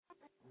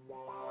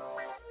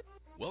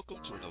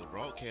Welcome to another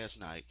broadcast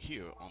night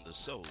here on the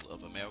Soul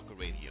of America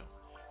Radio.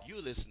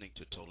 You're listening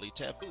to Totally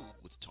Taboo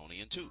with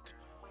Tony and Took.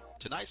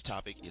 Tonight's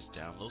topic is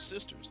Down Low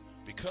Sisters.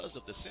 Because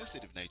of the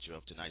sensitive nature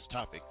of tonight's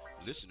topic,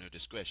 listener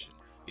discretion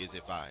is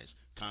advised.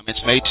 Comments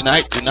made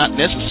tonight do not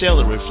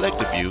necessarily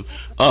reflect the view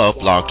of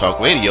Blog Talk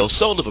Radio,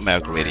 Soul of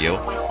America Radio,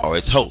 or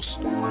its host.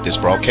 This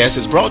broadcast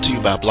is brought to you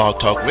by Blog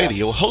Talk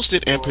Radio,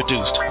 hosted and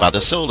produced by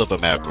the Soul of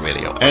America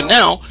Radio. And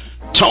now,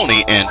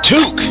 Tony and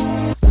Took.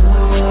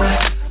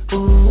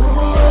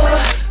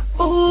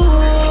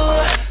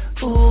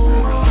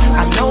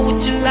 I know what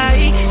you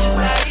like.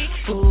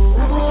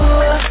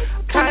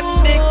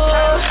 Cotton dick.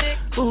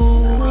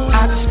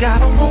 I just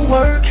got off from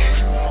work.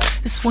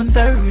 It's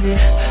 1:30.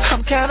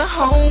 I'm kinda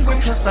hungry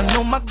 'cause I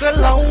know my girl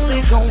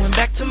lonely. Going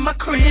back to my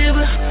crib.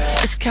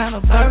 It's kind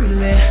of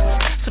early.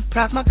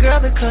 Surprise my girl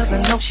because I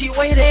know she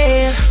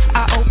waiting.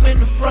 I open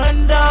the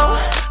front door.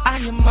 I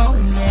am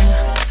on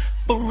it.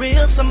 For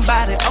real,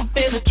 somebody, I'm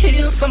finna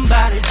kill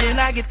somebody. Then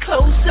I get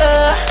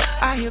closer,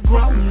 I hear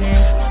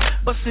groaning.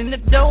 Bust in the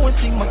door and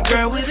see my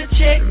girl with a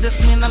check. That's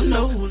when I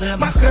know that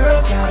my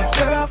girl got a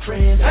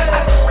girlfriend.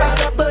 I just found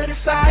her but it's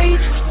sight,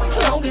 as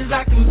long as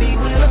I can be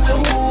with her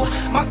too.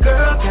 My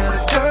girl got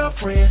a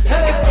girlfriend.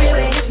 If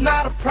really it's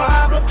not a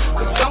problem,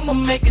 'cause I'ma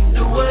make it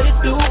do what it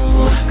do.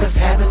 'Cause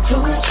having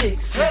two chicks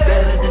is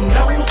better than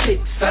no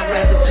chicks. I'd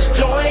rather just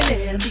join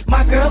in, keep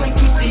my girl and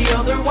keep the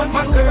other one.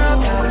 My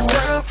girl got a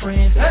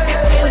girlfriend.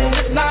 If really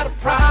it's not a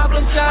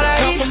problem, shout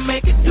out, I'ma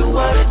make it do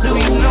what it do.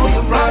 You know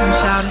you're wrong,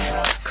 shout it.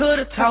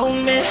 Could've told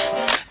me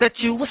that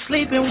you was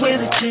sleeping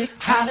with a chick.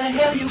 How the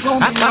hell you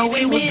gonna I thought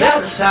we was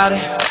better, shout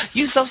it.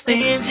 You so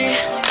stingy.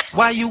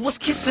 While you was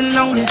kissing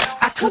on it,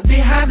 I could be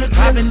having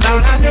driving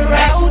down on the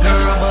road,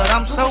 girl, but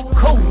I'm so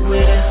cool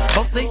with it.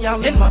 Both of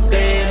y'all in my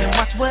bed and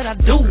watch what I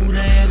do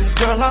then.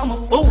 Girl, I'm a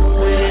fool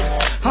with it.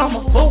 I'm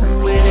a fool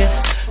with it.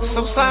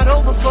 So slide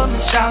over for me,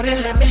 shout it.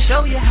 Let me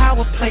show you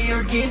how a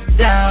player gets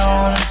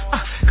down.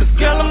 'Cause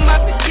girl, I'm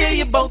about to give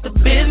you both the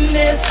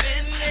business.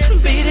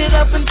 Beat it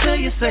up until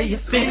you say you're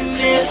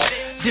finished.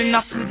 Then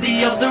I'll see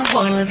the other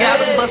one.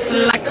 Gotta bust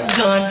it like a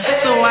gun,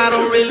 so I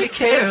don't really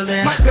care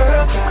then. My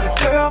girl got a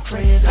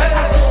girlfriend.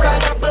 I just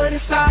got her but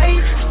it's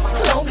sight,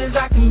 as long as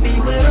I can be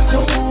with her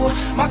too.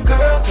 My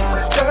girl got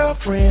a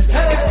girlfriend. It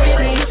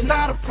really is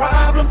not a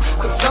problem,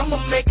 'cause I'ma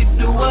make it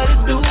do what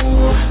it do.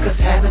 'Cause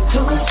having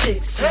two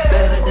chicks is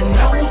better than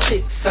no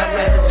chicks. I'd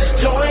rather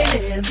just join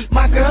in, keep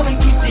my girl and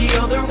keep the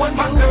other one.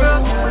 My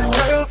girl got a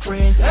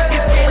girlfriend. It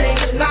really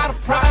is not a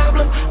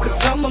problem, 'cause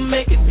I'ma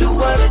make it do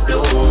what it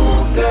do,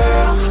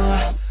 girl.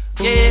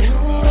 Yeah,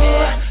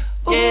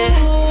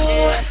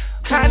 yeah,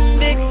 cotton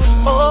dick,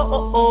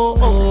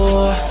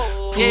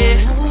 yeah, yeah,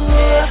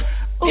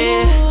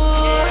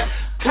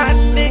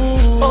 cotton dick,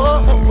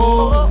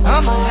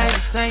 I'ma have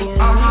you singing,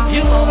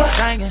 you gonna be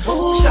singing,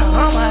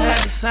 I'ma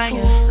have you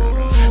singing,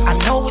 I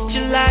know what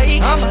you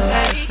like, I'ma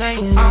have you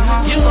singing,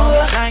 you gonna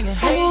be singing,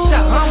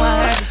 I'ma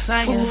have you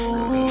singing,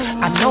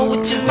 I know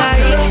what you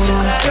like,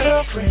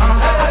 girlfriend, I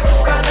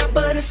just found out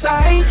but it's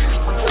sight,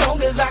 as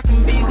long as I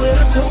can be with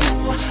her too.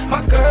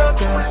 My girl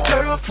got a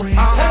girlfriend.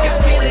 It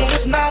really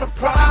is not a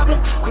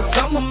problem, 'cause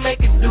I'ma make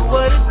it do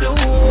what it do.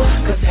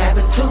 'Cause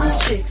having two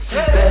chicks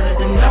is better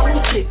than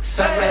no chicks.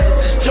 I'd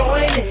rather just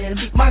join in,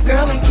 keep my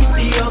girl and keep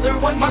the other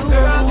one. My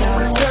girl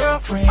got a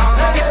girlfriend.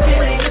 It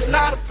really is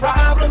not a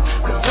problem,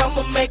 'cause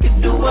I'ma make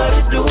it do what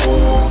it do,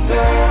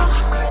 girl.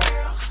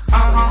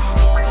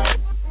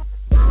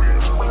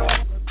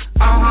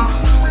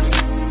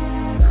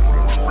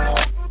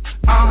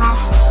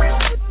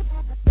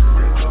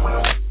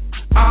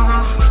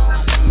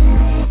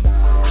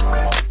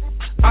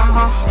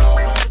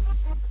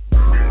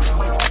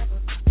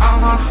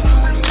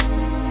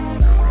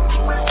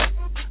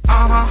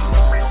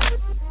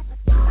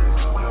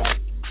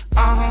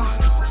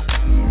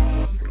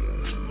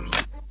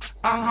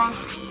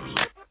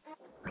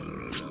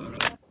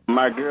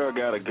 My girl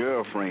got a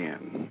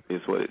girlfriend,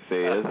 is what it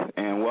says.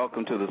 And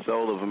welcome to the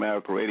Soul of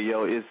America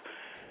Radio. It's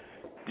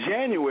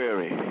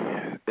January.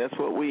 That's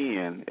what we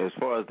in. As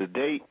far as the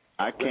date,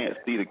 I can't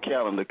see the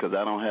calendar because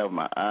I don't have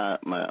my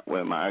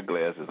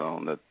eyeglasses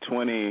on. The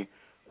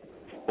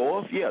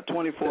 24th? Yeah,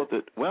 24th.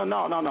 No,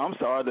 I'm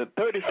sorry. The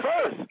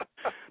 31st.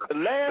 The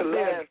last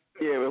day.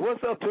 Yeah,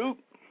 what's up, Took?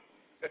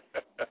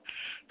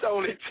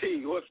 Tony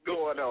T, what's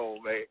going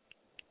on, man?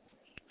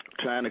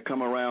 Trying to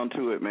come around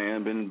to it,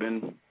 man.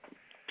 Been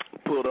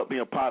pulled up me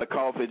a pot of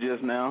coffee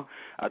just now.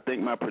 I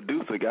think my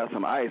producer got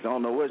some ice. I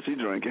don't know what she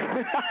drinking.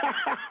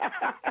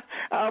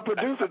 Our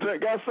producer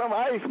got some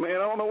ice, man.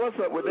 I don't know what's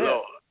up with that.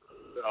 Lord.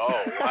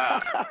 Oh,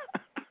 wow.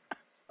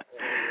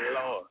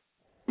 Lord.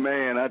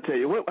 Man, I tell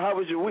you, how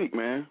was your week,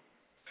 man?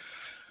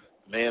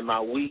 Man, my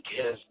week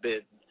has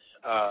been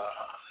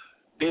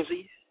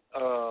busy,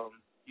 to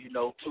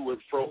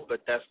and fro,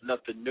 but that's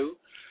nothing new.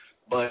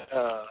 But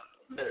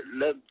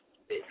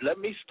let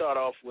me start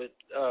off with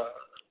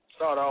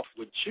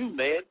you,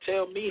 man.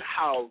 Tell me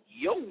how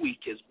your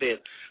week has been.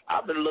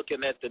 I've been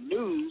looking at the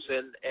news,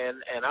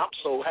 and I'm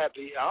so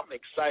happy. I'm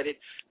excited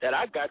that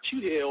I got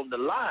you here on the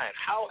line.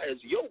 How has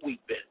your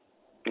week been?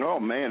 Oh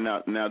man,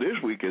 now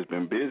this week has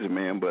been busy,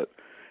 man. But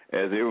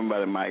as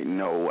everybody might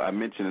know, I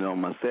mentioned it on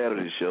my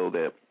Saturday show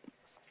that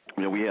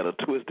we had a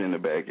twist in the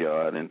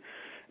backyard, and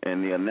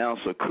the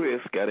announcer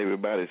Chris got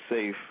everybody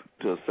safe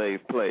to a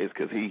safe place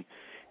because he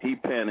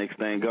panics.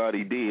 Thank God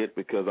he did,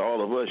 because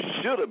all of us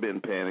should have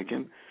been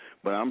panicking.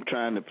 But I'm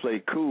trying to play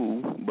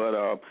cool. But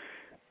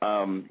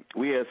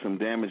we had some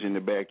damage in the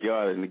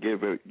backyard, and to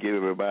give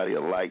everybody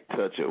a light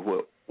touch of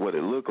what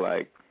it looked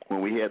like,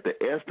 when we had the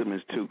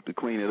estimates to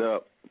clean it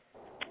up,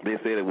 they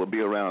said it would be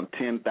around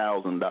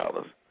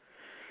 $10,000.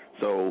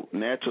 So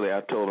naturally,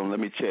 I told them, let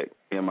me check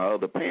in my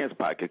other pants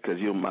pocket,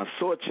 because my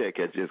SOAR check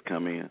had just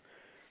come in.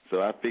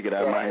 So I figured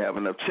I might have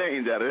enough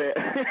change out of that.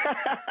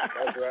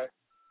 That's right.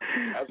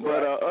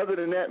 But other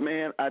than that,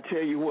 man, I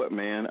tell you what,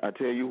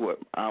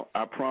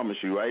 I promise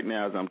you right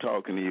now as I'm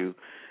talking to you,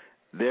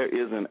 there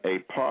isn't a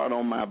part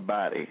on my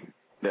body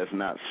that's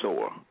not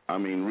sore. I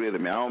mean, really,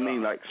 man. I don't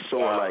mean like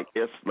sore,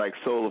 like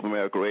Soul of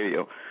America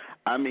Radio.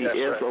 I mean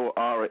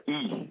SORE.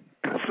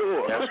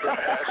 Sore. That's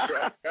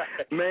right.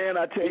 Man,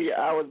 I tell you,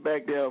 I was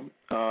back there.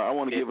 I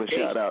want to give a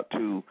shout out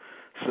to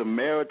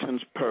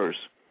Samaritan's Purse.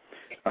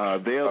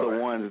 They're the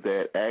ones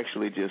that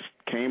actually just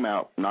came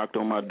out, knocked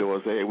on my door,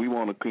 said, hey, we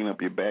want to clean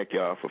up your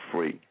backyard for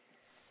free.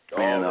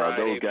 And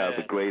those guys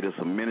are great. It's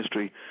a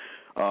ministry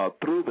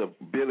through the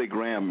Billy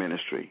Graham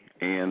ministry.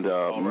 And,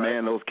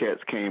 man, those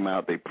cats came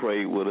out. They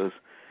prayed with us.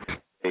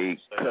 They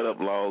cut up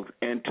logs.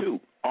 And,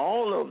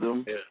 all of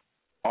them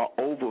are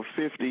over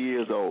 50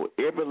 years old.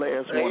 Every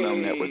last one of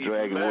them that was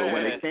dragging wood.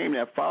 When they came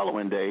that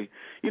following day,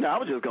 I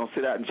was just going to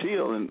sit out and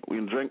chill and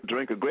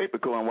drink a grape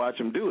and watch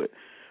them do it.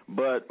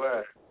 But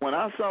when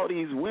I saw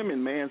these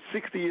women, man,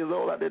 60 years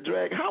old out there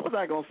dragging, how was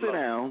I going to sit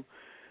down?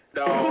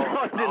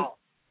 No,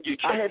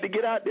 I had to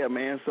get out there,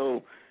 man.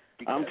 So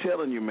I'm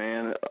telling you,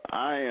 man,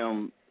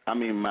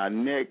 my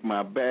neck,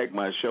 my back,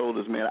 my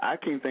shoulders, man, I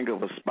can't think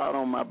of a spot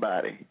on my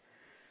body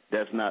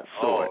that's not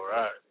sore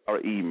or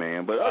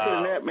man. But other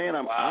than that, man,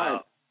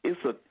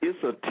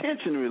 it's a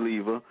tension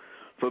reliever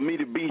for me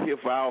to be here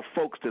for our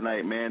folks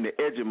tonight, man, to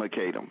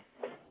educate them.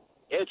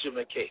 Educate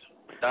them.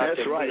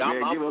 That's right,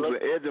 man. Give us an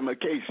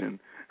education.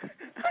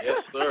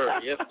 Yes,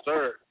 sir.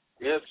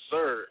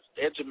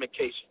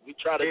 Education. We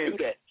try to do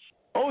that.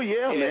 Oh,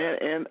 yeah, man.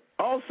 And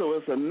also,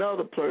 it's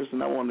another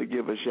person I want to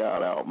give a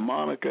shout-out,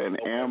 Monica and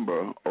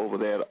Amber over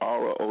there at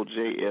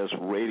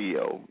ROJS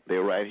Radio.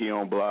 They're right here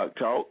on Blog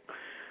Talk.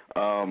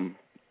 I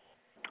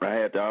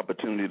had the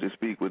opportunity to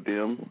speak with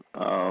them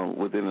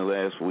within the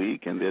last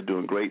week, and they're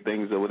doing great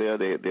things over there.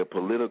 They're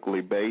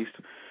politically based.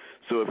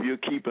 So if you're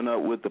keeping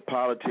up with the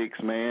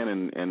politics, man,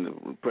 and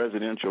the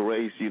presidential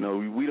race, we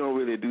don't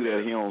really do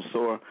that here on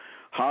SOAR.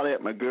 Holler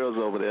at my girls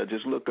over there.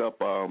 Just look up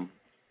ROJS,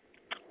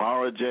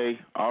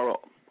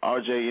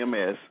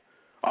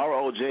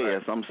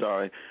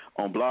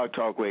 on Blog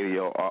Talk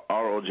Radio, or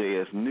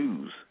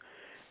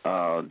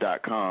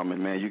ROJSnews.com,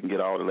 and, man, you can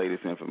get all the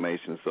latest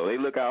information. So they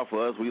look out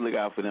for us. We look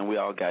out for them. We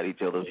all got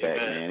each other's back,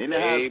 man. Isn't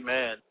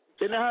that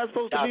how it's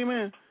supposed to be,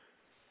 man?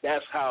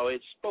 That's how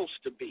it's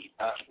supposed to be.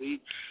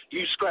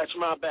 You scratch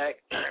my back,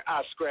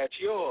 I scratch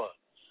yours.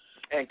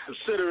 And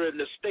considering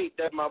the state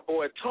that my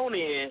boy Tony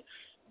in,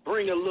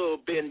 bring a little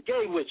Ben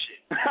Gay with you.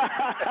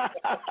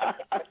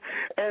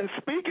 And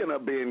speaking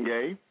of Ben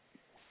Gay,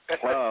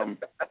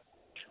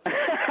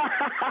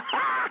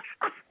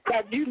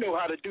 you know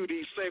how to do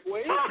these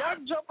segues. I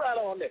jump right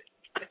on it.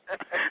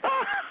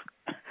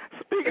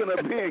 Speaking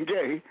of Ben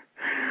Gay,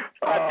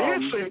 I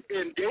did say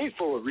Ben Gay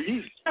for a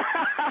reason.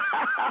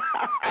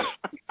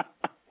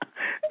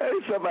 Hey,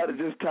 somebody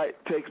just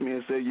text me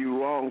and say you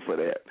wrong for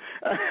that.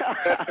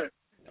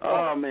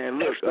 Oh man,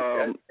 look.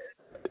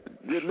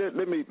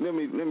 Let me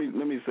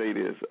say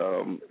this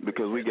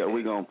because we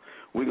gonna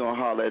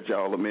holler at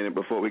y'all a minute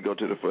before we go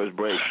to the first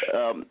break.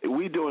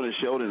 We doing a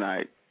show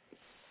tonight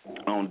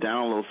on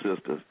Low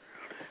Sistah,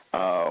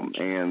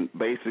 and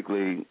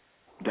basically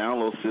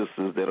Low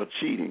Sisters that are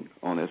cheating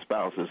on their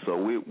spouses. So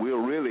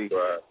we're really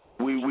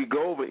we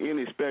go over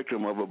any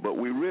spectrum of it, but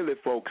we're really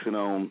focusing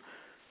on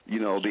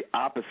the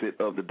opposite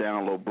of the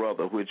down low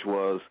brother, which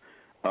was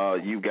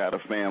you've got a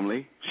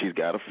family, she's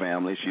got a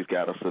family, she's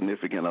got a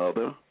significant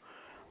other,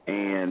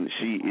 and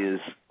she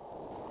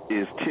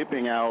is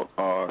tipping out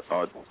or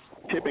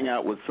tipping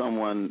out with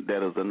someone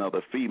that is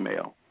another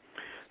female.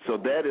 So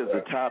that is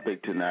the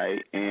topic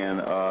tonight. And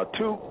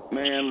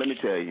man, let me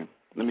tell you.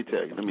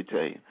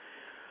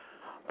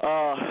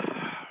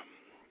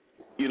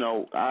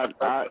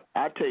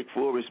 I take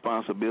full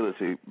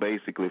responsibility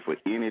basically for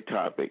any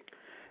topic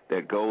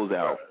that goes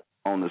out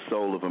on the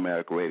Soul of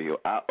America Radio.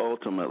 I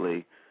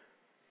ultimately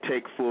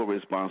take full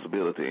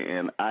responsibility,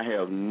 and I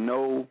have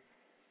no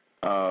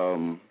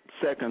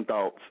second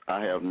thoughts.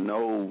 I have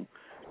no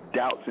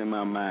doubts in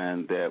my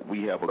mind that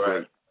we have a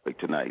great topic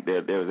tonight.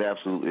 There's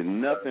absolutely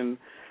nothing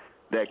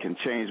that can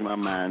change my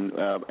mind,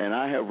 and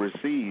I have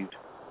received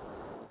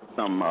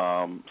some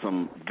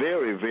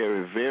very,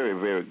 very, very,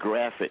 very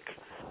graphic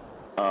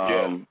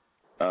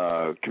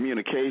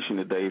communication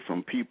today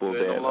from people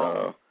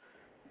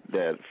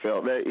that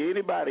felt that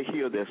anybody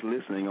here that's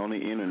listening on the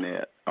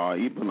internet or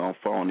even on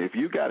phone, if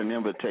you got an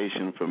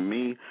invitation from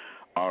me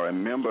or a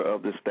member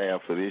of the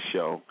staff for this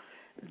show,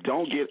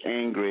 don't get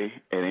angry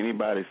at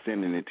anybody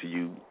sending it to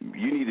you.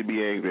 You need to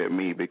be angry at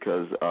me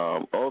because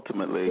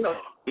ultimately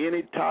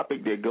any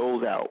topic that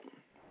goes out,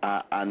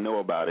 I know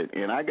about it.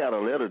 And I got a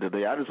letter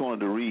today. I just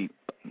wanted to read.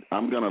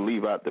 I'm going to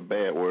leave out the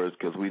bad words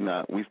because we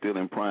still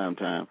in prime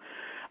time.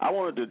 I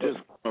wanted to just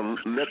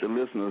let the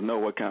listeners know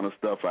what kind of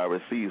stuff I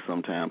receive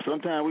sometimes.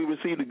 Sometimes we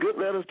receive the good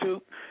letters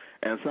too,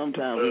 and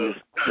sometimes we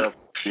receive stuff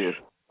like this.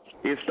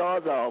 It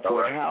starts off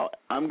with how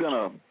I'm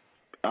gonna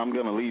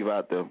leave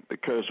out the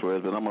curse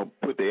words, and I'm gonna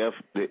put the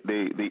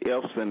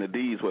F's and the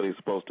D's where they're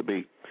supposed to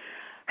be.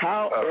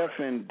 How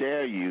effing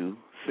dare you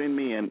send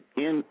me an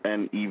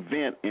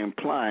event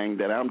implying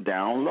that I'm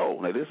down low?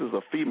 Now this is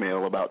a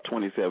female about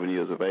 27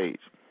 years of age.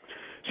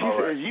 She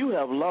says you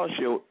have lost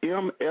your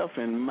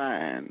MFing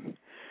mind.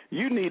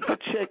 You need to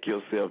check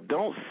yourself.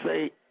 Don't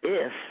say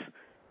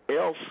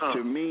else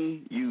to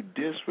me, you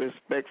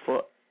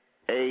disrespectful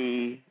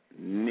a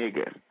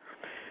nigger.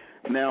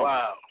 Now,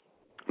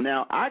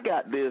 I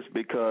got this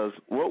because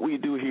what we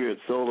do here at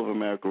Soul of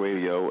America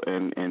Radio,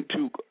 and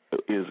Took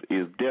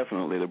is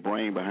definitely the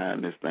brain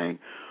behind this thing.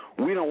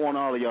 We don't want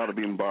all of y'all to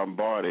be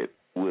bombarded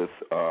with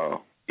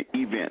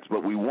events,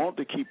 but we want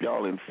to keep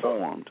y'all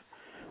informed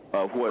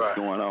of what's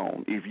going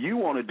on. If you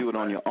want to do it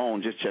on your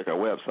own, just check our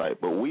website.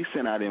 But we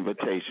send out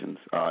invitations,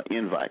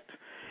 invites.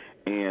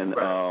 And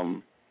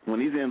when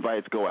these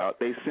invites go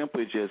out, they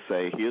simply just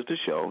say, here's the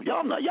show.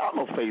 Y'all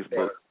know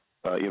Facebook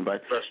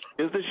invite.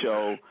 Here's the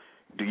show.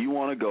 Do you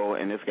want to go?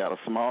 And it's got a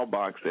small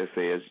box that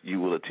says you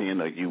will attend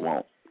or you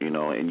won't,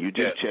 and you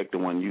just check the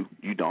one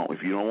you don't. If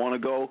you don't want to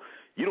go,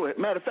 you don't.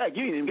 Matter of fact,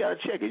 you ain't even got to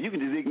check it. You can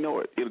just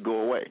ignore it. It'll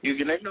go away. You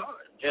can ignore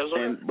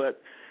it.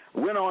 But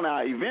went on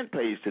our event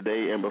page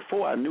today, and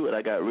before I knew it,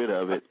 I got rid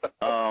of it.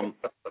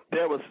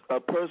 There was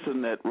a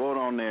person that wrote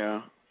on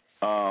there,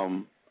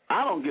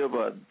 I don't give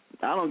a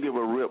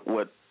rip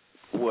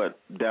what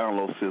Down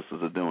Low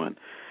Sisters are doing.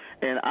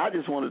 And I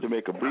just wanted to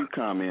make a brief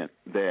comment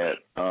that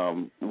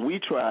we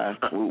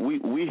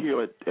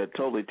here at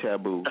Totally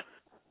Taboo,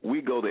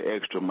 we go the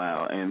extra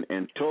mile,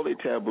 and Totally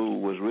Taboo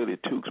was really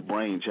Took's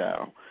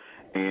brainchild,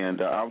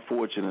 and I'm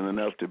fortunate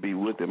enough to be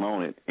with him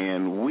on it.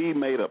 And we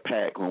made a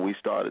pact when we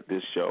started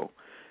this show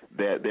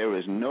that there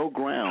is no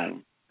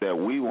ground that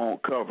we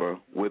won't cover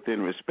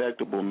within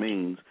respectable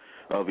means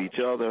of each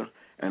other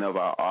and of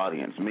our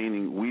audience,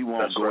 meaning we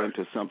won't go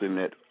into something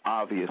that's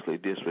obviously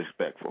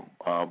disrespectful.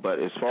 But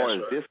as far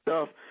as this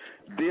stuff,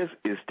 this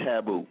is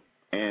taboo.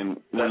 And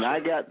when I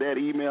got that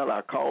email,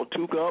 I called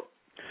Took up.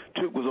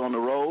 Took was on the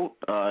road.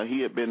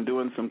 He had been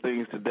doing some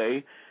things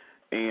today,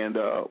 and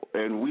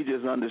we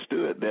just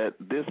understood that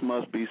this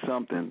must be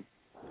something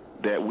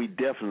that we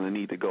definitely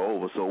need to go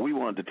over. So we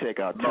wanted to take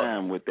our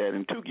time with that.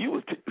 And Took, you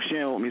was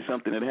sharing with me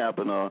something that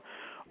happened or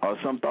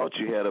some thoughts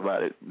you had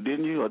about it,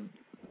 didn't you? Or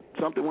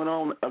something went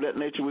on of that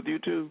nature with you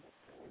too?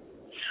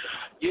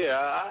 Yeah,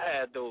 I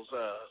had those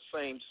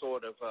same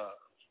sort of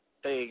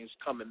things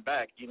coming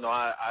back.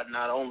 I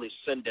not only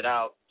send it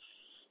out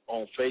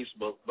on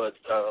Facebook, but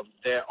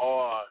there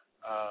are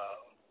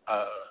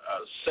a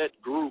set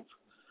group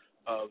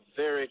of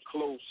very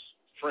close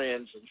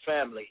friends and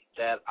family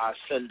that I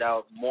send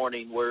out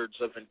morning words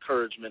of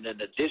encouragement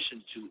in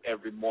addition to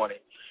every morning.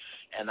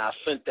 And I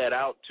sent that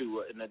out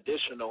to an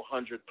additional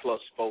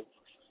 100-plus folks.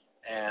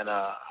 And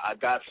I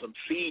got some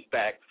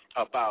feedback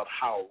about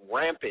how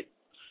rampant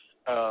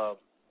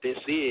this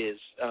is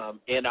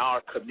in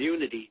our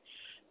community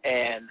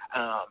and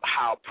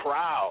how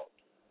proud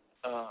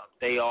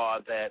they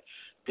are that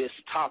this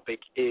topic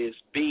is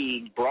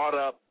being brought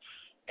up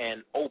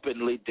and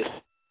openly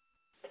discussed.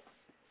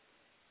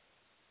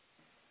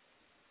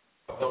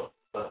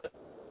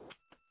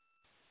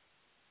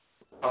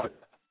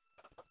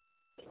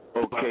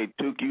 Okay,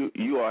 Took,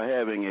 you are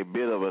having a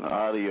bit of an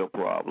audio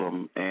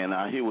problem, and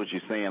I hear what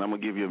you're saying. I'm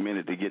going to give you a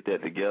minute to get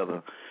that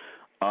together.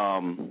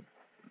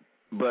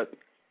 But,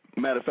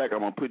 matter of fact, I'm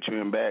going to put you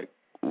in back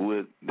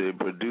with the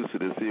producer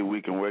to see if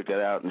we can work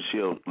that out, and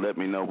she'll let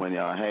me know when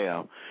y'all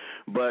have.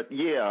 But,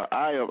 yeah,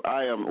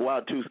 I am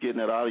while Took's getting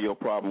that audio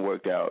problem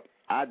worked out,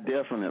 I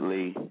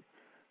definitely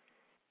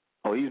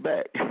 – oh, he's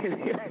back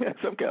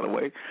some kind of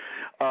way.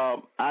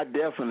 I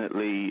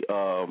definitely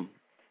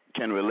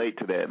can relate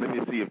to that. Let me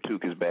see if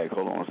Took is back.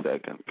 Hold on a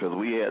second, because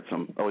we had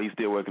some. Oh, he's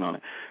still working on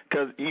it.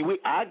 Because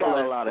I got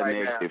a lot of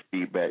negative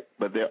feedback,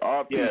 but there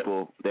are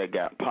people that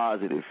got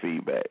positive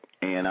feedback,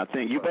 and I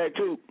think you back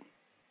too.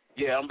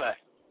 Yeah, I'm back.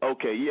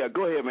 Okay, yeah,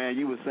 go ahead, man.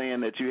 You were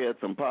saying that you had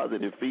some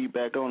positive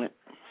feedback on it.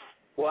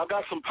 Well, I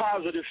got some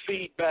positive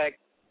feedback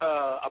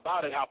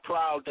about it, how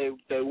proud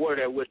they were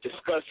that we're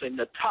discussing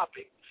the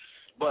topic.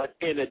 But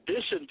in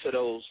addition to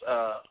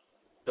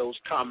those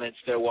comments,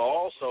 there were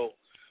also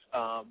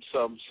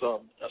some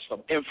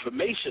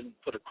information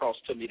put across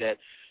to me that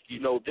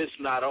this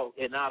not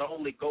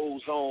only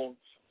goes on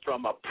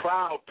from a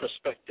proud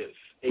perspective,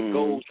 it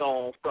goes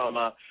on from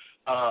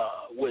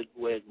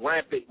with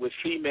rampant with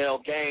female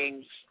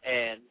gangs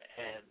and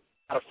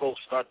lot of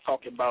folks start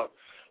talking about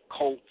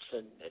cults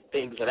and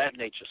things of that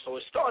nature. So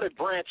it started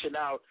branching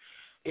out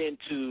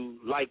into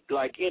like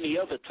any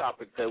other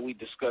topic that we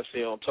discuss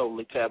here on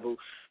Totally Taboo.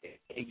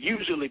 It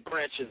usually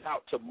branches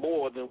out to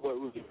more than what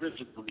we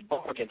originally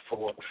bargained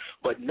for,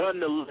 but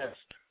nonetheless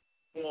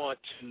want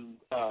you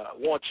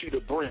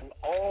to bring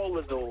all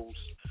of those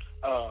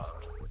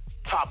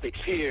topics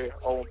here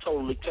on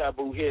Totally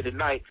Taboo here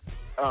tonight,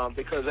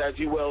 because as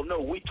you well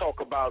know, we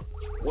talk about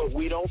what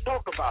we don't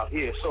talk about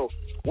here. So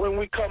when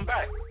we come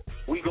back,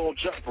 we gonna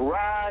jump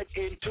right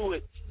into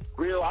it,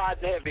 real hot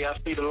and heavy. I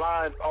see the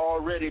lines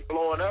already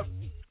blowing up.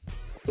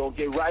 Gonna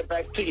get right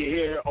back to you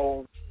here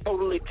on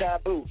Totally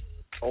Taboo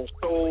on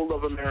Soul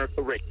of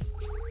America Radio.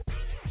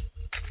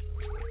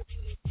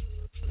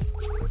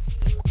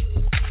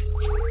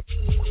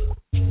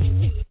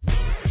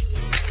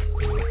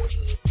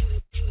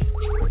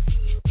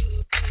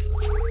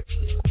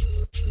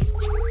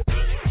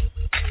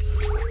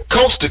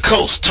 Coast to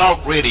Coast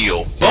Talk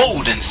Radio,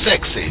 bold and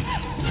sexy,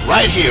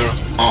 right here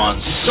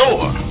on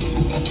SOAR.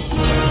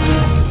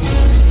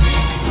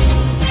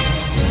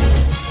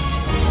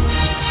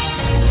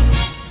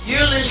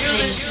 You're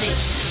listening to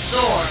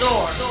SOAR.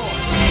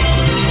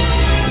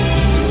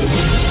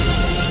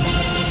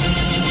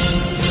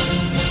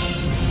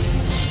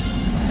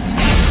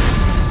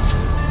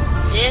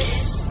 This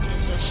is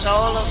the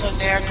Soul of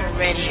America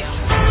Radio.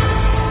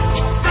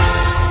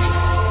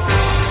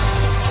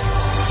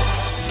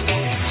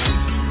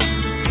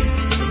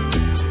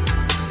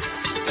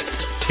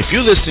 If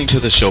you're listening to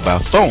the show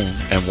by phone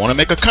and want to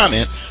make a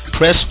comment,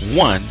 press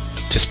 1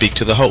 to speak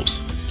to the host.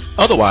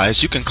 Otherwise,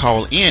 you can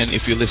call in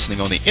if you're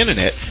listening on the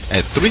internet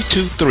at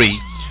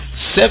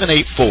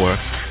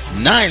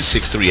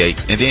 323-784-9638,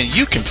 and then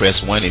you can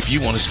press 1 if you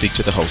want to speak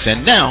to the host.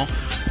 And now,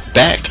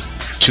 back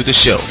to the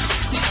show.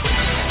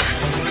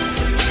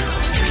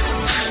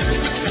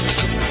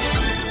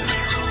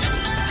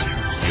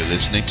 You're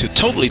listening to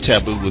Totally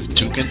Taboo with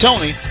Tuke and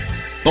Tony,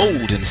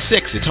 bold and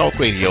sexy talk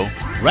radio,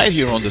 right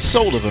here on the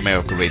Soul of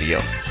America Radio.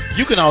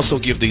 You can also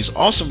give these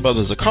awesome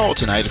brothers a call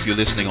tonight if you're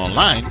listening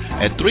online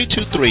at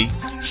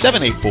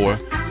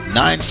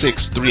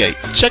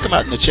 323-784-9638. Check them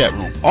out in the chat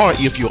room. Or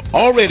if you're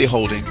already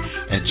holding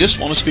and just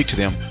want to speak to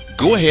them,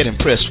 go ahead and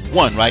press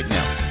 1 right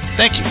now.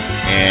 Thank you.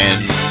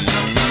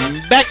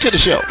 And back to the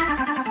show.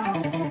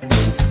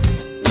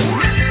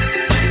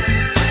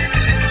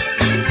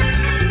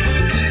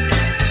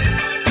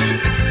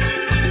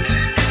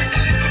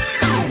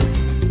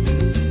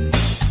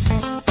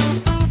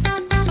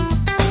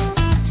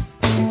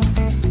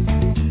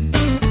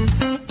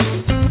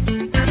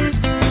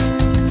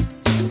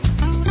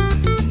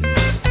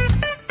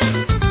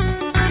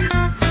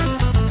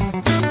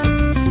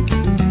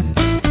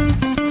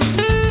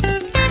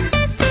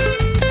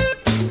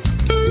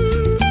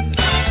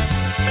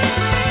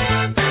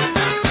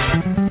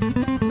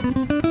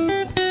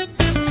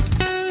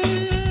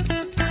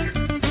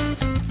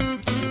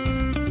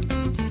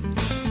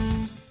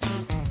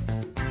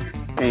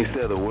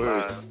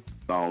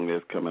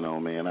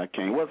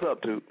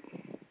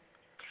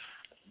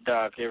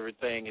 Doc,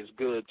 everything is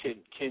good.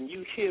 Can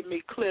you hear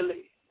me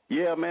clearly?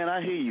 Yeah, man,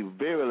 I hear you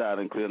very loud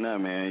and clear now,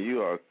 man.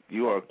 You are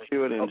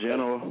cured in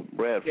General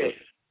Bradford.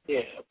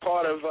 Yeah.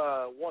 Part of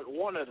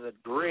one of the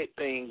great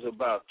things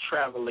about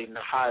traveling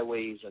the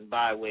highways and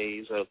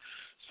byways of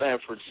San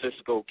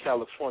Francisco,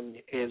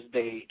 California, is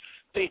they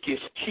think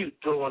it's cute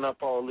throwing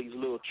up all these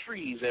little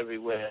trees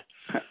everywhere,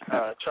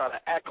 try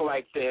to act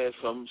like there's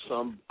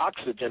some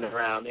oxygen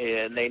around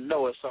here, and they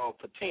know it's all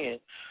pretend.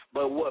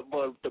 But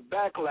the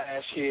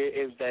backlash here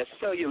is that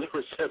cellular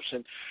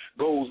reception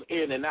goes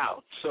in and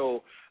out.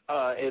 So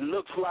it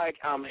looks like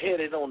I'm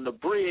headed on the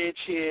bridge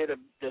here,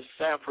 the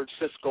San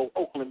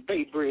Francisco-Oakland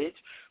Bay Bridge,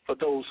 for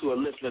those who are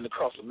listening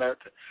across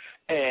America.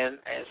 And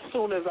as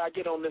soon as I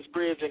get on this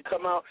bridge and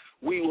come out,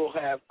 we will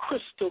have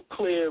crystal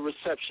clear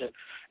reception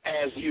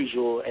as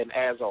usual and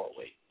as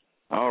always.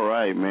 All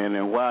right, man.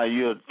 And while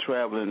you're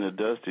traveling the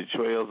dusty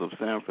trails of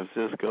San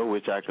Francisco,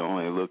 which I can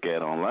only look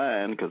at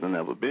online because I've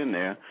never been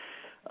there,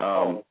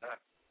 I'm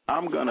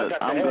gonna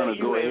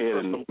go ahead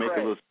and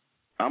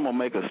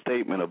make a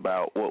statement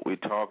about what we're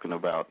talking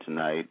about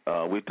tonight.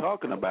 We're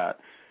talking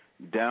about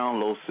down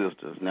low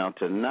sisters. Now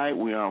tonight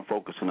we aren't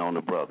focusing on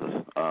the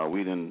brothers.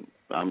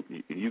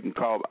 You can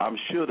call. I'm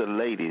sure the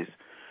ladies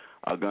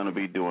are going to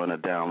be doing a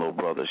down low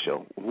brother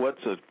show.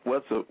 What's a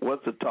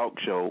talk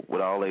show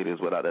with all ladies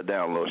without a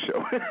down low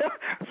show?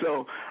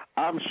 So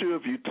I'm sure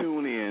if you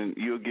tune in,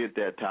 you'll get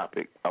that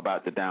topic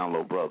about the down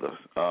low brothers.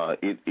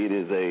 It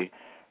is a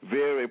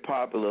very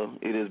popular.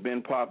 It has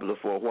been popular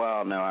for a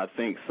while now. I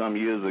think some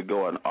years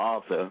ago, an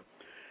author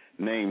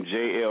named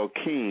J.L.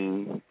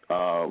 King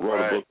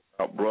wrote a book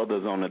about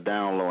brothers on the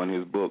down low in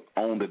his book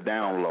On the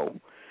Down Low.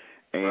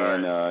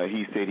 And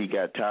he said he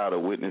got tired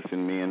of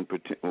witnessing men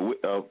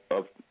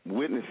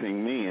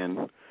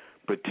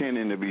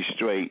pretending to be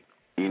straight,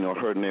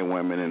 hurting their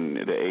women and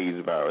the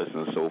AIDS virus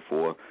and so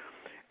forth.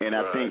 And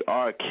I think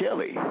R.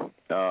 Kelly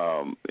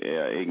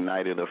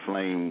ignited a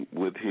flame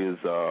with his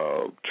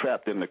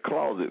Trapped in the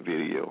Closet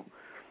video.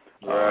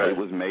 Right. It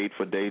was made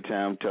for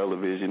daytime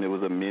television. It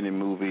was a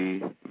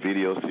mini-movie,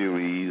 video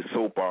series,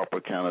 soap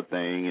opera kind of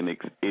thing, and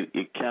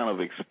it kind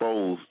of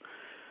exposed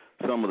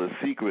some of the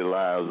secret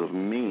lives of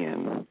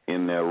men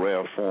in their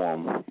rare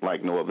form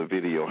like no other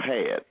video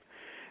had.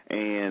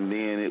 And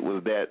then it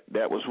was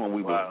that was when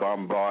we were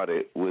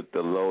bombarded with the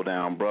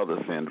low-down brother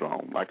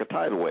syndrome, like a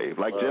tidal wave,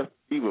 like just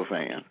Eagle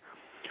fans.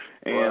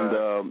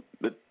 And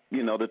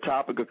the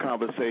topic of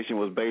conversation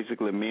was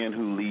basically men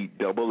who lead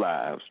double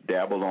lives,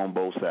 dabbled on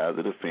both sides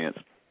of the fence,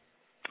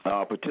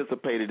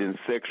 participated in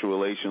sexual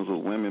relations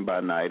with women by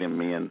night and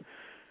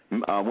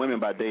women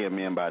by day and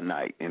men by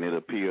night. And it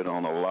appeared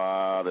on a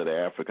lot of the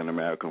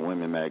African-American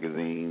women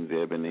magazines,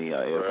 Ebony,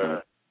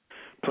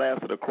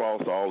 plastered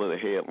across all of the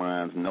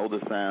headlines. Know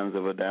the signs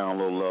of a down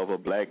low lover,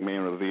 black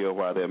men reveal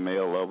why their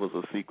male lovers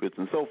are secrets,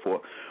 and so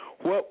forth.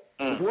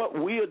 What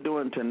we are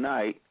doing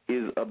tonight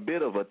is a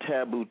bit of a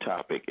taboo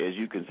topic. As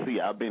you can see,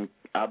 I've been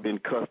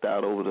cussed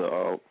out over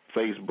the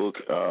Facebook.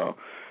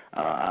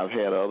 I've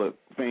had other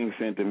things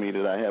sent to me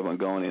that I haven't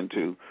gone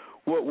into.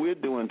 What we're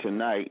doing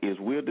tonight is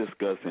we're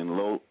discussing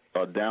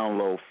down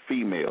low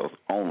females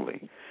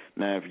only.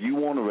 Now, if you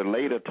want to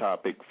relate a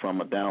topic from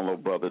a down low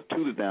brother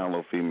to the down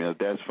low females,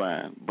 that's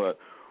fine. But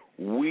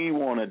we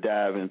want to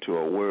dive into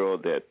a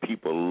world that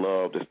people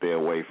love to stay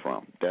away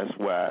from. That's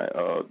why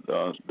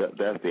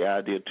that's the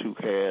idea Took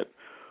had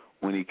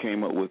when he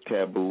came up with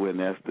Taboo, and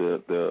that's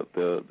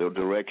the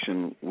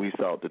direction we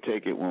sought to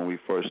take it when we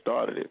first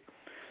started it.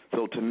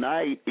 So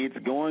tonight it's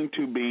going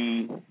to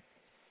be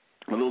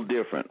a little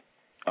different.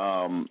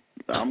 I'm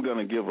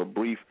going to give a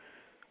brief.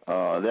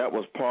 That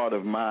was part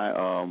of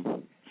my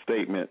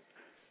statement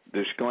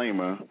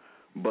disclaimer.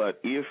 But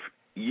if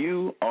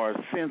you are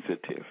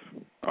sensitive,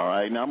 all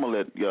right. Now I'm gonna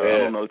let I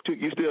don't know.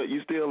 You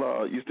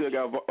still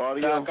got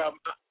audio?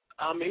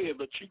 I'm here,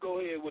 but you go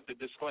ahead with the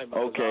disclaimer.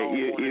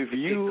 Okay. If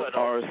you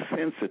are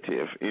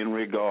sensitive in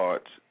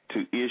regards to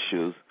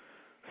issues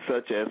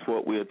such as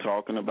what we're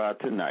talking about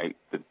tonight,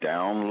 the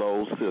down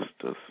low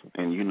sisters,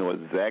 and you know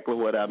exactly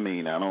what I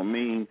mean. I don't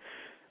mean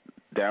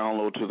down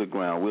low to the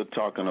ground. We're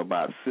talking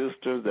about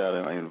sisters that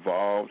are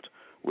involved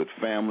with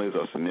families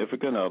or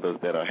significant others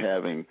that are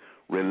having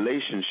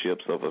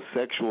relationships of a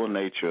sexual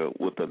nature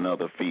with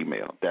another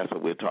female. That's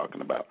what we're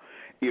talking about.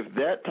 If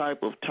that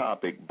type of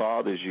topic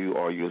bothers you,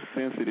 or you're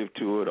sensitive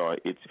to it, or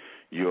it's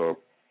your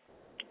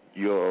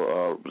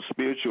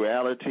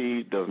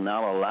spirituality does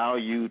not allow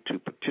you to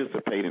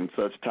participate in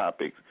such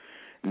topics,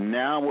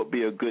 now would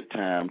be a good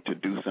time to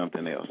do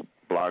something else.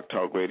 Blog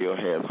Talk Radio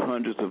has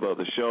hundreds of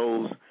other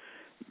shows.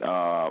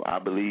 I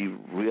believe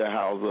Real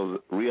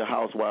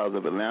Housewives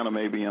of Atlanta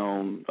may be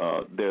on.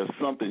 There's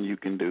something you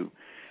can do.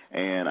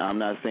 And I'm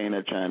not saying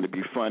that trying to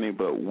be funny,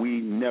 but we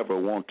never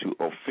want to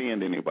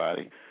offend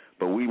anybody.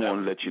 But we want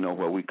to let you know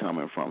where we're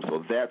coming from.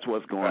 So that's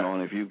what's going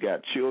on. If you've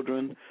got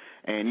children,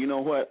 and you know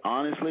what?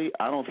 Honestly,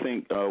 I don't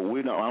think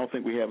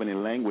we have any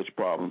language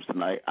problems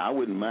tonight. I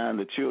wouldn't mind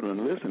the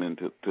children listening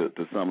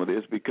to some of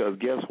this, because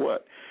guess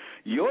what?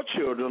 Your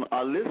children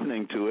are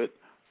listening to it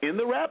in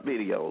the rap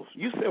videos.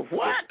 You said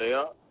what? Yes, they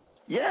are.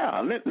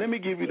 Yeah. Let me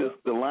give you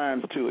the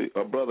lines to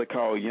a brother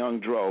called Young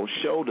Dro,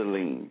 Shoulder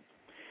Lean.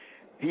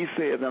 He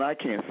says, and I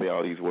can't say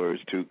all these words,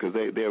 too, because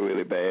they're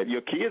really bad.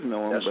 Your kids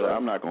know them, but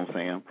I'm not going to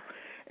say them.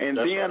 And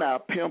then I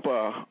pimp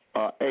a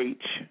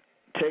H,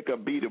 take a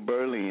B to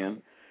Berlin,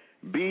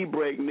 B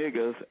break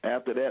niggas,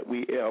 after that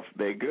we F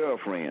their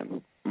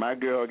girlfriend. My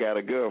girl got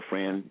a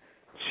girlfriend,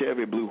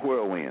 Chevy Blue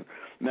Whirlwind.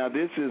 Now,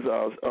 this is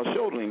a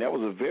Shoulder Lean. That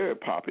was a very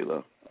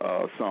popular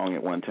song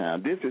at one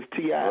time. This is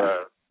T.I.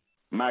 Right.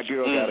 My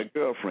girl got a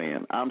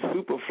girlfriend. I'm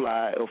super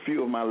fly. A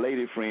few of my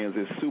lady friends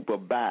is super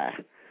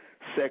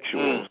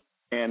bisexual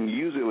and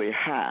usually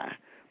high.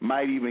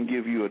 Might even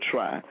give you a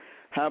try.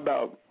 How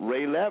about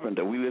Ray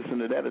Lavender? We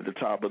listened to that at the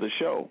top of the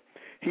show.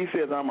 He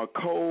says, I'm a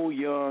cold,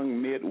 young,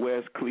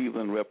 Midwest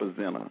Cleveland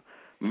representative.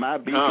 My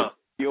beat is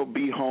you'll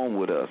be home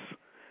with us.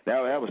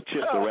 That was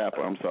Chip the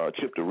Rapper. I'm sorry,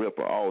 Chip the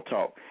Ripper, all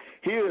talk.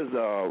 Here's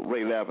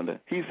Ray Lavender.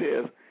 He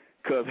says,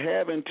 because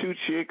having two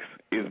chicks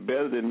is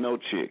better than no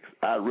chicks.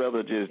 I'd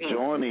rather just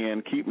join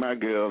in, keep my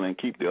girl, and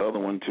keep the other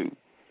one, too.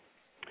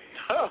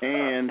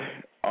 And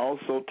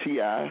also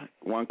T.I.,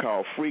 one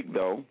called Freak,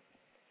 though.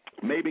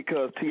 Maybe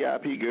because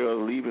TIP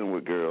girls leaving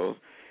with girls,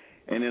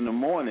 and in the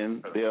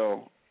morning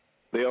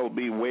they'll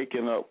be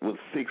waking up with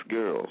 6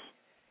 girls,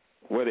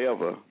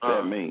 whatever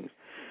that means.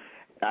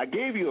 I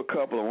gave you a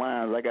couple of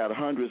lines. I got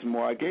hundreds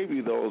more. I gave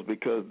you those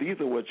because these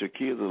are what your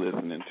kids are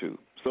listening to.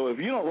 So if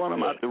you don't run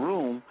them out the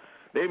room,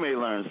 they may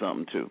learn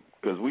something too,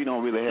 because we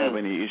don't really have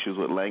any issues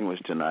with language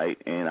tonight.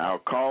 And our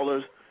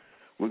callers,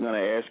 we're going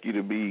to ask you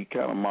to be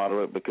kind of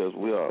moderate, because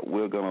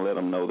we're going to let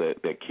them know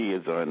that their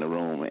kids are in the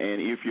room.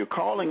 And if you're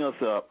calling us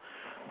up,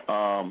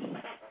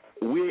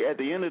 we at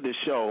the end of the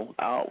show,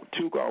 our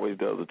Took always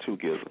does a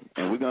Tookism,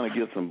 and we're going to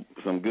get some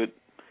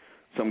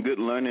good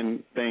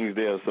learning things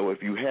there. So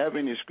if you have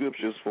any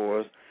scriptures for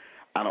us,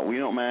 we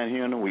don't mind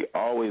hearing them. We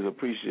always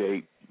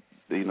appreciate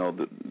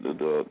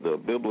the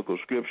biblical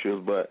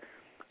scriptures. But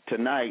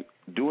tonight,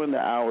 during the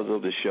hours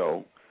of the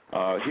show,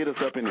 hit us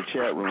up in the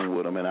chat room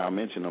with them, and I'll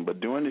mention them. But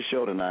during the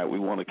show tonight, we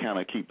want to kind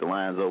of keep the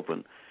lines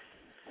open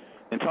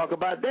and talk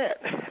about that.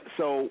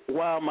 So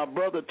while my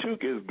brother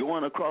Took is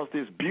going across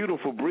this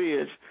beautiful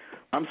bridge,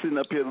 I'm sitting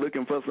up here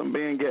looking for some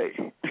being gay.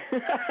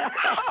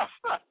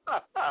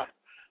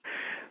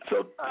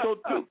 So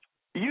Took,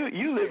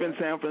 you live in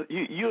San Francisco.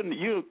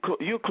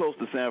 You're close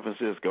to San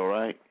Francisco,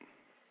 right?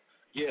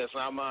 Yes,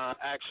 I'm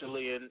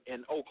actually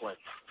in Oakland.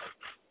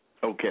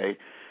 Okay.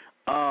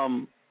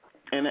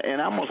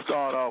 And I'm going to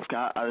start off,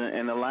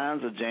 and the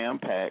lines are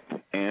jam-packed,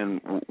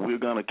 and we're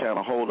going to kind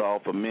of hold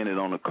off a minute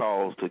on the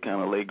calls to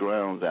kind of lay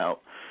grounds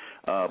out.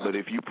 But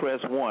if you press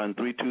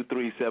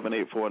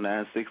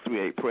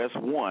 1-323-784-9638, press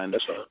 1,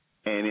 that's right,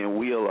 and then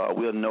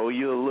we'll know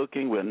you're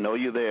looking, we'll know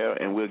you're there,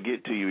 and we'll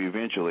get to you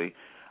eventually.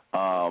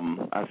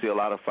 I see a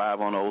lot of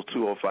 510s,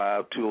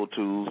 205,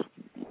 202s.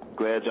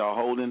 Glad y'all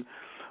holding.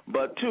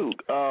 But,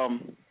 Took,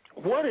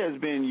 what has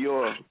been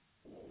your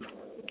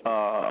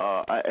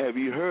have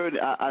you heard?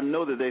 I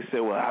know that they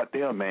say, well, out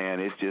there, man,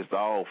 it's just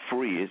all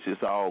free. It's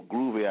just all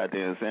groovy out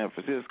there in San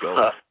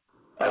Francisco.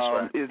 That's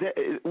right.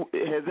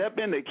 Has that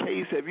been the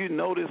case? Have you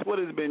noticed? What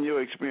has been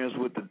your experience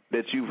with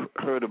that you've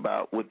heard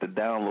about with the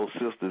Low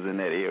Sisters in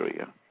that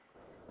area?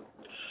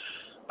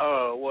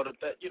 Well,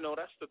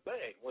 that's the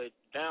thing. With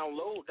down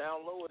low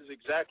is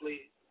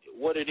exactly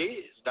what it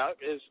is, Doc.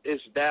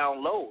 It's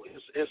down low.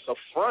 It's a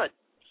front.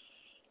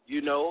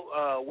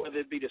 Whether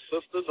it be the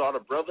sisters or the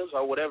brothers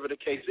or whatever the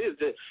case is,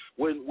 that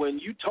when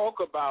you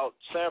talk about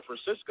San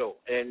Francisco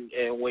and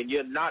when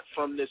you're not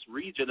from this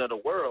region of the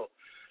world,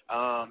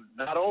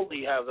 not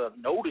only have I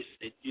noticed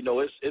it,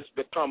 it's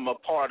become a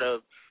part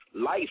of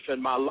life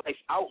and my life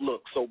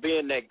outlook. So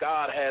being that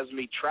God has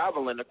me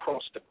traveling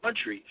across the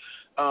country,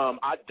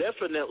 I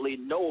definitely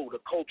know the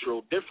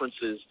cultural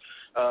differences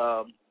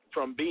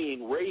from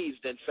being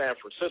raised in San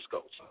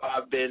Francisco. So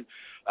I've been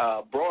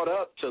brought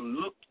up to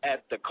look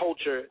at the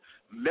culture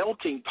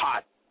melting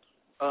pot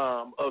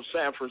of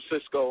San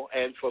Francisco,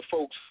 and for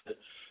folks to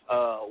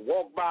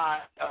walk by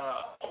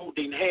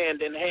holding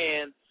hand in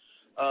hand,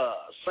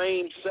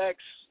 same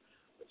sex,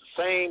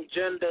 same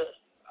gender,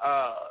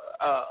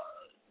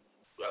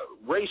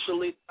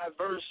 racially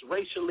diverse,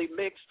 racially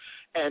mixed,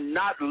 and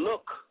not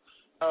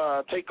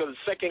take a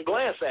second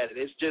glance at it.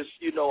 It's just,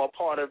 a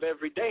part of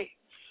every day.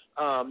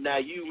 Now,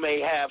 you may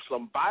have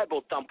some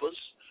Bible thumpers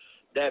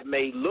that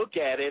may look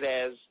at it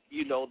as,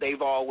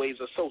 they've always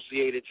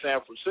associated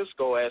San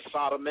Francisco as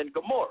Sodom and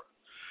Gomorrah.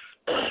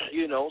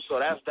 So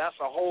that's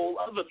a whole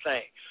other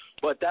thing.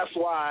 But that's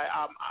why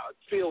I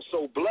feel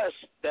so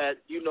blessed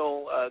that,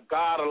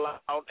 God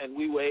allowed and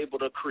we were able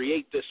to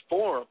create this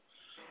forum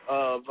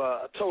of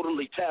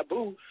Totally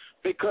Taboo,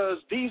 because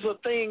these are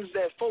things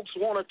that folks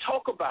want to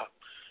talk about.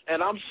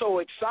 And I'm so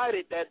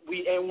excited that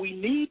we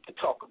need to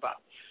talk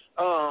about.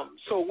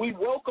 So we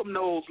welcome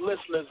those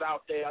listeners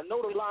out there. I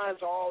know the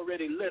lines are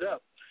already lit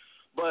up,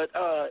 but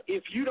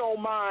if you don't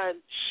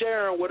mind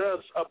sharing with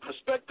us a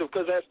perspective,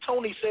 because as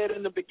Tony said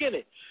in the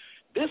beginning,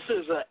 this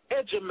is an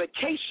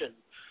education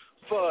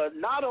for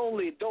not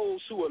only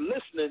those who are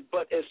listening,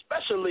 but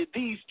especially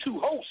these two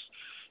hosts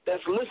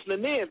that's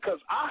listening in,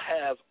 because I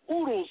have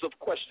oodles of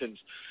questions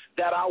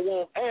that I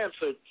want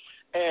answered,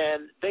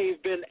 and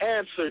they've been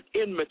answered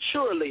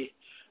immaturely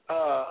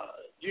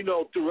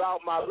throughout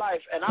my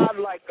life. And I'd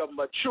like a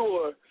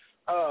mature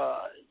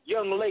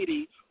young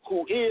lady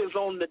who is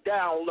on the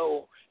down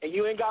low, and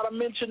you ain't got to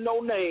mention no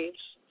names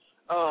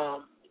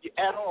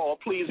at all.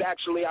 Please,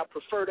 actually, I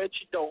prefer that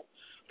you don't,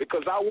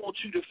 because I want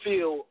you to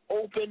feel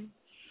open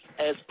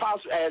as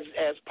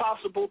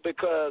possible,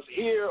 because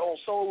here on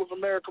Soul of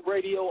America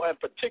Radio, and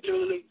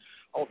particularly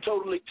on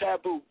Totally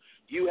Taboo,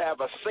 you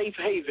have a safe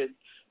haven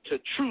to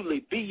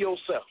truly be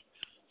yourself.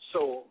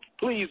 So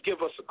please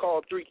give us a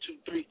call,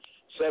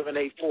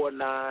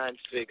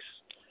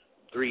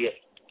 323-784-9638.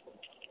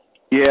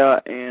 Yeah,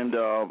 and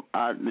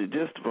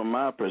just from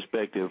my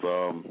perspective,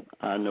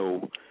 I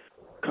know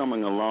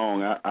coming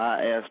along,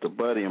 I asked a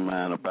buddy of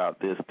mine about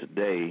this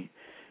today,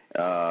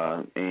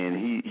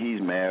 and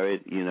he's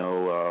married,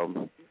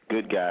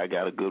 good guy,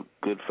 got a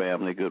good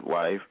family, good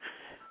wife,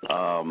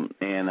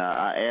 and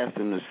I asked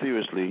him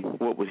seriously,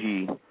 what would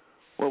he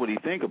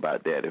think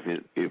about that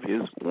if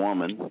his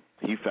woman,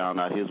 he found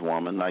out his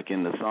woman, like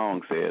in the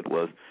song said,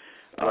 was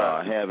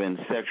having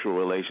sexual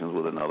relations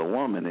with another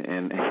woman,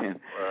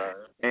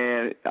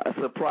 and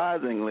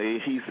surprisingly,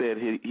 he said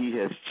he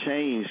has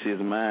changed his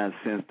mind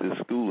since the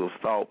school of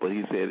thought. But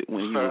he said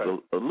when he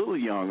was a little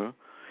younger,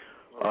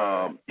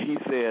 he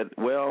said,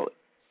 well,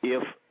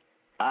 if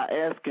I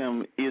ask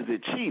him, is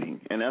it cheating?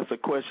 And that's a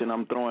question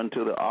I'm throwing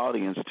to the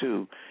audience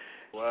too.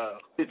 Wow,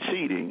 is it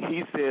cheating?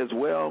 He says,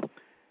 well,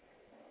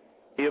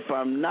 if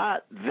I'm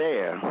not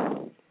there,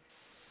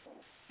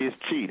 it's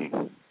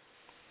cheating.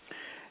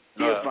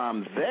 If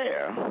I'm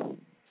there,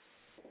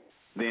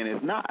 then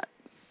it's not.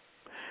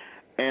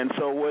 And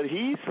so what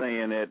he's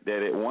saying that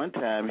at one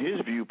time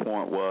his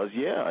viewpoint was,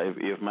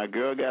 if my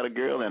girl got a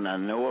girl and I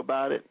know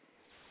about it,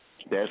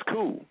 that's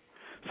cool.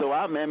 So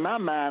in my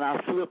mind,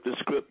 I flipped the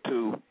script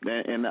to,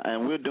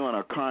 and we're doing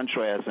a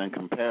contrast and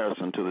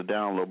comparison to the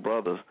Down Low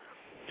brothers.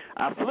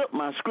 I flipped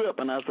my script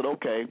and I said,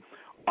 okay,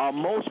 are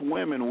most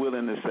women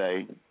willing to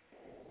say,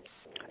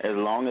 as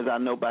long as I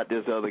know about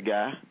this other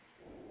guy,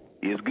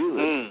 it's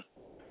good.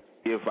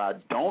 If I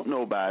don't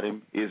know about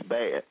him, it's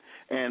bad.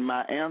 And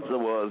my answer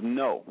was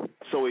no.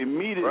 So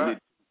immediately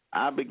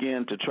I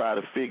began to try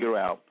to figure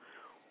out,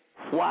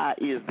 why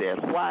is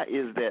that? Why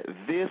is that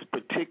this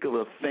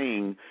particular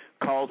thing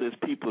causes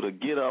people to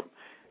get up?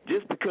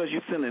 Just because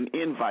you send an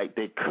invite,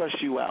 they cuss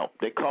you out.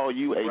 They call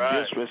you a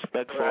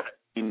disrespectful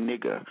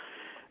nigger.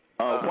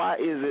 Why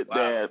is it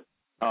that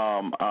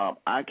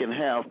I can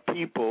have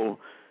people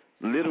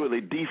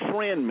literally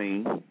defriend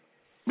me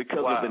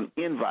because of an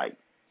invite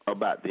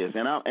about this?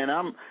 And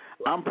I'm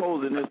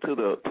posing this to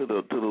the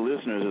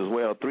listeners as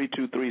well.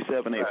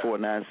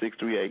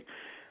 323-784-9638.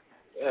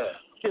 Yeah.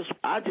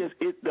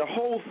 The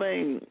whole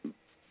thing.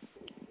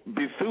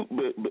 There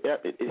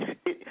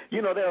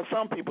are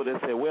some people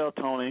that say, "Well,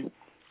 Tony,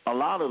 a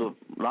lot of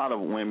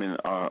women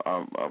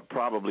are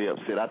probably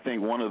upset." I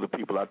think one of the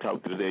people I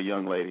talked to today, a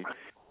young lady,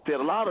 said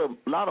a lot of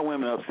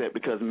women are upset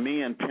because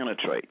men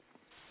penetrate,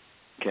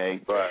 okay,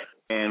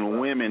 and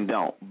women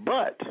don't.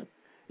 But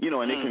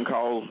and it can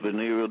cause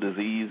venereal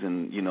disease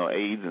and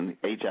AIDS and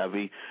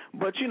HIV.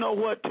 But you know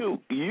what? Too,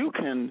 you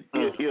can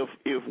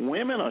if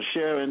women are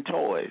sharing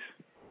toys.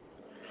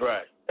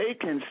 Right. They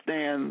can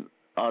stand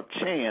a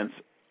chance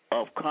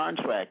of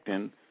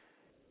contracting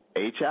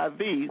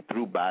HIV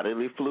through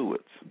bodily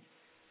fluids.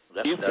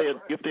 If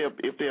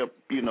they're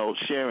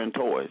sharing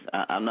toys.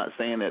 I'm not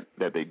saying that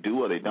they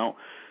do or they don't.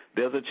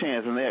 There's a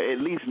chance, and there are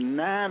at least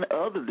 9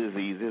 other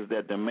diseases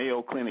that the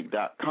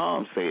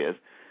MayoClinic.com says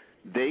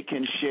they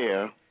can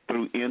share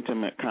through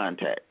intimate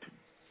contact,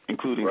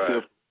 including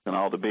syphilis and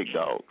all the big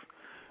dogs.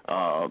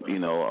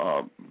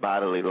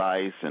 Bodily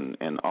lice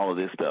and all of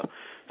this stuff.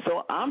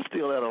 So I'm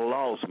still at a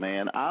loss,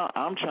 man.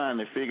 I'm trying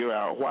to figure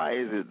out, why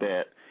is it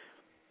that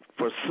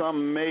for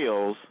some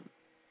males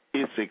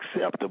it's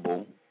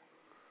acceptable,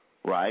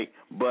 right?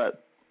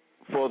 But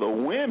for the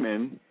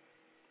women,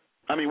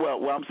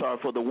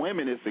 for the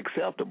women it's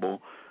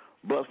acceptable,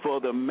 but for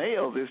the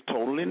males it's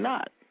totally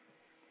not.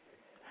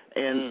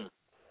 And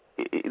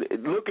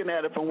looking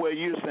at it from where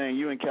you're saying,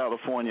 you're in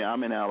California,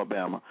 I'm in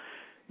Alabama.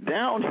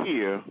 Down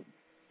here,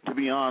 to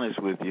be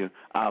honest with you,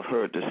 I've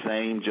heard the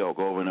same joke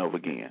over and over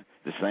again.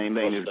 The same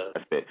thing is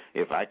I said,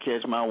 if I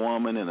catch my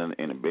woman in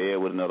a bed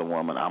with another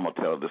woman, I'm going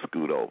to tell her to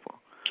scoot over.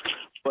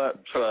 But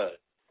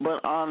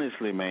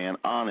honestly, man,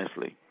 a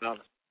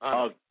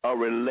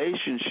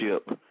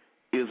relationship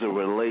is a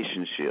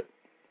relationship.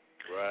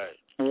 Right.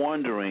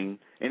 Wondering,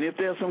 and if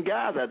there's some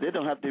guys out there,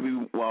 don't have to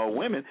be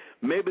women,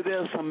 maybe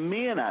there's some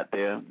men out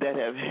there that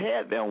have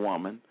had their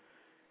woman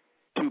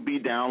to be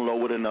down low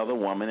with another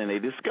woman and they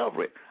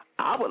discover it.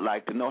 I would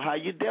like to know how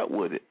you dealt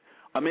with it.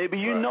 Or maybe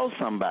you know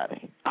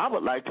somebody. I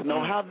would like to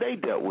know how they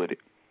dealt with it.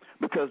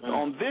 Because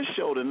on this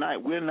show tonight,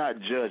 we're not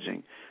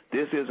judging.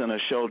 This isn't a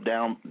show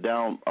down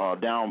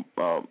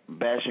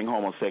bashing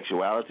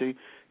homosexuality.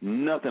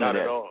 Nothing of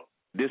that. At all.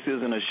 This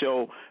isn't a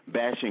show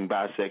bashing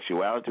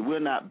bisexuality. We're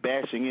not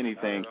bashing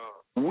anything.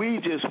 We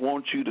just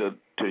want you to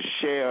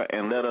share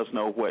and let us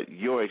know what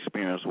your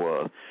experience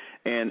was.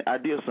 And I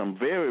did some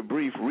very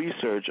brief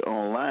research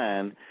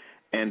online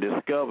and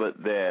discovered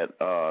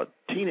that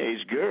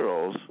teenage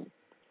girls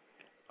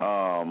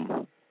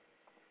are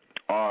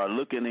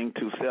looking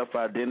into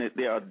self-identity.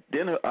 They are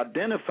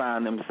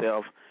identifying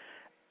themselves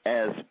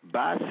as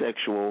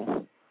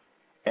bisexual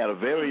at a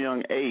very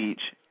young age,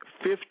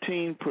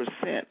 15%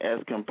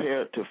 as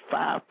compared to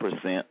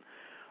 5%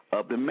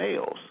 of the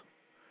males.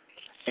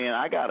 And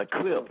I got a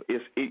clip.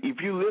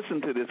 If you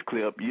listen to this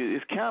clip,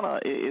 it's kind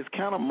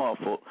of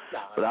muffled,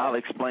 but I'll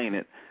explain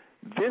it.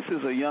 This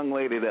is a young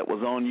lady that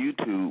was on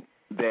YouTube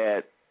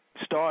that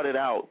started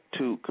out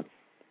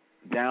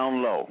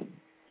down low,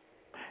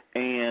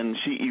 and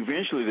she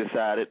eventually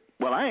decided,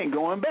 well, I ain't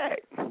going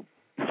back.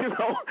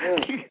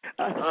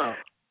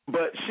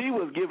 But she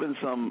was given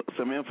some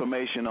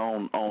information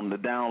on the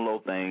down low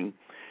thing,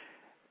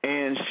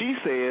 and she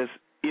says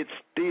it's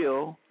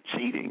still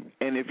cheating.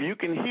 And if you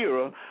can hear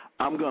her,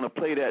 I'm going to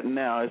play that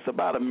now. It's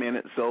about a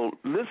minute, so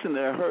listen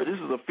to her. This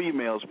is a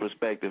female's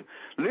perspective.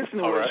 Listen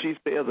to what she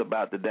says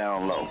about the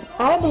down low.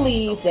 I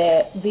believe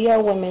that VR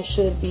women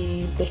should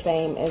be the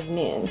same as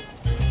men.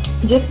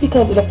 Just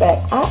because of the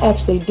fact, I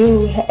actually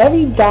do.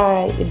 Every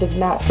guy does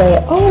not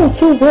say, oh,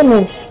 2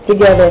 women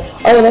together,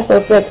 oh, that's so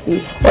sexy.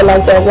 Or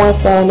like that one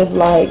song is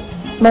like,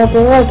 my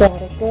girl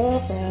got a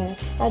girlfriend,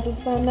 I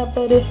just found out,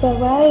 but it's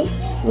alright,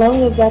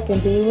 long as I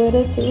can be with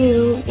her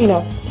too.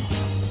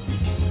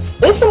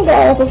 There's some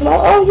guys that's like,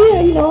 oh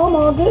yeah, I'm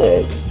all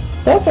good.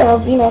 That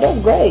sounds,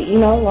 that's great,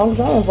 long as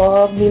I'm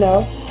involved,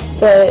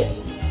 But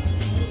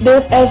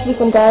there's actually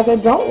some guys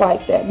that don't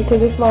like that,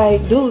 because it's like,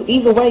 dude,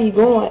 either way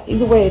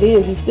it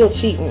is, you're still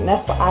cheating.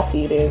 That's what I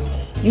see it is.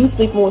 You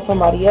sleeping with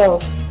somebody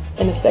else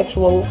in a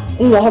sexual,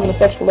 having a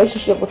sexual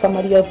relationship with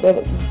somebody else,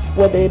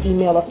 whether it be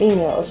male or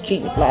female, is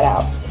cheating flat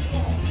out.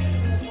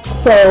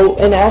 So,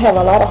 and I have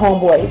a lot of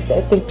homeboys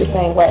that think the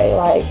same way.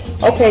 Like,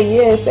 okay,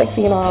 yeah, it's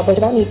sexy and all, but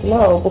I need to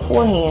know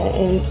beforehand,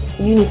 and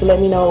you need to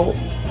let me know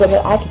so that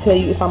I can tell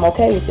you if I'm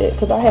okay with it.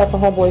 Because I have some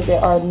homeboys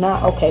that are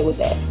not okay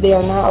with that. They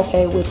are not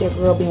okay with their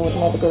girl being with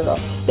another girl.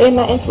 They're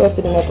not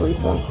interested in that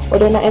threesome, or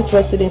they're not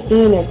interested in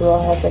seeing their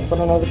girl have sex with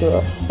another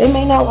girl. They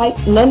may not like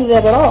none of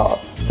that at all.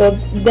 So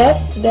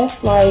that's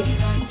like,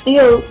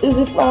 still, is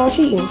this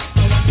cheating?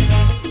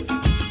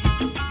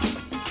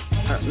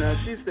 Now,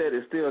 she said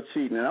it's still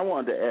cheating, and I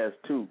wanted to ask,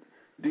 too,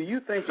 do you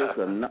think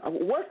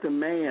what's the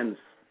man's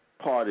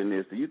part in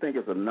this? Do you think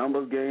it's a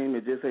numbers game?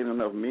 It just ain't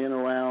enough men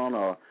around,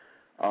 or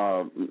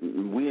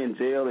we in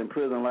jail, in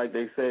prison, like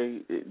they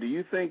say? Do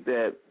you think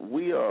that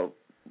we are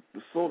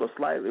sort of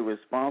slightly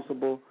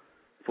responsible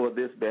for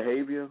this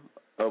behavior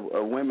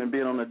of women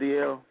being on the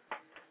DL?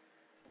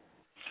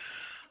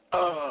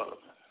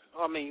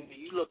 I mean,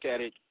 you look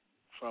at it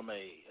from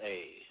a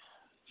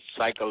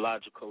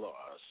psychological or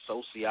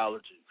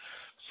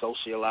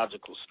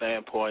sociological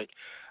standpoint,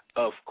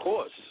 of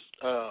course.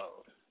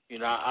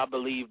 I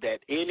believe that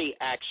any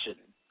action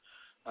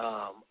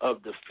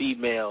of the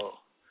female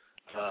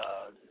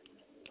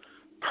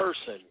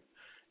person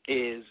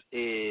is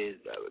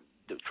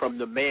from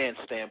the man's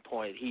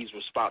standpoint, he's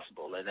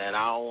responsible, and I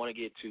don't want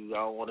to get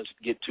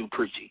too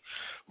preachy,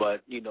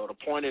 but the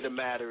point of the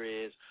matter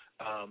is,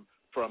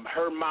 from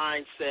her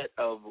mindset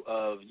of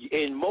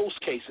in most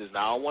cases,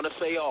 now I don't want to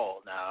say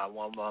all, now I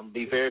want to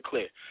be very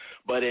clear,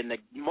 but in the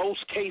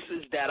most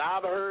cases that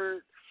I've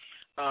heard,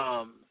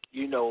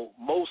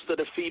 most of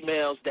the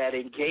females that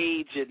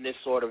engage in this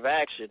sort of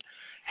action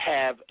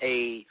have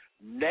a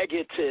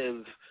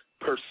negative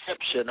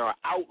perception or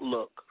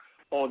outlook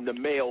on the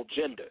male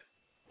gender.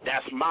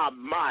 That's my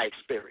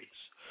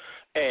experience,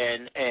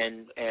 and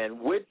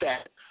with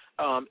that,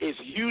 it's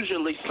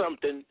usually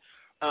something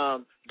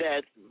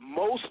that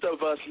most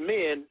of us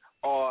men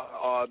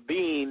are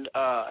being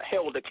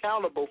held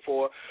accountable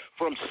for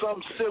from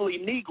some silly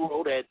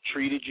Negro that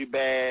treated you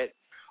bad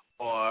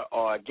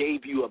or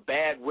gave you a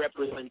bad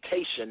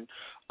representation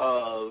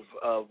of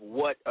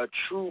what a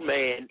true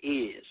man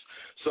is.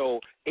 So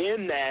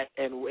in that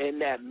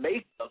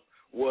makeup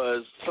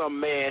was some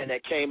man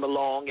that came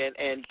along,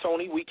 and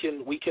Tony, we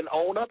can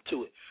own up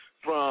to it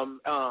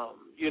from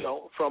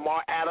from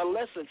our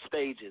adolescent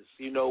stages.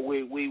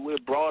 We're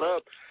brought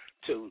up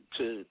to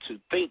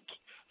think,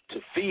 to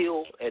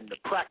feel, and to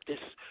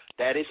practice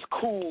that it's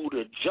cool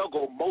to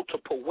juggle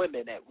multiple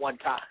women at one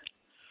time,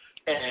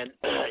 and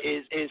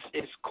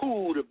it's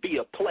cool to be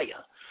a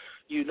player,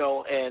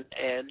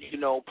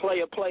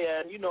 player,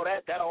 and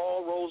that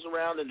all rolls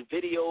around in the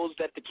videos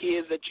that the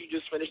kids that you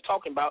just finished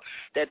talking about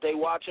that they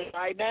watching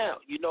right now.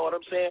 You know what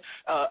I'm saying?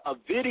 A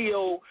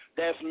video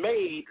that's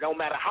made, no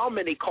matter how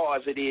many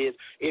cars it is,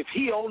 if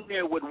he on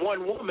there with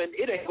one woman,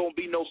 it ain't gonna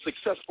be no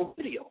successful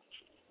video.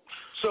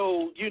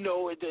 So,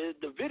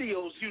 the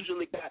videos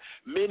usually got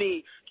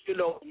many,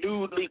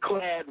 nudely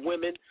clad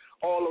women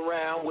all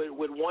around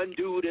with one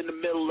dude in the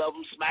middle of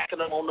them, smacking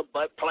them on the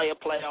butt, player,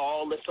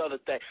 all this other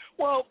thing.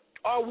 Well,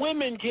 our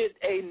women get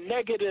a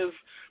negative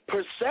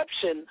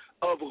perception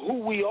of who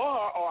we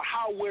are or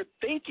how we're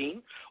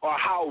thinking or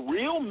how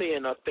real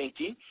men are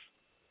thinking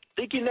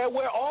that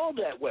we're all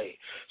that way.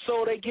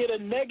 So they get a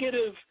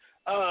negative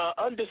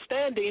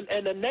understanding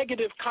and a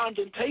negative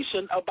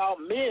connotation about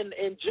men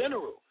in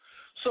general.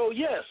 So,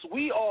 yes,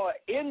 we are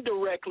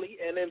indirectly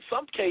and in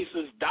some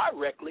cases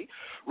directly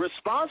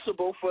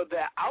responsible for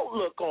their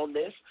outlook on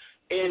this,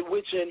 in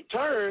which in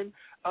turn,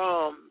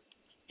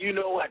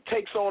 it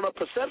takes on a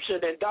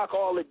perception. And, Doc,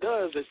 all it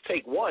does is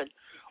take one.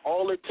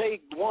 All it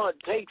takes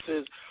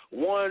is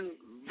one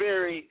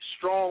very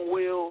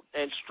strong-willed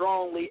and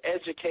strongly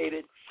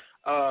educated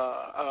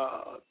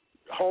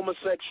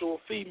homosexual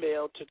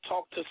female to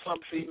talk to some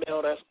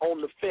female that's on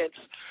the fence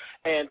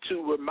and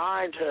to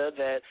remind her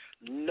that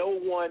no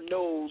one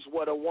knows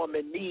what a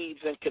woman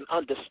needs and can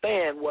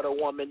understand what a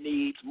woman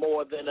needs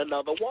more than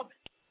another woman.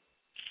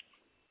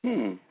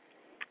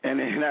 And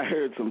I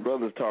heard some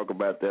brothers talk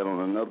about that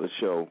on another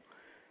show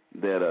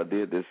that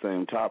did this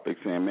same topic,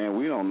 saying, man,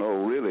 we don't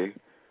know really,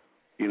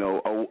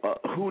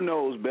 who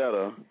knows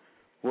better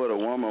what a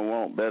woman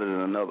wants better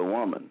than another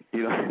woman.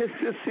 It's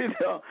just,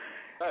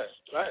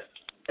 Right.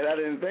 And I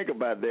didn't think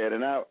about that,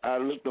 and I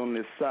looked on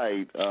this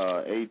site,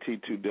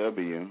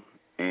 AT2W,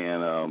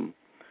 and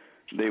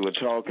they were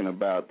talking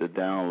about the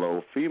down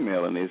low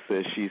female, and they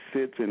said she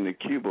sits in the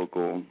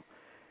cubicle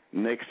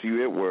next to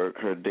you at work.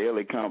 Her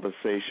daily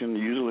conversation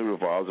usually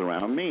revolves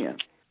around men.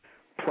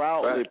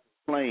 Proudly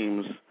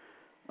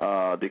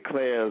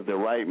declares the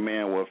right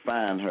man will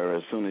find her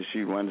as soon as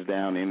she runs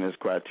down in this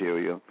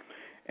criteria.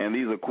 And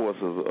these, of course,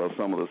 are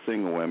some of the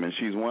single women.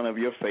 She's one of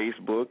your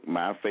Facebook,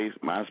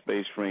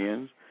 MySpace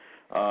friends.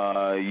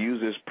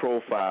 Uses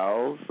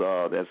profiles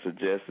that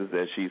suggests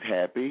that she's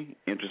happy,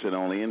 interested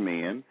only in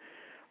men.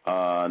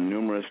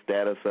 Numerous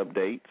status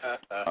updates.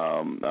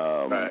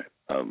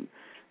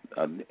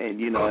 And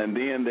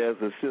then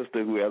there's a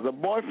sister who has a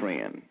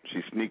boyfriend.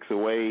 She sneaks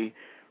away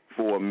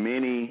for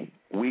many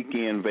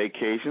weekend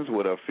vacations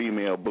with her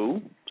female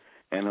boo.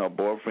 and her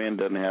boyfriend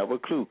doesn't have a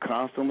clue,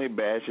 constantly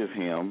bashes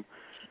him,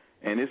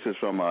 and this is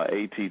from our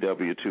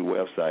ATW2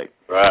 website.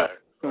 Right.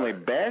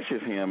 Constantly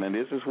bashes him, and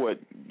this is what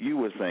you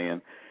were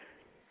saying,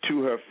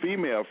 to her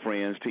female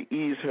friends to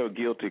ease her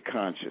guilty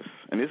conscience.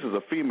 And this is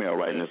a female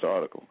writing this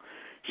article.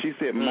 She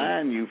said,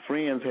 mind you,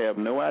 friends have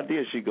no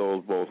idea she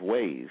goes both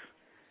ways.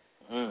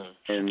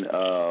 And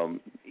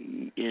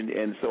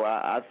so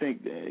I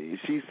think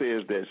she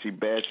says that she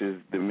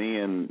bashes the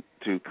men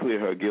to clear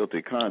her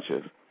guilty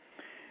conscience.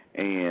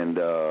 And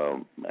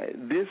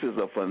this is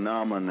a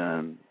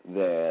phenomenon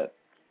that,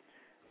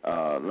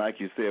 like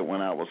you said,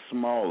 when I was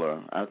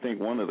smaller, I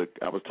think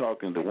I was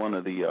talking to one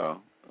of the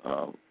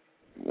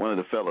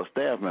fellow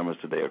staff members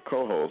today, a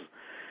co-host,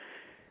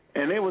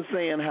 and they were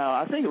saying how,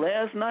 I think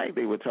last night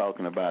they were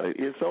talking about it,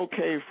 it's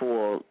okay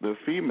for the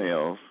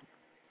females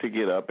to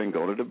get up and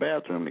go to the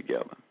bathroom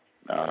together.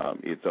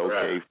 It's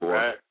okay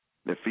for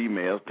the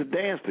females to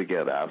dance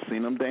together. I've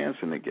seen them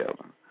dancing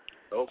together.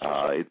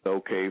 It's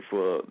okay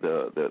for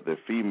the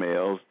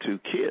females to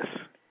kiss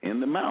in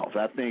the mouth.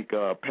 I think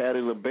Patti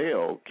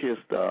LaBelle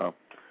kissed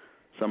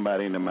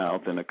somebody in the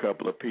mouth, and a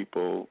couple of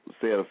people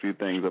said a few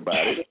things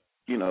about it.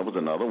 You know, it was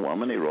another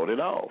woman. They wrote it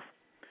off.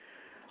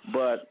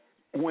 But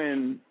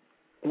when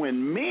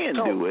men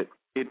do it,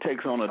 it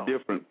takes on a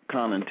different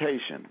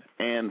connotation.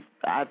 And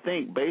I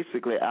think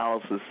basically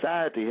our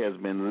society has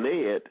been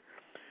led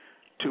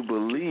to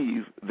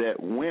believe that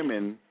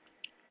women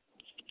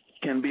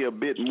can be a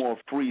bit more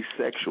free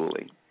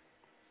sexually,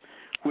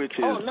 which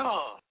is... Oh,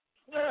 no.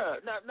 Yeah,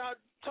 now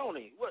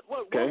Tony, what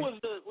was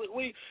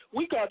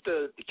we got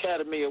the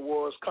Academy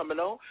Awards coming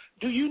on.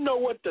 Do you know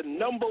what the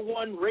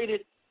 #1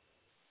 rated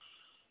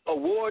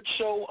award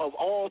show of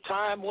all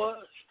time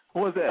was?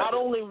 What was that?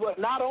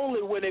 Not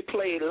only when it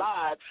played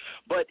live,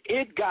 but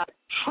it got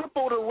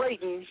triple the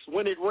ratings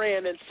when it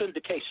ran in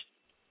syndication.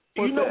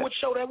 Do you know what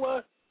show that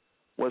was?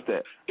 What's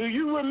that? Do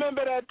you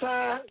remember that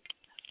time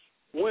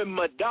when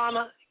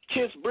Madonna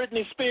kissed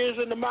Britney Spears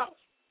in the mouth?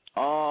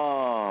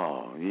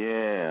 Oh,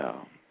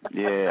 yeah.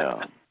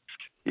 Now,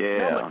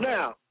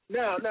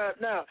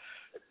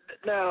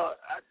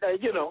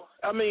 you know,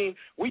 I mean,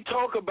 we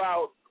talk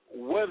about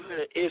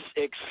whether it's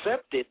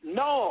accepted.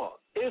 No,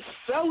 it's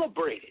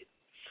celebrated.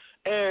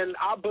 And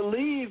I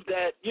believe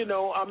that, you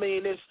know, I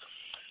mean,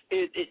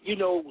 it you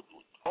know,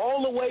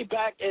 all the way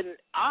back, and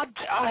I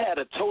had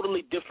a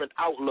totally different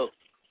outlook.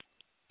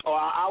 Or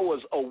I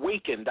was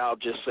awakened, I'll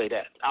just say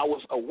that. I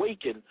was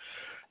awakened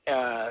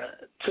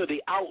to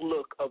the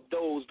outlook of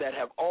those that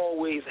have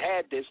always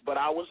had this, but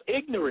I was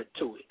ignorant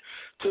to it,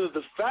 to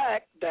the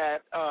fact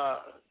that,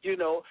 you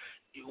know,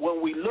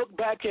 when we look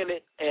back in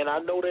it, and I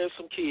know there's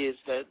some kids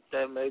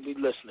that may be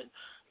listening,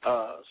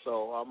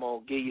 so I'm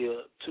going to give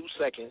you 2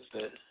 seconds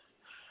to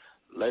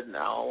I don't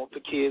want the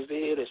kids to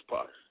hear this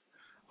part.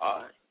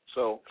 All right,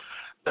 so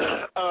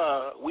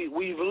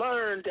we've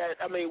learned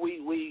that, I mean,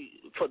 we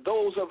for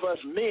those of us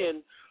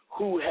men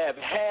who have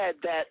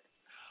had that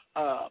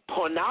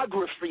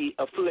pornography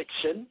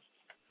affliction,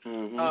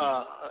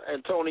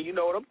 and Tony, you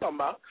know what I'm talking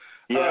about.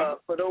 Yeah.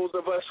 For those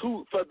of us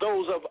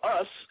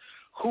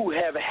who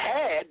have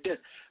had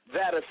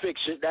that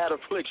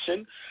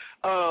affliction,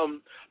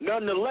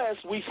 nonetheless,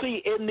 we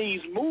see in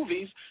these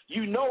movies,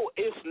 you know,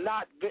 it's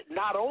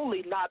not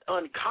only not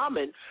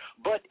uncommon,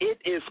 but it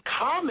is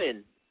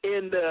common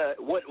in the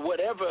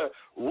whatever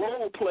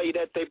role play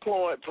that they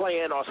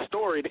playing or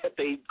story that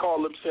they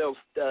call themselves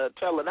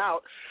telling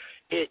out.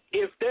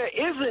 If there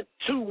isn't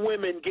 2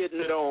 women getting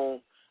it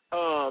on,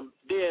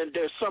 then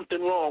there's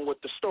something wrong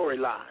with the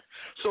storyline.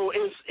 So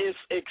it's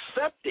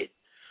accepted.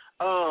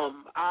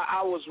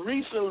 I was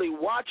recently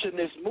watching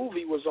this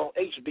movie, was on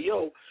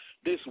HBO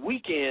this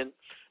weekend,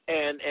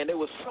 and it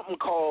was something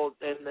called,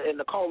 and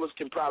the callers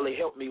can probably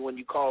help me when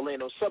you call in,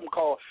 it was something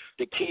called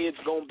The Kids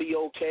Gonna Be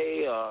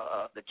Okay,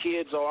 The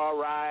Kids Are All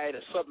Right,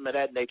 or something of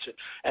that nature.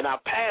 And I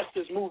passed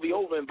this movie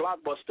over in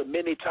Blockbuster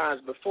many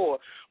times before,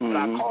 but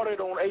I caught it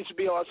on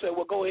HBO. I said,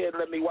 well, go ahead and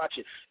let me watch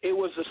it. It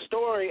was a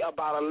story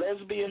about a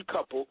lesbian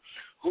couple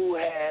who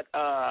had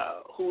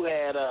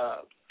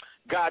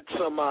got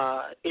some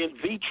in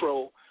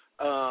vitro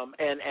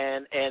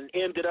and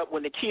ended up,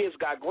 when the kids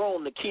got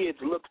grown, the kids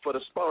looked for the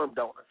sperm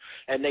donor.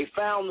 And they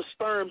found the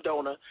sperm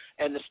donor,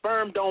 and the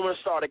sperm donor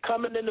started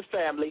coming in the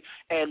family.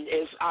 And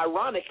it's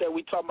ironic that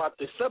we talk about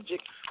this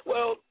subject.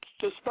 Well,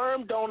 the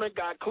sperm donor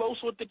got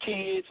close with the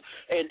kids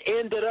and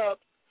ended up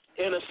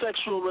in a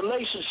sexual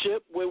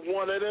relationship with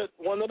one of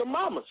the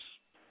mamas.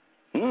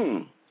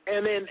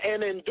 And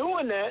in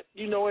doing that,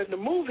 you know, in the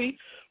movie,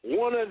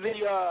 one of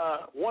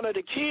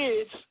the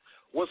kids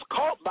was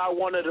caught by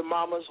one of the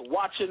mamas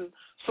watching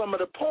some of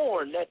the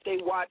porn that they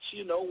watch,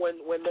 you know,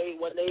 when they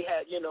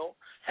had, you know,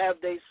 have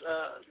they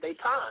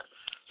time.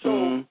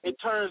 So it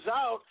turns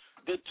out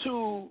the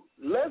 2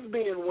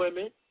 lesbian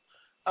women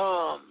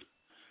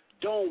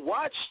don't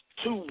watch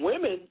 2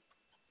 women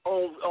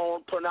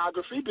on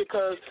pornography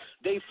because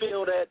they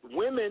feel that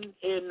women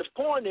in the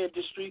porn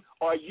industry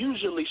are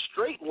usually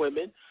straight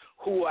women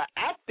who are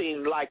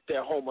acting like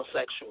they're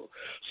homosexual.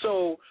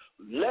 So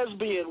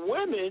lesbian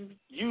women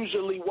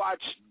usually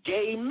watch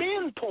gay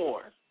men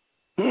porn.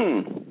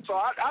 So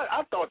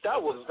I thought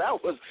that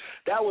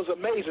was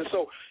amazing.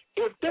 So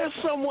if there's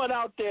someone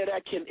out there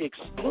that can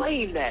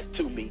explain that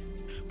to me,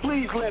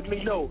 please let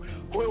me know.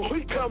 When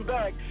we come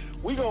back,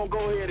 we're going to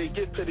go ahead and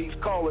get to these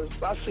callers.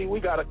 I see we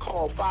got a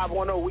call,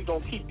 510. We're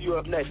going to keep you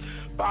up next.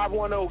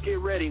 510, get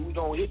ready. We're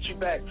going to hit you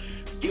back.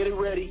 Get it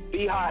ready.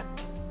 Be hot.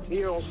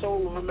 Here on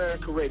Soul of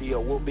America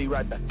Radio. We'll be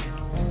right back.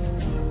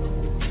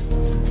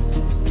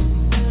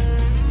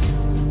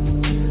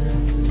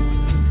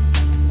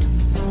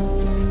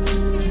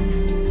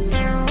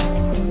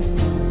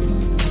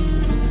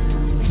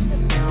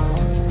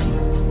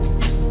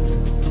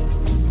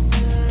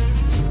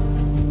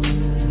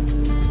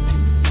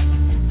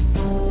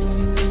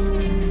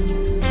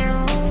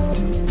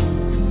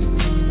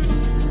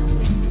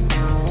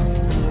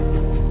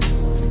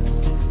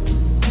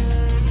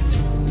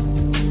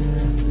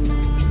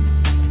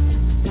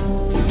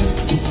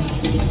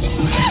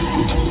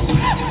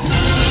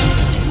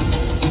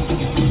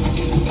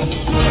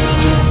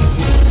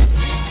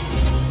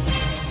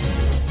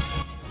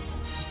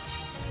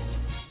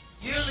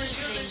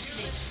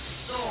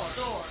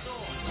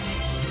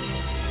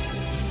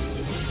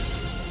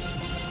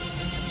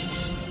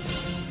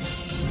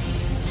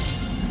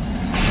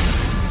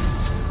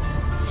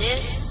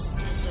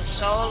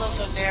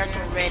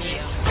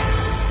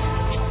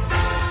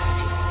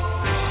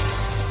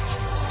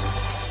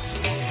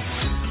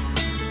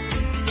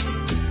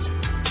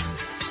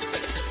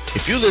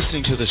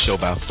 Listening to the show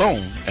by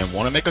phone and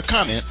want to make a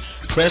comment,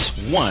 press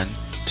 1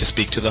 to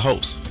speak to the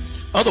host.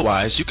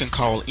 Otherwise, you can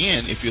call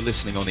in if you're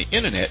listening on the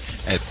internet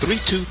at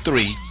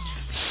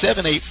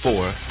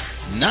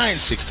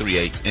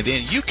 323-784-9638, and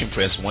then you can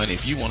press 1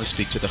 if you want to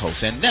speak to the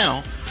host. And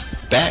now,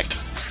 back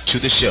to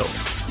the show.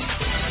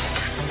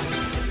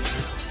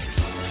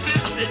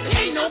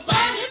 Ain't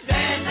nobody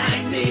bad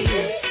like me.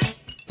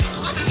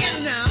 I'm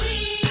getting now.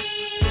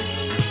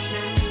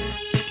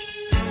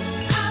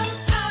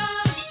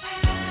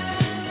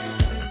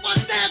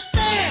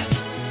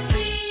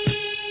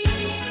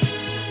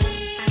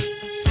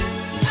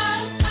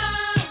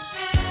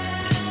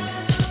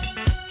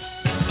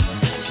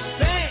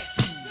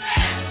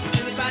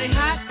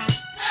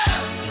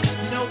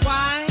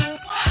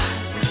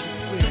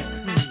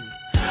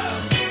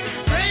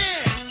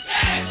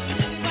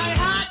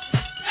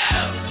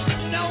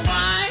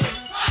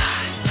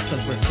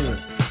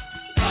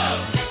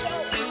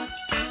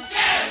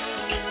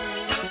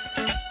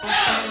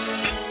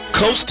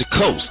 Coast to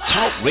Coast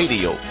Talk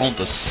Radio on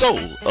the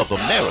Soul of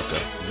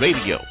America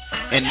Radio.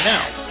 And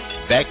now,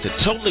 back to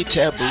Totally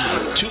Taboo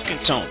with Tuke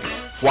and Tony.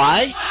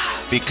 Why?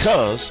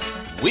 Because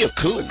we're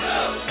cool.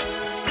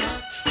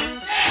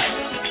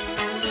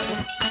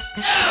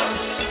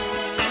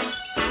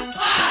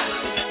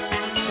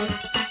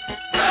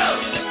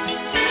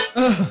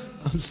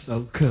 I'm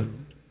so cool.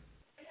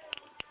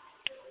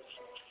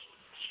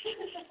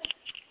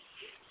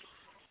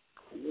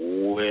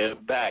 We're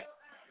back.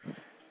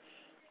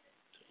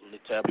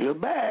 You're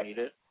back.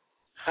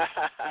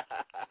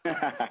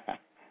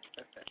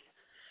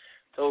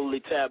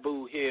 Totally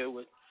Taboo here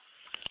with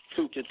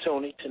Tuke and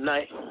Tony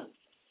tonight,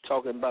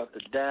 talking about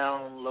the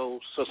Down Low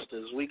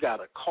Sisters. We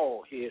got a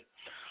call here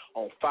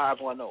on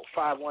 510.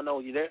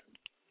 510, you there?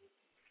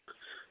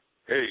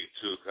 Hey,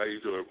 Tuke, how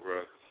you doing,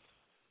 bro?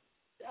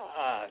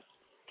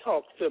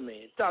 Talk to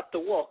me, Dr.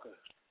 Walker.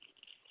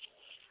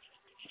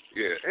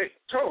 Yeah. Hey,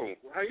 Tone,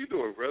 how you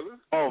doing, brother?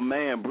 Oh,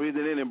 man,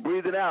 breathing in and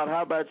breathing out.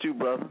 How about you,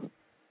 brother?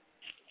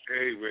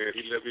 Hey, man,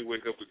 he let me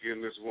wake up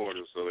again this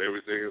morning, so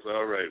everything is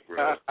all right,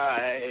 bro.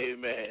 Hey,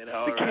 man,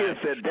 all right. The kid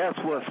said, that's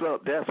what's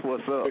up, that's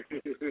what's up.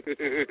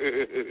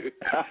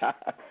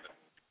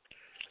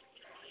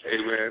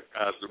 Hey, man,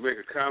 to make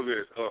a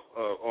comment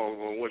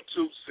on what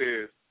Tuke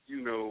said,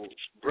 you know,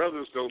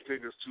 brothers don't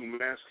think it's too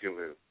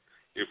masculine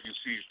if you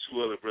see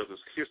two other brothers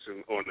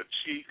kissing on the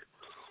cheek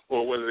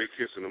or whether they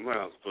kiss in the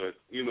mouth. But,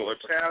 you know,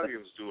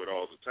 Italians do it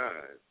all the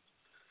time.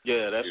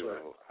 Yeah, that's you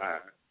right. Know,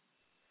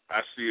 I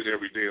see it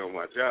every day on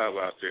my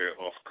job out there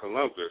off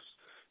Columbus.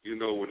 You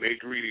know, when they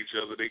greet each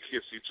other, they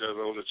kiss each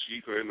other on the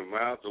cheek or in the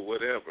mouth or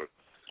whatever.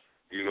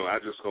 You know, I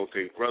just don't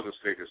think brothers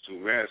think it's too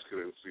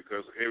masculine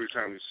because every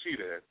time you see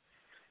that,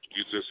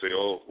 you just say,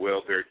 oh, well,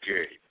 they're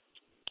gay,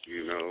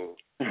 you know.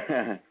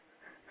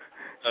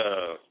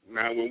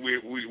 Now, when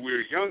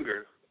we're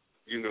younger,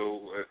 you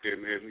know,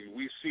 and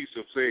we see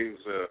some things,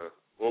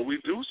 or we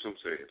do some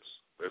things,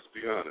 let's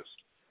be honest,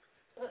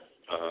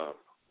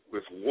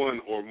 with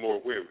one or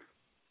more women.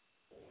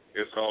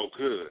 It's all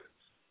good.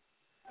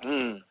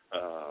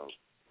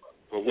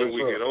 But when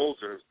we get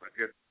older,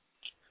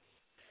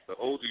 the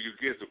older you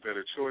get, the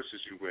better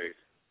choices you make,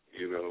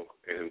 you know.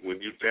 And when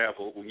you get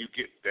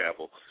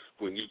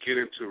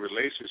into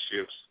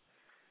relationships,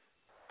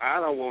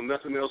 I don't want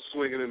nothing else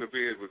swinging in the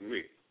bed with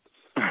me.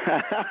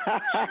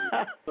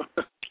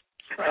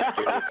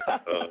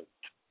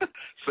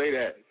 Say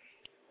that.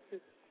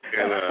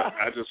 And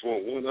I just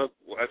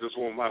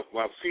want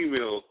my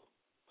female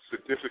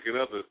significant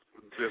other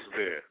just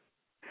there.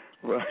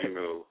 Right. You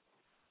know,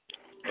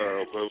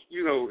 But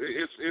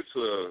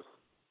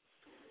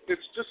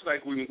it's just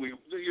like when we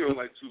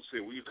like you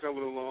said, when you're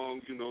coming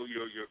along,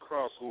 your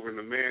crossover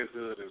into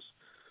manhood is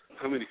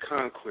how many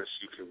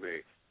conquests you can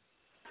make,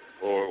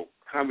 or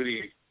how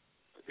many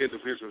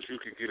individuals you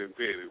can get in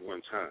bed at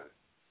one time.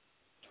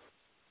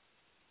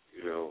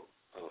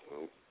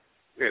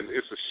 And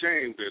it's a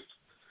shame that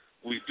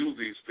we do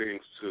these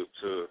things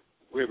to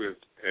women,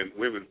 and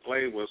women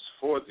blame us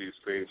for these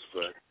things.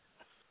 But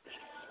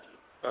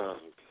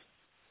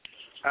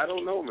I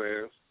don't know,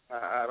 man.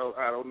 I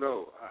don't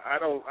know.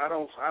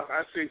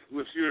 I think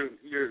if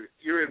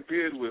you're in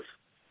bed with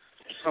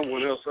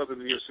someone else other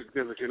than your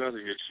significant other,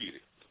 you're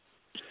cheating.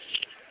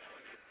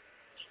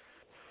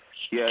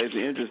 Yeah, it's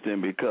interesting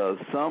because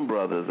some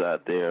brothers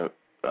out there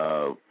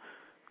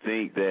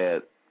think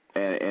that,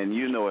 and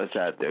it's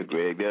out there,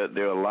 Greg.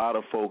 There are a lot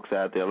of folks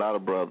out there, a lot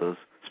of brothers,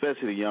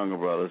 especially the younger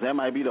brothers. That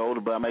might be the older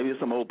brother, maybe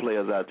some old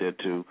players out there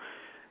too,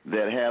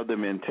 that have the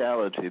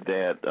mentality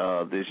that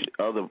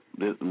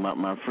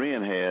my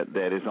friend had,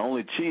 that it's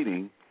only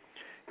cheating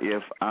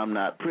if I'm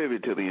not privy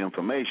to the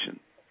information.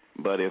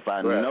 But if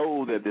I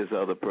know that this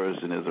other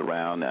person is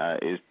around,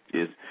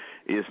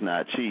 it's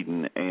not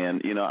cheating.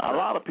 And a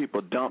lot of people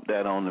dump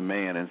that on the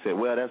man and say,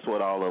 well, that's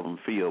what all of them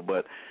feel.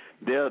 But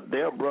there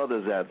are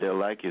brothers out there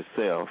like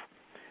yourself,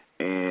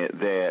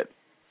 and that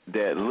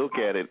look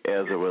at it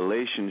as a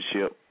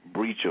relationship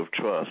breach of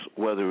trust,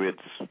 whether it's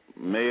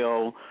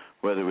male,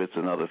 whether it's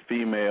another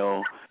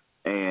female.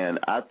 And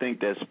I think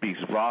that speaks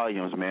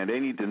volumes, man. They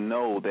need to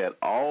know that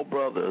all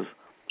brothers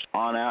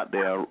aren't out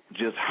there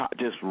just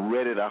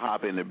ready to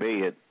hop into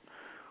bed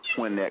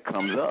when that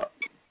comes up.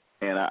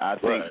 And I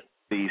think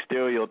the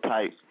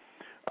stereotype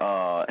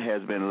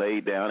has been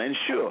laid down. And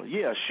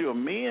sure,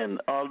 men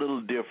are a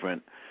little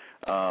different.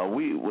 I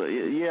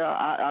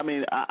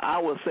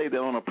would say that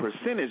on a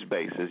percentage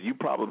basis, you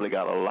probably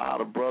got a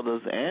lot of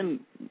brothers and,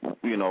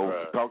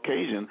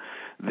 Caucasian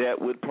that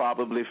would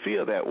probably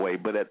feel that way.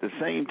 But at the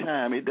same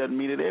time, it doesn't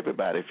mean that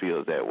everybody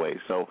feels that way.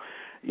 So,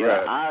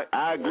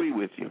 I agree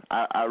with you.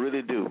 I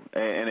really do.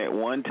 And at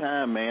one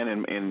time, man,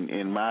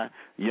 in my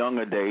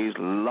younger days,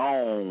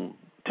 long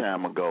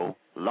time ago,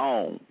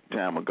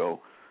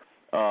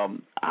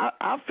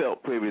 I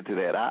felt privy to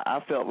that. I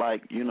felt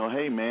like,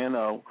 hey,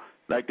 man,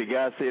 like the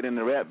guy said in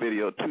the rap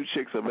video, 2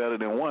 chicks are better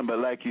than one. But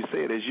like you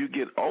said, as you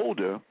get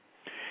older,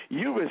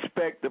 you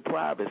respect the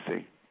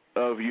privacy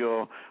of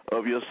your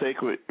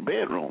sacred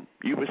bedroom.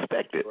 You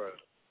respect it. Right.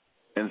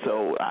 And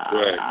so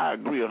I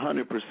agree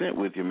 100%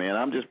 with you, man.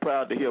 I'm just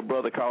proud to hear a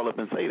brother call up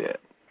and say that.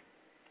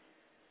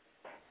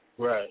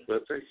 Right. Well,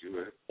 thank you,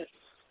 man.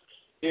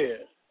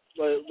 Yeah.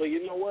 But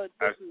you know what?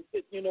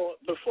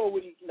 Before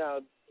we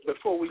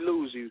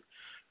lose you,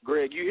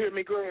 Greg, you hear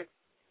me, Greg?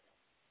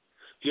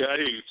 Yeah, I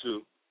hear you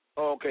too.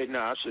 Okay,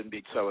 I shouldn't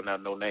be telling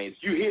out no names.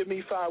 You hear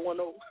me,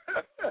 510?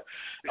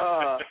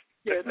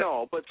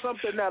 But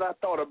something that I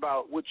thought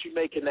about with you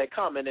making that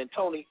comment, and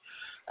Tony,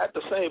 at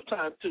the same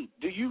time, too,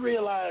 do you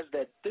realize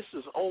that this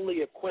is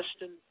only a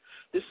question?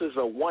 This is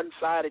a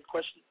one-sided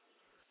question.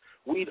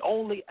 We'd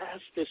only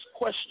ask this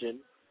question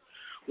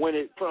when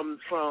it from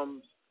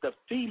the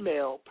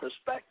female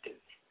perspective,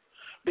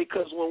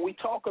 because when we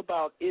talk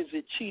about is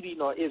it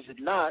cheating or is it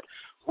not,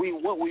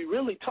 what we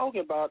really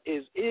talking about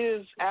is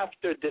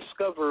after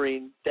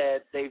discovering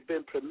that they've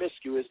been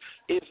promiscuous,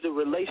 is the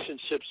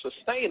relationship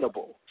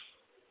sustainable?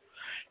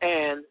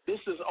 And this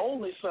is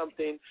only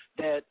something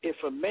that if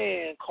a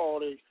man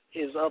called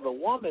his other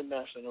woman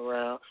messing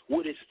around,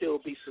 would it still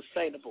be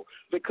sustainable?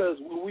 Because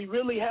we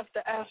really have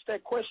to ask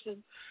that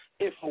question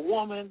if a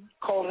woman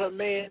called her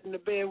man in the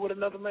bed with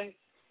another man?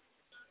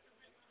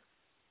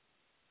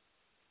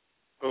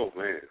 Oh,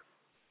 man.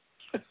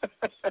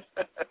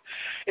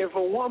 If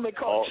a woman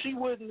called, she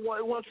wouldn't,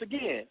 once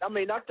again, I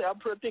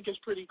think it's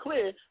pretty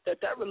clear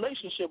that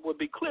relationship would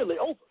be clearly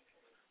over.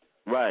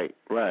 Right.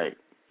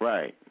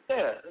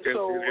 Yeah.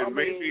 And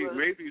maybe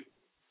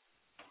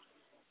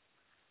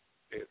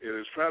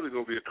it's probably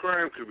going to be a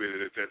crime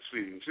committed at that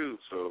scene, too.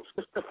 So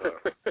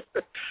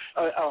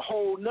a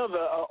whole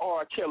nother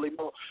R. Kelly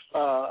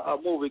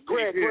movie.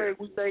 Greg,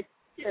 we think,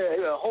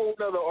 a whole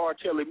nother R.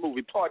 Kelly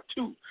movie, part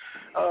 2.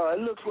 It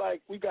looks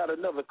like we got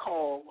another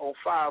call on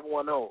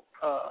 510.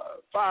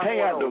 Hang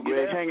out, though,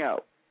 Greg. Hang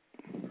out.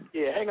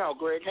 Yeah, hang out,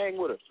 Greg. Hang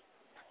with us.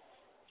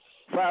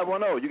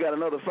 510. You got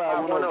another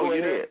 510. Go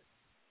ahead.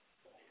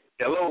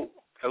 Hello?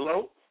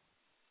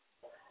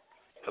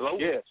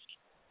 Yes.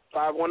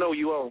 510,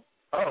 you on.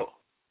 Oh.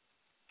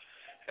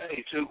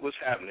 Hey, Tuke, what's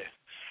happening?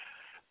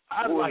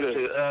 I'd like to,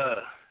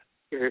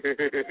 this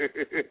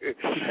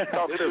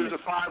is a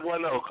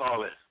 510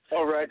 calling.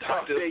 All right,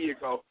 there you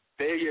go.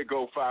 There you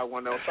go,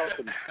 510. Talk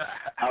to me.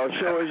 Our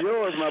show is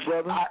yours, my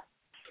brother.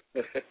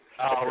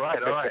 All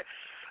right.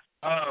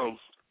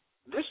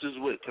 This is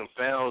what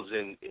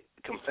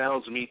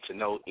confounds me to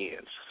no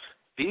end.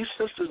 These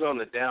sisters on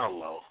the down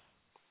low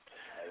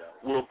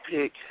will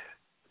pick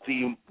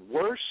the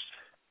worst,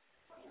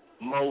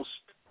 most,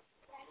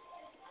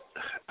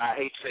 I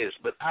hate to say this,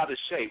 but out of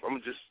shape.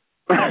 I'm just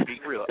be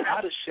real.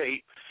 Out of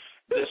shape,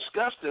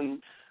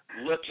 disgusting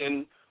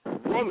looking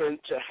woman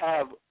to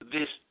have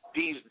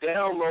these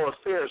down low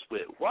affairs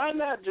with? Why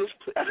not just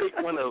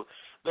pick one of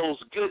those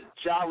good,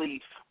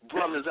 jolly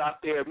brothers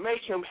out there,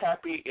 make him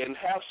happy, and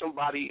have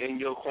somebody in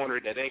your corner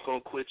that ain't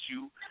going to quit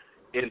you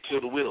until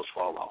the wheels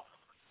fall off?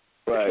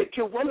 Right.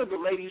 Can one of the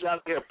ladies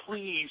out there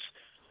please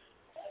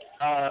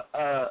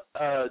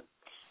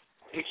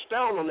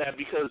expound on that,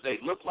 because they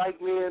look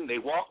like men, they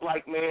walk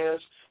like men,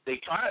 they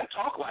try and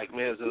talk like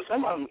men, and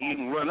some of them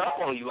even run up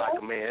on you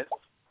like a man.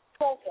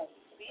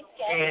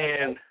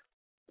 And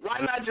why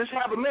not just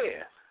have a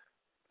man?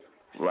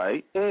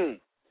 Right.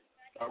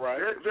 All right.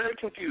 Very, very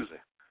confusing.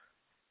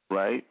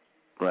 Right.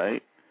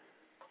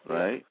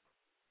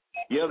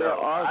 Yeah, there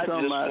are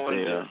some out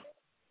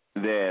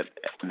there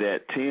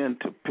that tend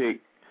to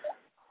pick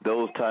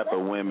those type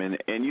of women.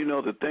 And, you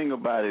know, the thing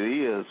about it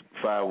is,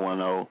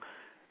 510,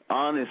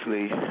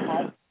 honestly,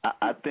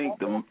 I think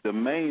the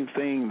main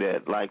thing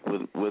that, like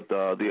with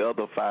the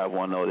other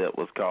 510 that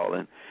was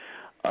calling,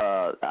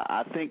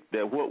 I think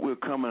that what we're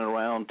coming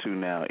around to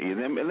now is,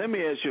 let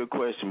me ask you a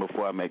question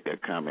before I make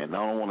that comment. I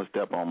don't want to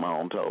step on my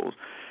own toes.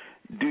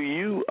 Do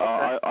you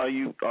are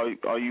you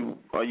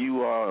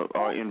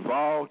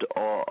involved,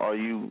 or are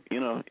you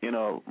in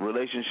a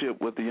relationship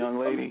with a young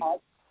lady?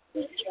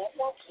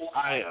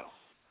 I am.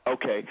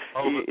 Okay.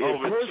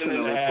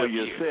 Personally, for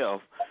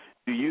yourself,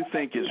 do you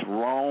think it's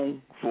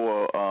wrong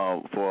for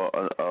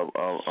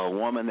a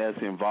woman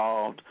that's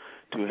involved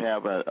to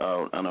have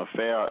an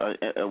affair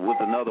with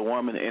another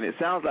woman? And it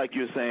sounds like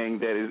you're saying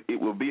that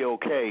it would be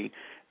okay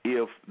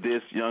if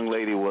this young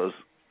lady was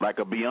like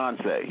a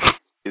Beyonce.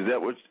 Is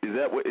that what?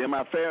 Am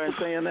I fair in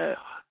saying that?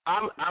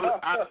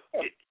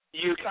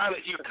 You're kind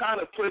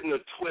of putting a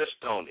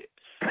twist on it.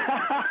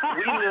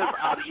 We live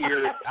out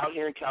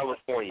here in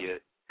California.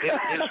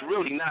 It's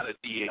really not a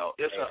DL.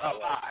 It's a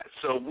up high.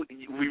 So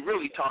we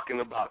really talking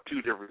about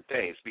two different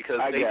things,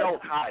 because they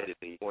don't hide it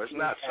anymore. It's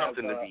not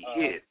something to be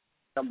hid.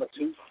 Number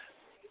 2.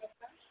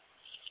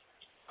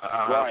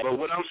 Right. But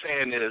what I'm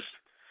saying is,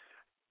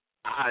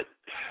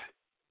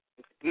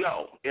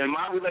 no. In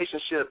my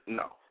relationship,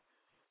 no.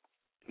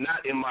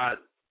 Not in my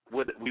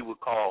what we would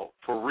call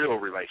for real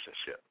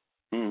relationship.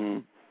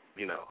 Mm-hmm.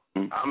 You know,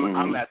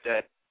 I'm at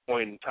that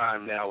point in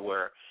time now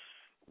where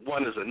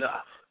one is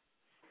enough.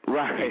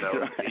 Right. You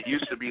know, it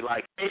used to be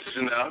like this is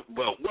enough,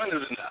 but one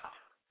is enough,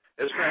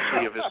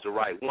 especially if it's the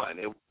right one.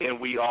 And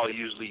we all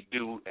usually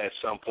do at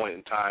some point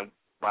in time,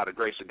 by the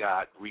grace of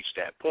God, reach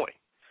that point.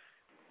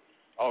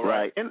 All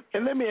right. And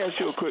let me ask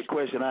you a quick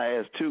question. I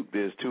asked Took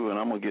this, too, and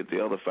I'm going to get the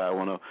other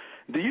 510.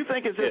 Do you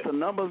think it's just a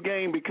numbers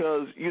game?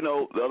 Because, you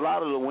know, a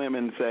lot of the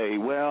women say,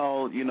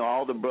 well, you know,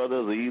 all the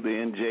brothers are either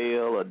in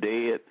jail or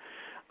dead.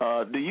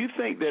 Do you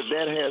think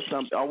that has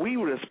something? Are we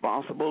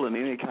responsible in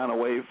any kind of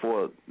way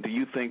for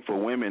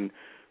women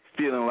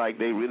feeling like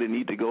they really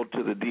need to go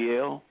to the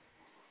DL?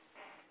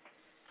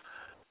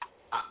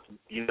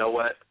 You know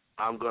what?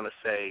 I'm going to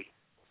say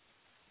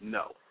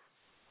no.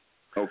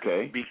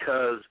 Okay.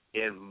 Because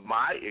in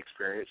my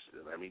experience,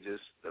 let me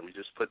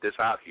just put this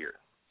out here.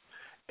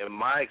 In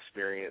my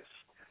experience,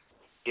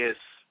 it's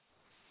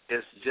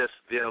just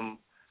them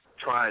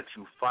trying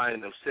to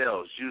find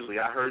themselves. Usually,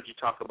 I heard you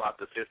talk about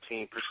the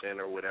 15%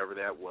 or whatever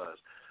that was.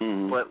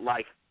 Mm-hmm. But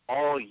like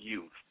all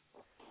youth,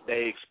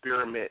 they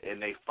experiment and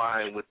they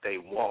find what they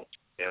want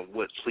and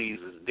what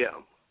pleases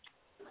them.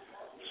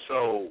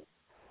 So,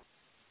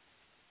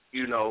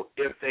 you know,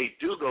 if they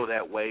do go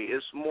that way,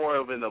 it's more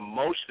of an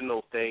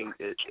emotional thing.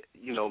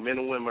 You know, men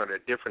and women are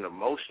different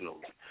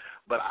emotionally.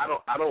 But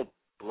I don't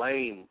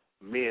blame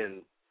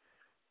men.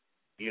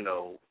 You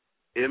know,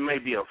 it may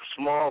be a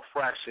small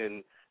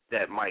fraction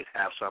that might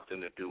have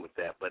something to do with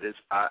that. But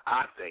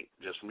I think,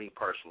 just me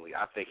personally,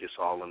 I think it's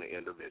all in the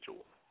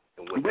individual.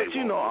 But,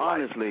 you know,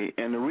 honestly,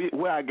 and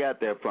where I got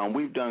that from,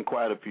 we've done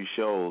quite a few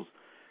shows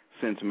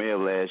since May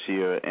of last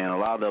year, and a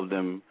lot of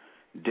them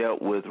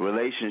dealt with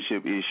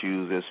relationship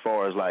issues as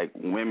far as like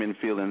women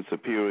feeling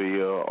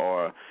superior,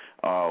 or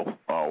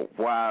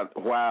why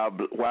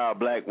are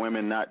black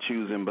women not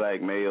choosing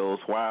black males,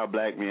 why are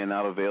black men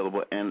not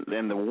available, and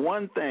the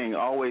one thing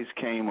always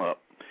came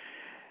up,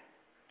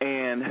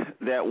 and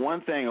that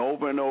one thing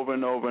over and over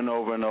and over and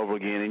over and over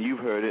again, and you've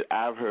heard it,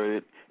 I've heard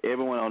it,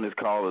 everyone on this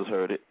call has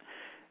heard it.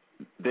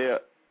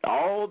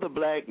 All the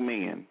black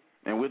men,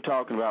 and we're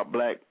talking about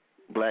black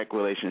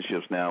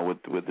relationships now with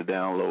the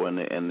down low and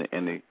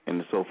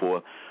the so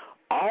forth.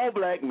 All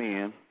black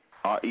men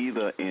are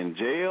either in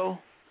jail,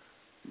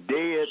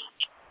 dead,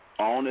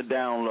 or on the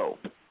down low.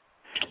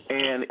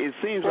 And it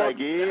seems like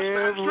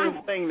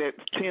everything that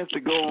tends to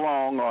go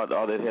wrong or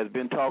that has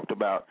been talked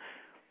about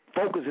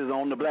focuses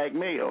on the black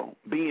male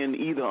being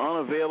either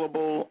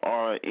unavailable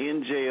or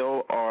in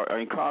jail or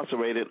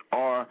incarcerated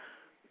or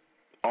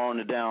on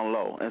the down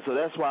low. And so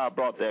that's why I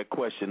brought that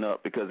question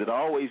up, because it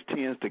always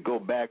tends to go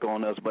back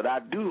on us. But I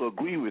do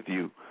agree with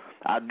you.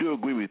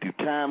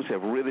 Times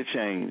have really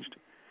changed.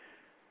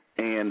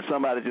 And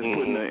somebody just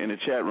put in the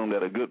chat room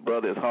that a good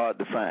brother is hard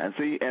to find.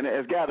 See, and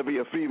it's got to be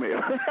a female.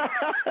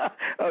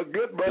 A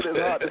good brother is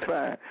hard to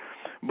find.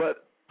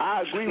 But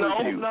I agree with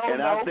you,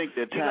 I think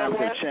that times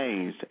have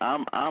changed.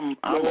 I'm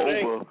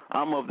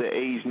of the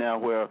age now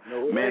where,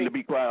 man, to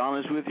be quite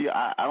honest with you,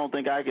 I don't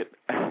think I could.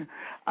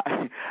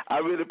 I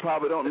really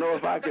probably don't know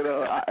if I could,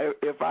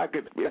 if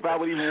I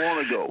would even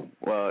want to go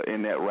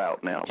in that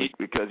route now,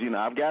 because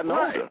I've gotten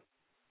older.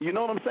 You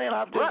know what I'm saying?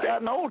 I've just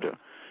gotten older.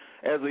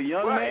 As a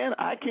young man,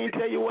 I can't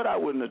tell you what I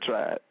wouldn't have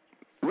tried.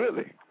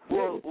 Really.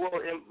 Well,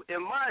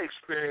 in my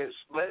experience,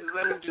 let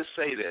me just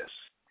say this.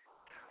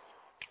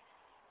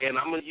 And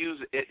I'm going to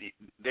use it.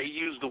 They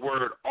use the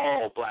word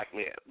all black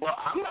men. Well,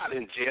 I'm not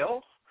in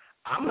jail.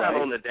 I'm not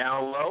on the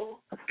down low.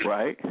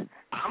 Right.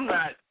 I'm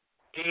not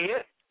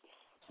dead.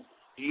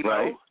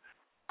 Know,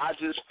 I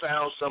just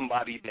found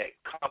somebody that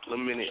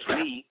complimented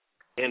me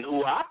and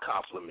who I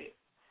compliment.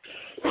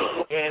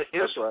 And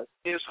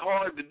it's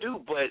hard to do,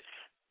 but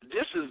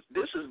this has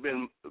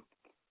been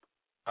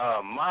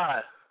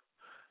my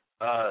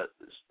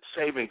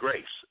saving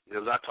grace,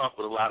 because I talk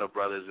with a lot of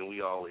brothers and we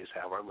always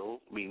have our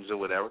little meetings or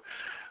whatever.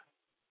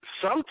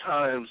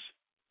 Sometimes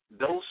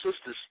those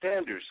sister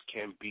standards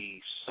can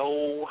be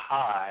so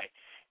high.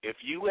 If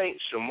you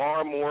ain't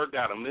Shamar Moore,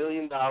 got $1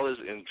 million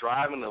and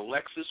driving a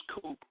Lexus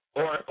coupe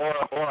or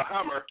a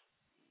Hummer.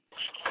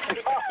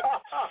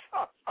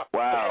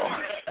 Wow.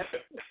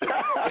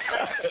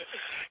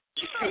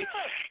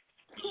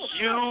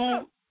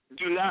 You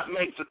do not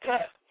make the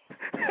cut.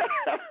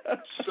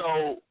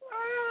 So,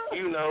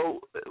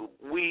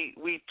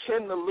 we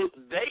tend to look.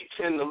 They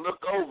tend to look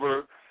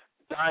over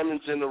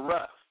diamonds in the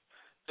rough.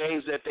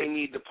 Things that they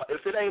need to,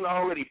 if it ain't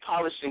already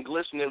polished and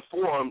glistening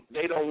for them,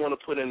 they don't want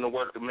to put in the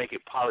work to make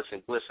it polished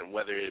and glisten,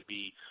 whether it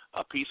be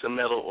a piece of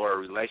metal or a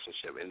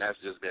relationship. And that's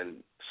just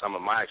been some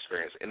of my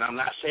experience. And I'm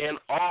not saying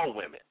all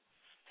women.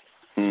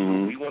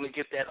 Mm-hmm. We want to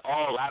get that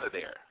all out of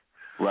there.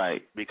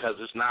 Right. Because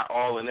it's not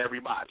all in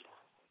everybody.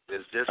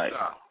 It's just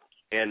some.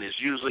 And it's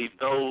usually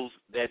those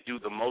that do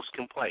the most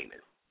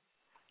complaining.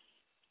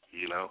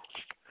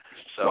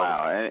 So,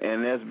 wow,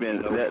 and that's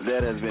been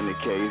that has been the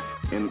case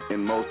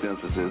in most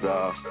instances.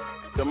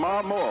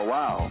 Tomorrow more,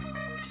 wow.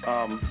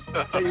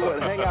 Tell you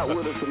what, hang out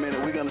with us a minute.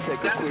 We're gonna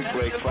take a quick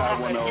break.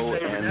 510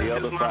 and the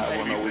other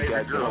 510 we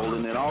got you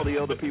holding, and all the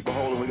other people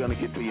holding. We're gonna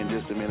get to you in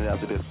just a minute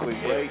after this quick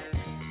break,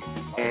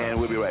 and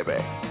we'll be right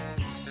back.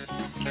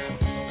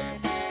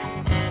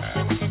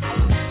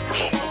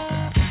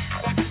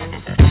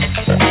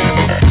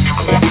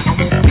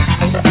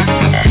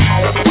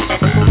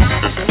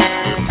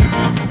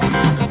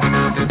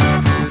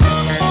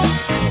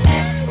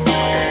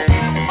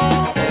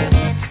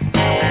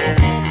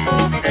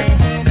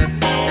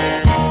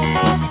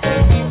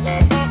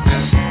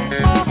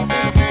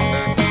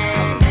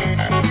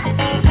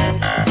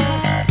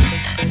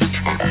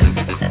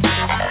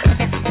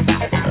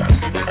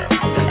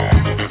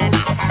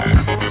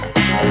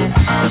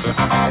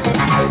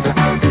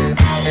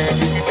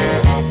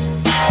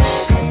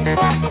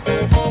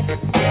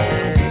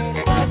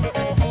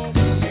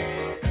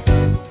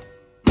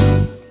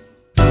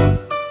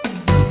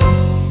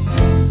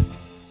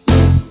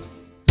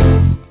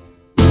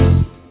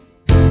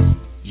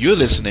 You're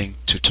listening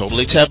to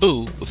Totally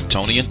Taboo with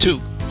Tony and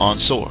Took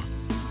on SOAR.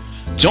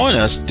 Join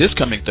us this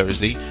coming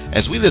Thursday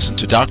as we listen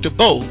to Dr.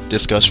 Bo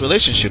discuss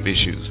relationship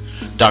issues.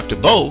 Dr.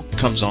 Bo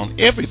comes on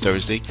every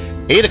Thursday,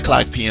 8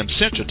 o'clock p.m.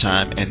 Central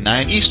Time and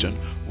 9 Eastern,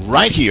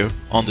 right here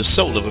on the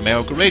Soul of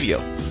America Radio.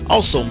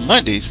 Also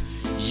Mondays,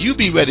 you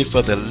be ready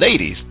for the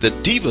ladies, the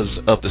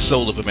divas of the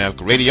Soul of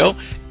America Radio,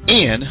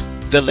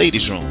 in the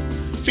Ladies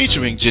Room,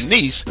 featuring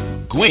Janice,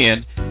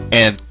 Gwen,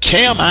 and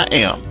Cam I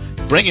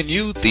Am, bringing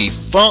you the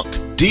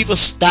Funk Diva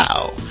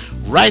style,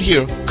 right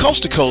here,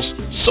 coast to coast,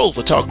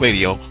 Soulful Talk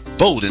Radio,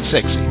 bold and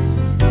sexy.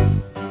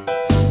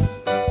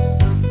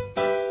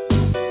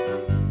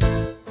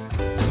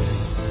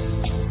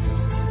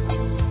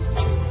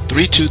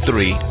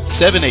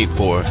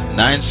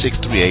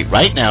 323-784-9638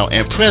 right now,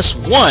 and press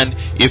 1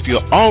 if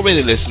you're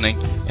already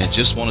listening and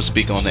just want to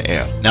speak on the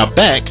air. Now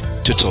back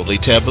to Totally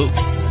Taboo.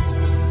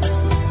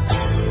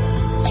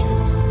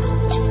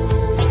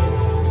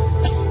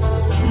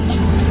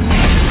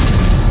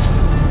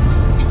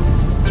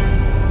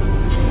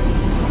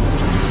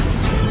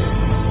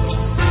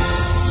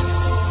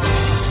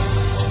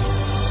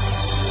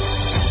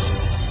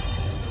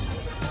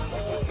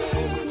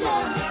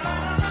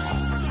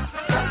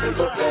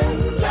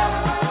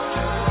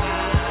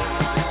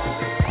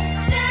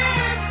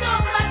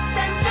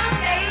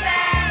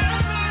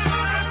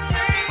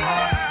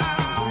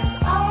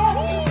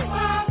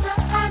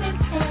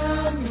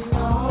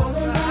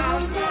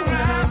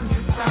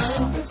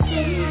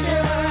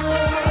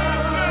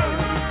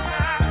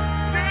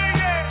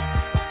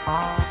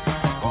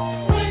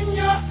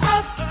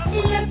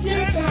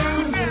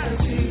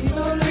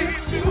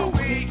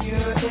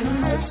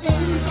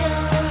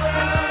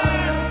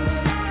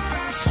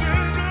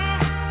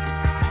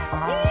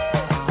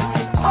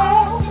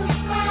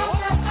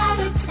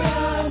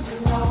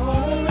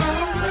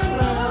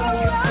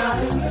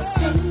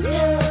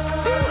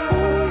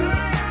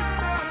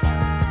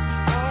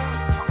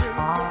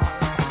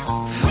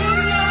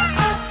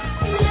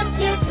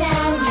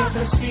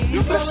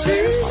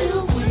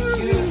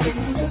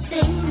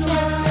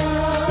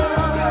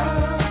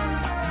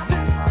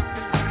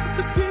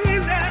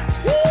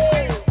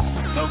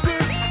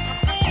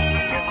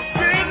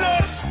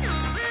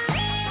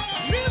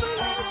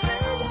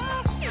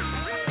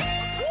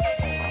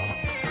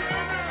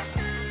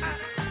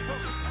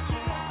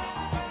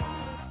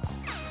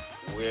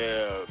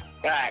 We're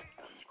back.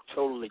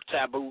 Totally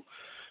Taboo.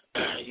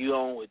 You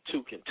on with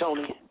Took and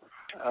Tony.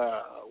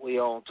 We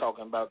on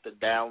talking about the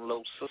down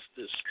low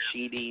sisters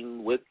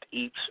cheating with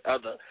each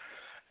other.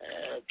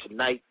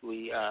 Tonight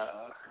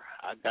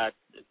I got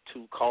the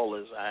two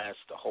callers I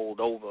asked to hold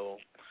over on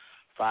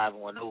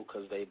 510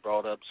 because they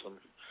brought up some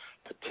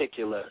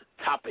particular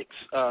topics.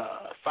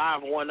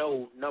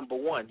 510 number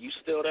 1, you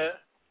still there?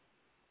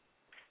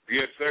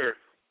 Yes, sir.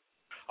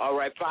 All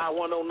right,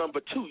 510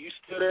 number 2, you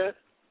still there?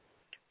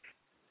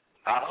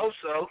 I hope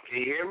so. Can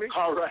you hear me?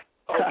 All right.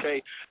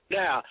 Okay.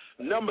 Now,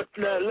 let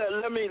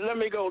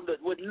me go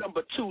with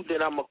number 2.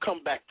 Then I'm gonna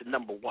come back to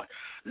number 1.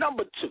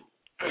 Number 2.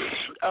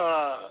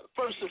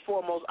 First and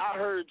foremost, I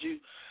heard you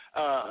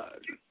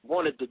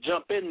wanted to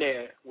jump in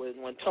there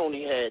when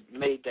Tony had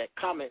made that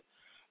comment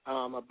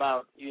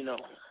about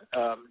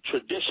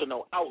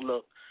traditional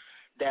outlook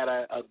that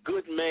a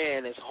good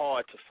man is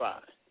hard to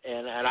find,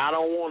 and I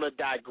don't want to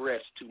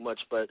digress too much,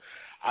 but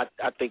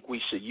I think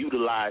we should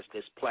utilize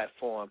this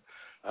platform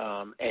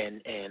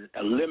and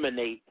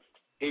eliminate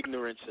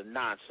ignorance and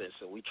nonsense,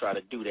 and we try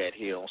to do that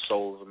here on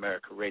Soul of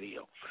America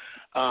Radio.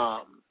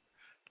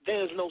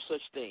 There's no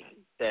such thing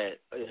that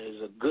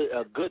is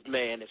a good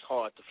man is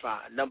hard to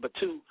find. Number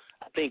 2,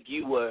 I think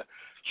you were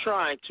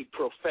trying to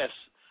profess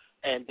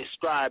and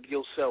describe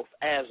yourself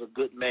as a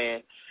good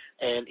man,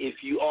 and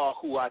if you are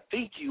who I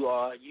think you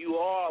are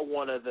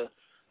one of the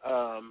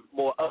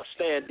more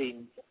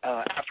upstanding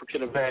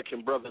African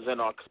American brothers in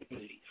our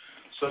community.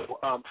 So,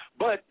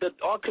 but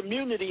our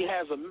community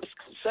has a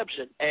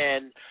misconception,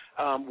 and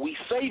we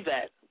say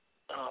that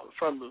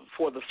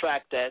for the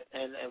fact that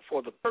and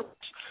for the purpose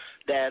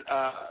that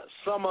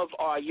some of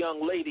our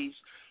young ladies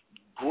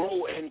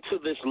grow into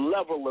this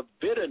level of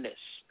bitterness.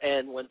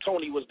 And when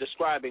Tony was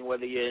describing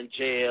whether you're in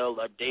jail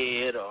or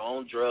dead or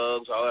on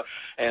drugs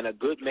and a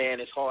good man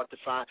is hard to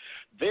find,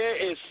 there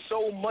is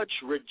so much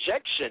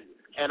rejection,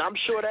 and I'm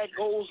sure that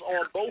goes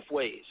on both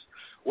ways,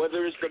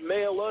 whether it's the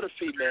male or the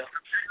female,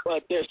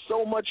 but there's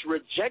so much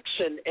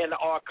rejection in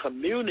our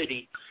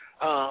community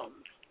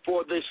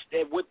for this,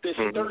 with this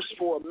thirst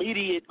for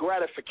immediate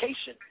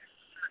gratification.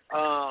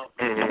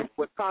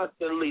 We're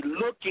constantly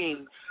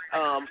looking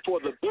for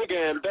the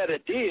bigger and better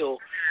deal,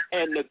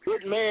 and the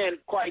good man,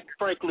 quite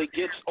frankly,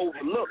 gets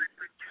overlooked.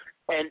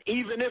 And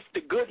even if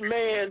the good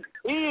man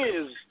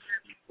is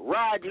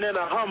riding in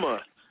a Hummer,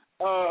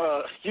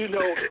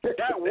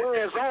 that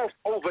wears off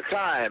over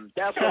time.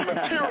 That's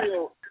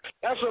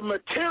a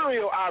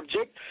material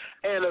object,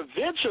 and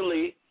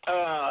eventually,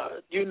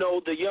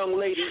 the young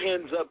lady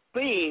ends up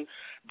seeing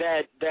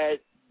that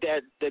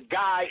the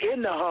guy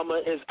in the Hummer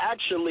is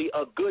actually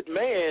a good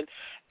man,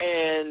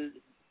 and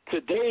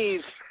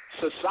today's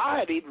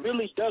society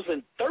really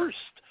doesn't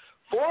thirst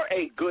for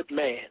a good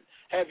man.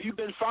 Have you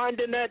been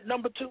finding that,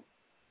 number 2?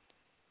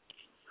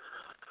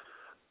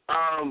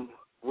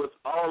 With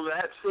all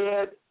that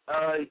said,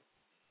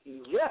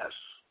 yes,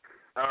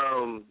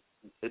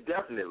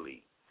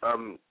 definitely.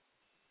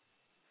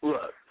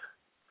 Look,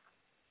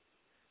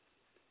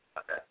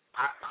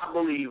 I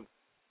believe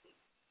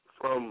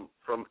from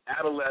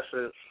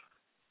adolescence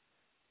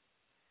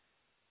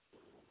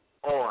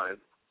on,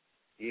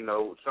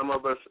 some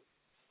of us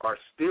are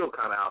still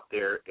kind of out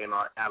there in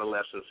our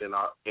adolescence, in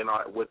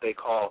our what they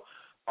call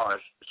our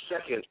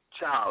second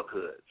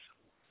childhoods,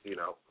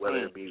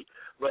 whether it be.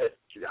 But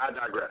I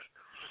digress.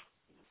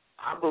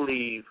 I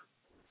believe,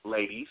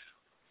 ladies,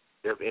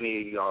 if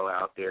any of y'all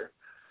out there,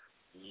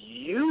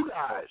 you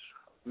guys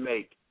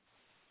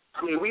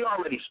we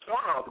already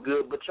start off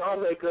good, but y'all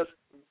make us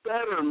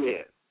better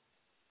men.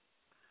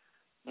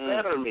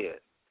 Better men.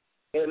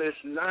 And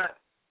it's not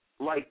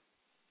like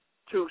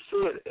Took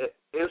said, an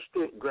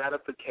instant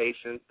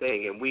gratification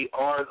thing, and we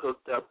are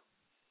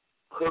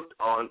hooked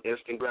on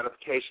instant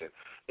gratification.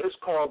 It's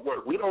called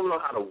work. We don't know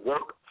how to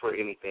work for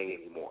anything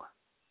anymore.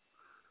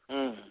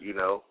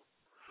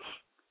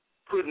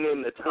 Putting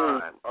in the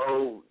time.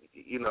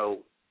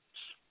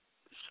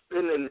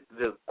 Spending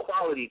the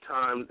quality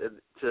time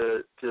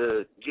to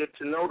get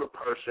to know the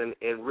person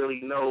and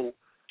really know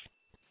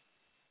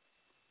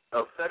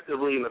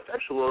effectively and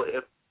effectual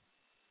if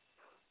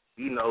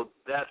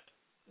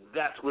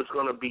that's what's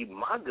going to be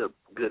my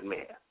good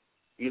man,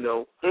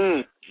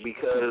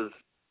 because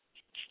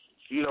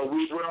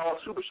we're all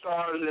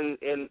superstars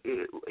and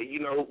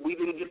we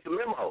didn't get the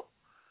memo.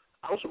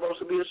 I was supposed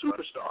to be a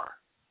superstar.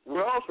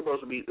 We're all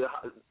supposed to be.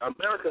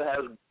 America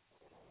has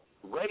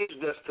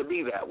raised us to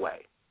be that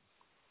way.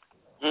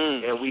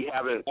 And we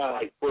haven't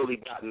fully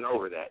gotten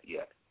over that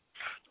yet.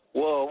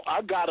 Well,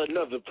 I got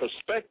another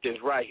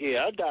perspective right here.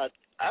 I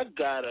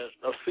got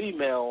a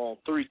female on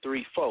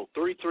 334.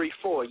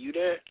 334, you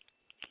there?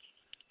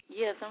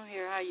 Yes, I'm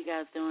here. How you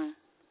guys doing?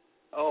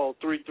 Oh,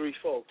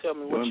 334. Tell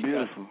me what you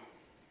beautiful. got.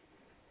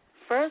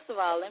 First of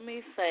all, let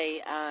me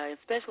say,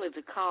 especially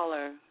to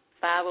caller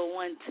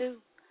 5012,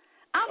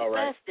 I'm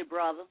thirsty,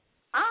 brother.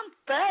 I'm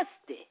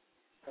thirsty.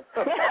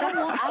 I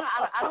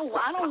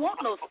don't want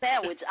no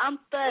sandwich. I'm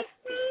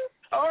thirsty.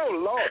 Oh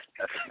Lord.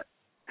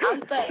 I'm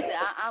thirsty.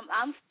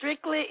 I'm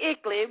strictly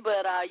ickly,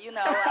 but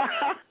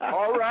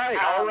All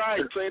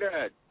right. Say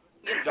that.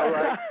 All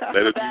right.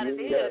 About it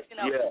is,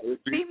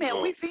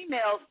 we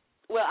females.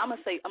 Well, I'm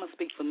gonna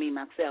speak for me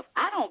myself.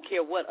 I don't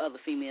care what other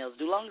females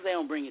do, as long as they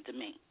don't bring it to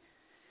me.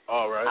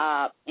 All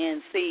right.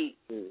 And see,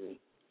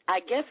 I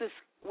guess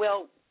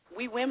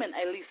we women,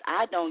 at least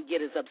I don't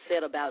get as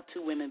upset about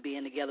two women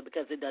being together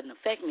because it doesn't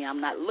affect me.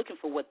 I'm not looking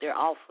for what they're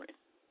offering.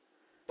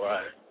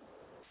 Right.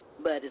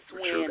 But it's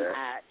when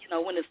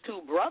when it's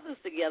two brothers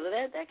together,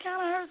 that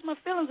kind of hurts my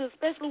feelings,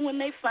 especially when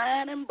they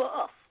fine and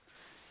buff.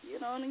 You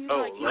know, and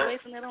you're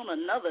basing it on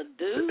another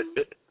dude.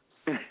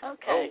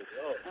 Okay.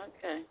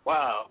 Okay.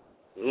 Wow.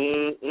 So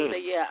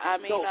yeah, I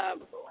mean,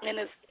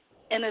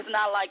 and it's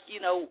not like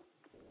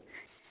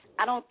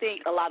I don't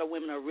think a lot of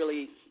women are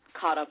really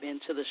caught up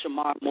into the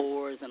Shamar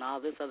Moores and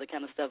all this other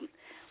kind of stuff.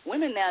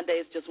 Women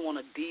nowadays just want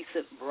a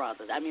decent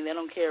brother. I mean, they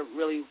don't care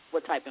really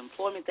what type of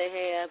employment they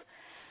have.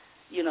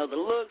 The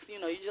looks, you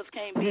just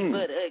can't be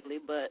but ugly,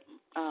 but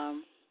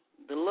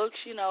the looks,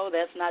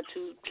 that's not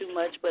too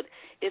much, but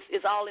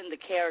it's all in the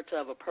character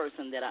of a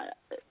person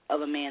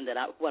of a man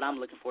what I'm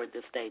looking for at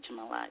this stage in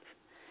my life.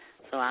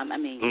 So I'm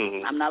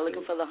not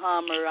looking for the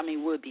Hummer. I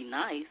mean, would be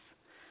nice,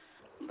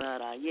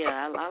 but I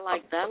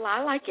like that.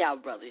 I like y'all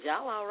brothers.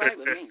 Y'all all right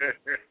with me.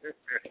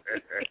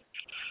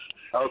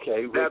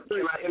 Okay,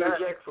 can I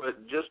interject for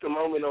just a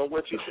moment on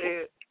what you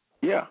said?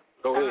 Yeah,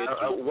 go ahead.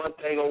 One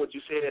thing on what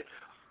you said.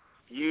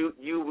 You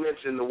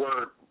mentioned the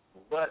word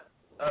 "but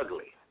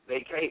ugly."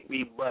 They can't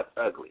be but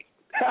ugly.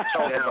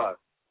 Now,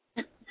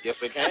 yes,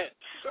 they can.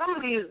 Some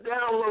of these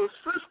down low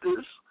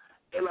sisters,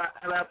 and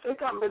I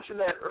think I mentioned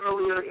that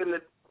earlier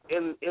in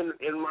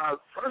my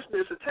first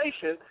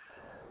dissertation,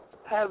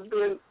 have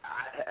been,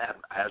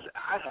 as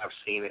I have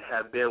seen it,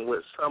 have been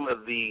with some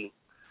of the,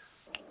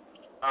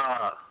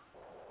 I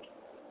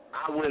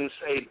wouldn't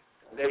say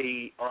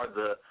they are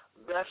the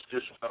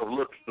bestest of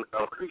looking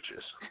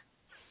creatures.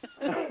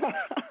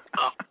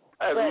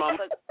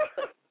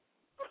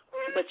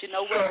 But you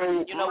know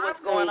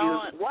what's going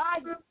on. Why,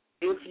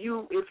 if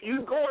you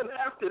going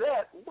after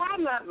that, why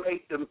not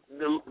make the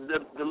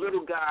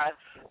little guy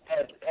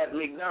at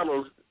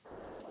McDonald's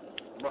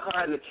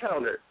behind the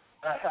counter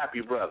a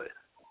happy brother?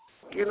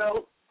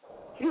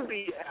 He'll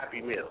be a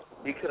happy meal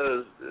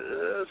because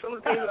some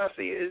of the things I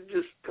see, it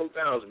just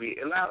confounds me.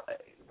 And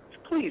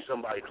please,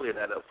 somebody clear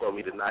that up for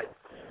me tonight.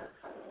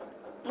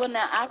 Well,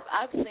 now,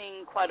 I've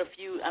seen quite a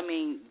few,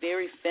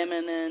 very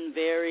feminine,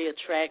 very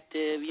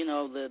attractive,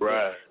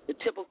 the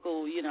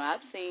typical, I've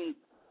seen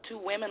two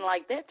women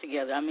like that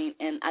together.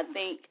 And I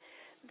think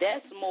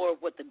that's more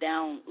of what the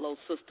down low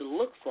sister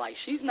looks like.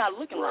 She's not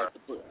looking like the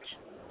butch.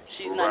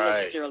 She's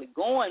not necessarily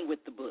going with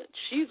the butch.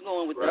 She's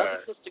going with the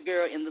other sister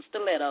girl in the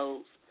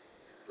stilettos,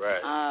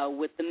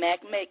 with the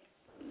Mac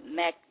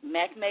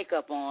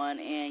makeup on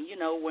and,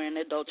 wearing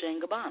their Dolce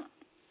 & Gabbana.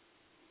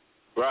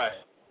 Right.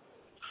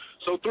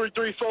 So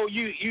 334,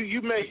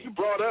 you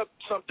brought up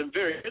something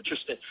very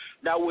interesting.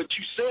 Now, what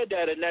you said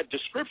that in that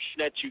description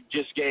that you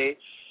just gave,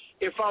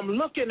 if I'm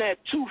looking at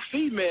two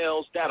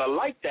females that are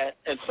like that,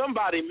 and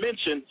somebody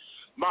mentioned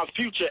my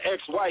future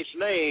ex-wife's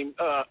name,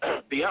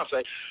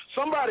 Beyonce,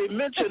 somebody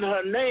mentioned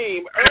her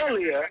name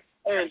earlier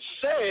and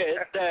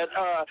said that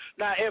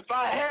now if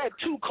I had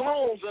two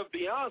clones of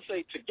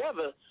Beyonce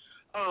together,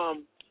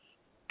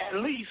 at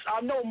least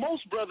I know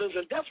most brothers,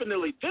 and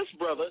definitely this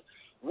brother,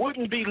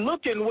 wouldn't be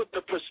looking with the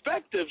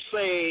perspective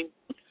saying,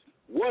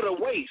 what a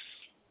waste.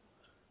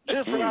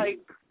 Just like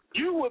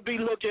you would be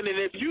looking, and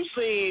if you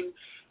seen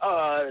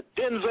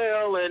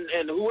Denzel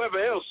and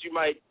whoever else you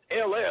might,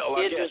 LL,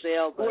 I Idris guess.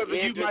 Elba. Whoever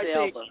you might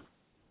think.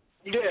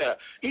 Yeah,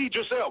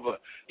 Idris Elba.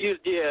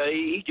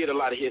 He get a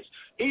lot of hits.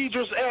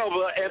 Idris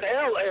Elba and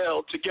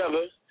LL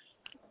together.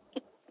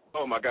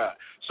 Oh, my God.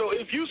 So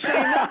if you see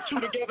them two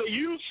together,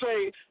 you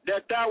say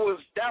that was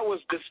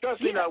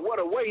disgusting. What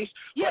a waste.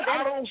 But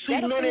I don't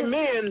see many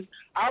men.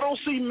 I don't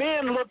see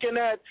men looking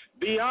at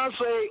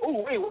Beyonce.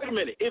 Oh, wait a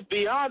minute. If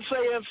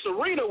Beyonce and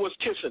Serena was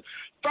kissing,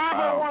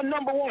 501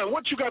 number one,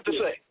 what you got to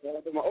say?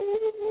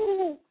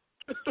 Ooh.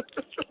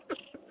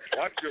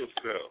 Watch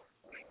yourself.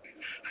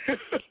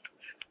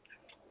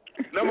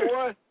 Number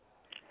one?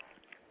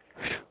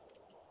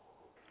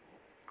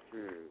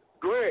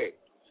 Greg.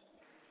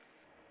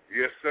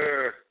 Yes,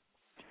 sir.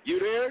 You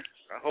there?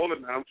 Hold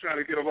it now. I'm trying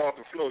to get them off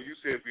the floor. You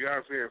said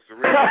Beyonce and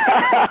Serena.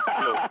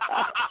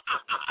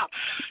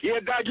 Yeah,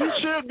 Doc, you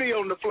should be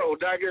on the floor,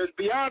 Doc. It's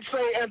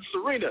Beyonce and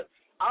Serena.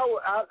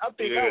 I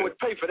think I would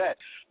pay for that.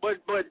 But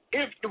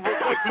if the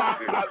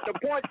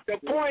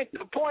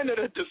point of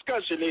the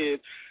discussion is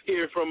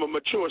here from a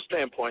mature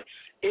standpoint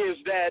is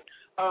that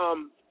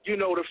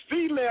the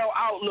female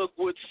outlook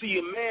would see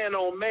a man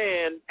on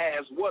man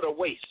as what a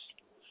waste.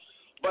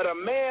 But a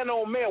man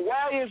on man,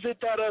 why is it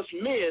that us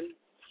men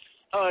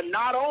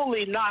not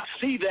only not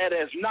see that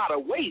as not a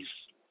waste,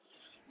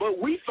 but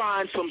we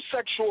find some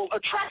sexual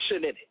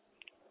attraction in it?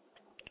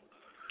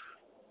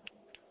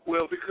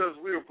 Well, because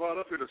we were brought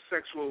up in a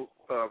sexual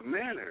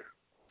manner,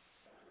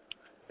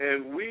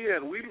 and we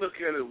look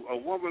at a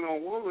woman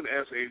on woman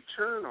as a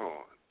turn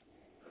on,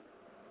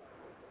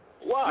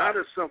 Why? not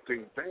as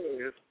something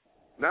bad.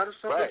 Not as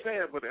something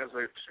bad, but as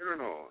a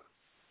turn on.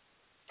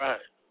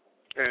 Right.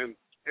 And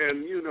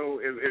you know,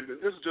 and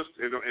this is just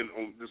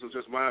this is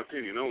just my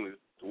opinion only,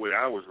 the way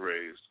I was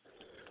raised.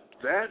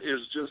 That is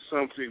just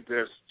something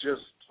that's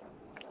just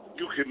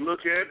you can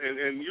look at,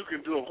 and you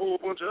can do a whole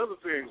bunch of other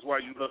things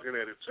while you're looking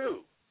at it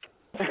too.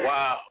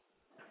 Wow.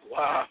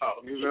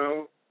 You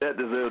know, that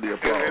deserves the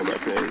applause.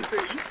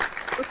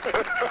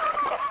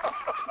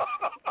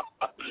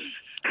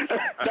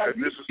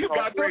 This is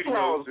talk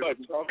radio.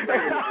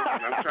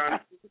 I'm trying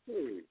to keep it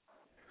clean.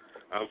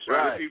 I'm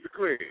trying to keep it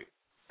clean.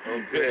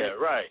 Okay. Yeah,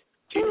 right.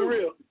 Keep it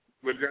real.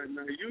 But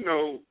now, you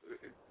know,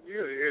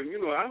 and you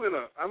know, I'm in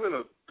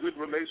a good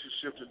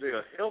relationship today,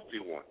 a healthy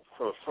one,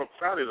 for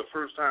probably the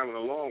first time in a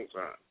long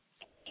time.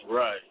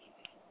 Right.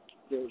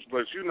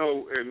 But you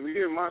know, and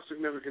me and my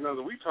significant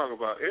other, we talk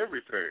about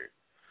everything.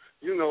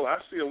 You know, I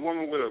see a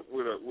woman with a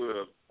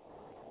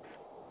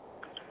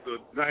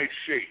nice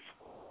shape,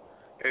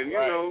 and you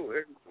know,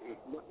 and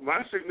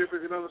my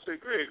significant other say,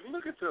 "Greg,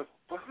 look at the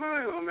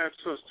behind on that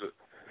sister,"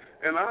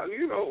 and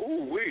you know,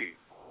 ooh wee,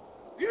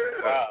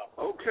 yeah,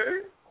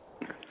 okay,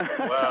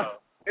 wow.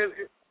 And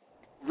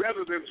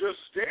rather than just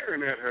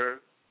staring at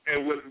her,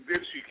 and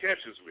then she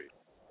catches me.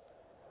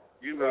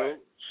 You know,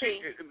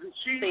 she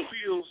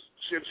feels,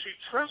 she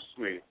trusts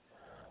me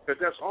that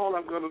that's all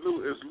I'm going to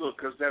do is look,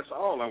 because that's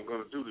all I'm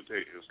going to do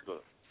today is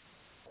look.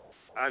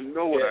 I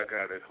know what I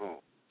got at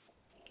home.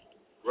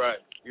 Right.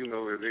 You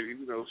know,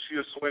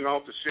 she'll swing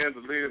off the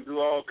chandelier and do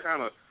all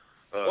kind of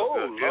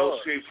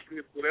L-shaped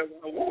spin, whatever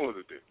I want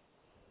her to do.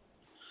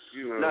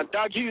 You know. Now,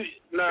 Doc,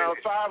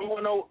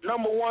 510,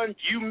 number one,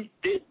 you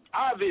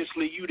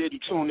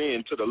didn't tune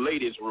in to the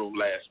ladies' room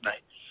last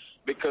night,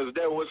 because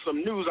there was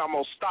some news. I'm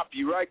gonna stop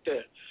you right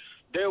there.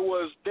 There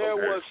was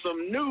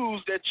some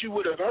news that you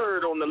would have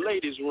heard on the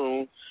ladies'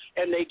 room,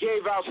 and they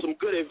gave out some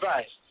good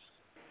advice.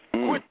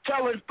 Quit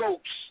telling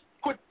folks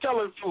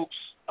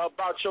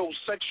about your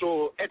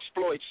sexual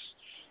exploits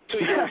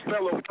to your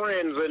fellow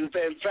friends and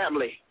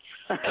family.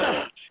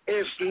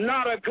 It's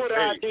not a good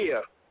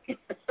idea. You're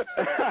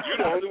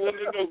the only one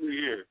that know me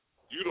here.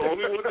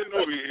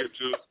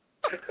 Too.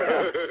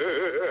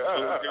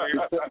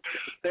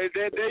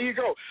 There you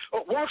go.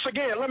 Once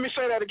again, let me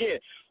say that again.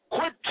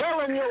 Quit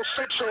telling your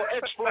sexual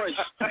exploits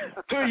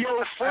to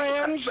your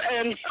friends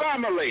and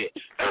family.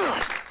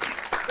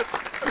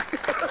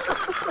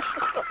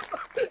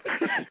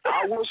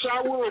 I wish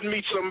I would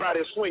meet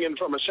somebody swinging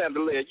from a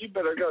chandelier. You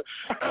better go.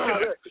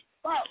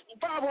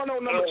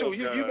 510 number 2.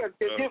 You better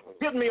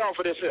get me off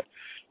of this here.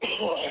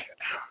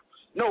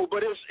 No,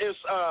 but it's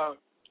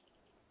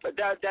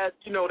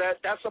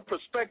that's a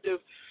perspective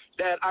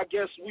that I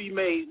guess we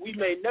may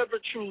never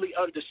truly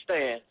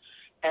understand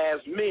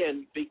as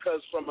men,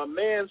 because from a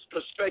man's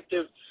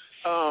perspective,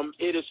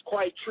 it is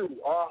quite true.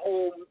 Our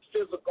whole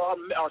physical,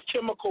 our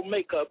chemical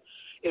makeup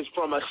is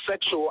from a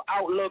sexual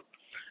outlook,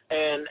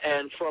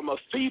 and from a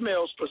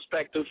female's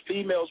perspective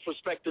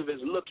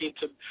is looking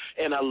to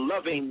in a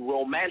loving,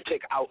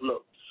 romantic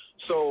outlook.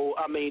 So,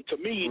 I mean, to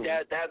me,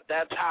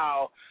 that's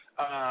how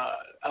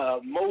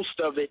most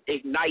of it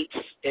ignites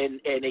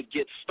and it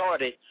gets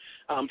started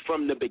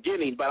from the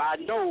beginning. But I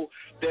know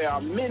there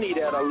are many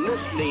that are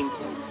listening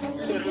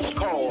to this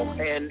call,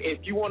 and if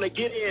you want to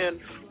get in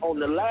on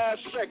the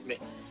last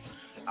segment,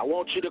 I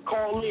want you to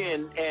call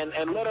in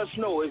and let us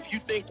know if you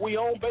think we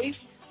on base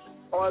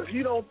or if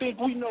you don't think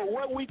we know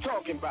what we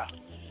talking about.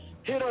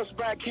 Hit us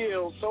back here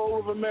on Soul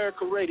of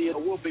America Radio.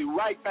 We'll be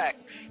right back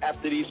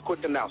after these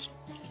quick announcements.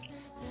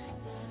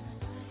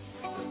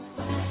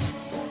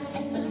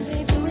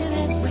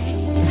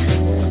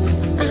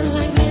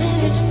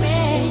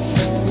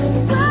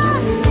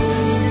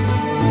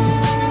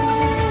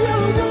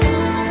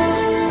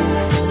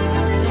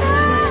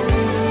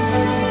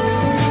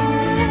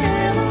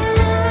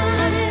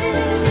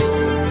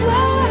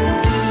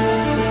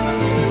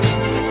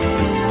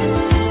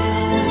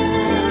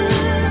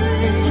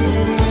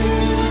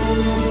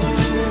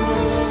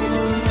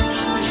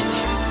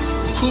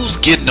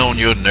 Getting on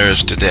your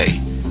nerves today?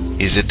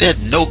 Is it that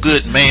no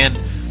good man,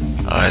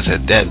 or is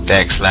it that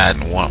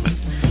backsliding woman?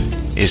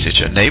 Is it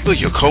your neighbor,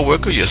 your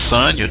coworker, your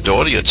son, your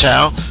daughter, your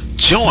child?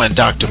 Join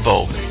Dr.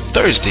 Bo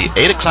Thursday,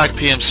 8 o'clock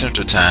p.m.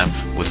 Central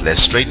Time with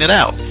Let's Straighten It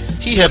Out.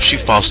 He helps you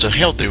foster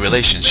healthy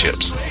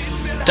relationships.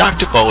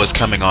 Dr. Bo is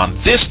coming on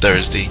this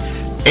Thursday,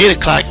 8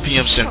 o'clock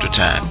p.m. Central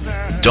Time.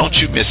 Don't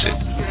you miss it.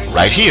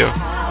 Right here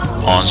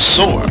on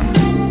SOAR.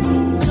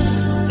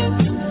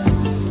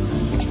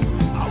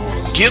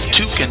 Give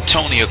Tuke and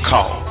Tony a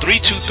call,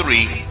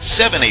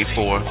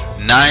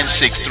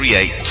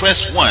 323-784-9638. Press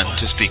 1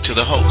 to speak to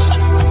the host.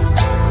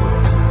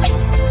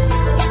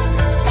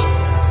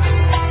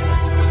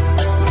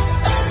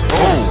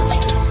 Bold,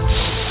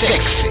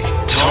 sexy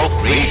talk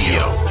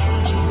radio.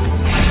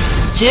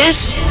 This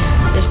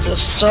is the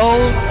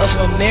Soul of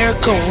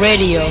America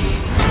Radio.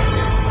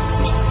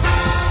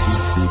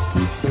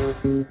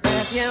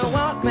 If you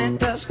want me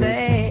to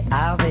stay,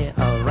 I'll be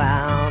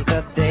around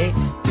today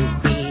to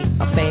be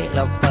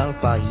available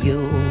for you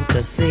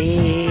to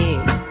see.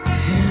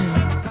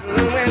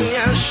 When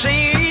you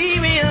see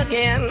me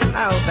again, I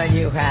that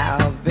you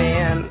have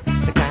been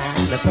the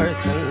kind of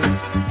person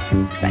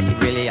that you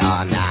really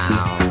are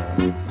now.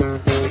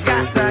 You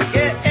got to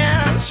get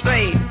in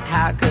straight.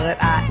 How could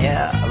I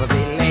ever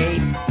be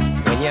late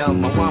when you're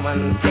my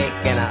woman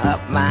taking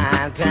up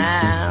my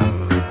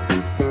time?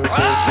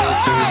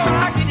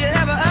 Oh, could you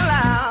ever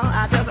allow?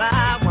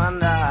 I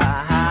wonder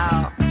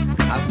how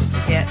I would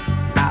get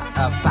out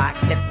of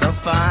pocket the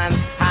fun.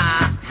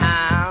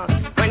 How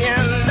when you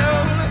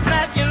know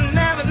that you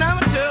never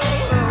number two.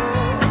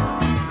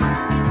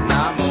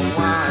 Number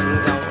one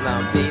gonna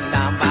be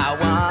number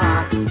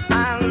one.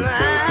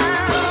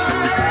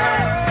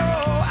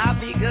 I'll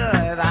be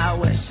good. I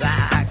wish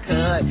I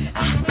could. I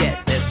get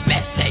this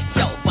message.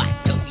 So what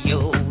do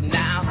you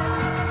now?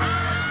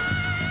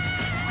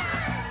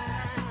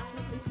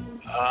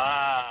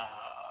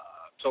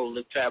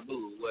 Totally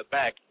taboo. We're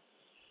back.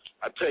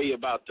 I tell you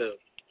about the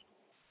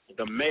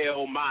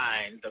male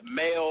mind. The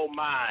male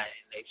mind.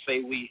 They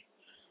say we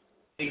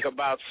think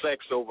about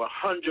sex over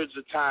hundreds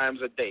of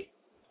times a day.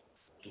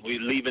 We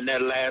leaving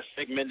that last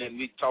segment and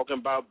we talking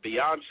about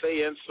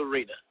Beyonce and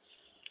Serena.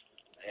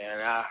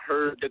 And I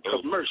heard the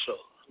commercial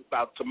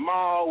about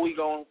tomorrow. We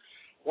gonna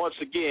once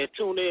again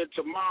tune in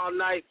tomorrow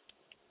night.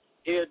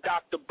 Hear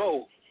Dr.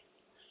 Bo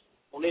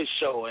on his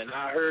show, and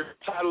I heard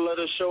the title of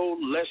the show,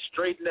 Let's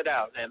Straighten It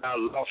Out, and I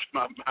lost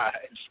my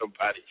mind.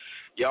 Somebody,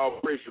 y'all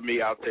pray for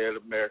me out there in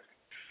America.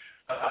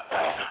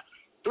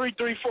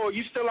 334,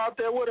 you still out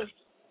there with us?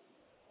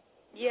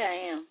 Yeah, I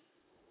am.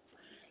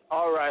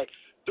 All right,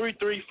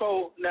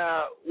 334.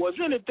 Now, was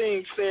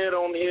anything said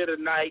on here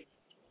tonight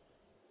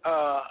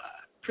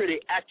pretty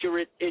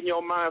accurate in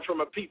your mind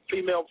from a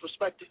female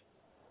perspective?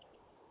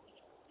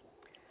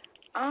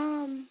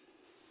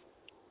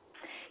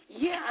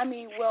 Yeah, I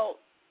mean, well,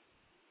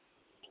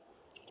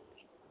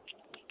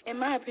 in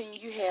my opinion,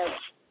 you have,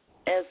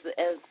 as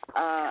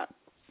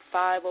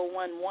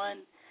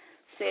 5011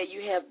 said,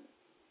 you have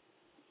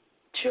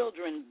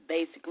children,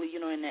 basically, you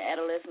know, in their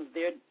adolescence,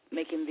 they're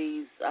making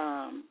these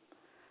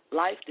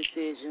life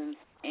decisions,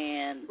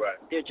 and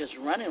they're just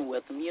running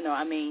with them. You know,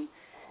 I mean,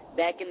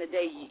 back in the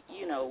day,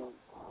 you know,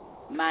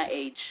 my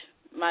age,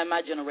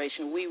 my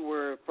generation, we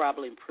were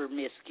probably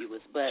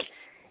promiscuous, but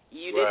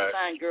you didn't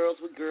find girls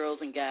with girls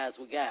and guys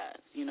with guys.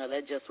 You know,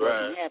 that just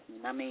wasn't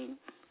happening. I mean,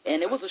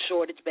 and it was a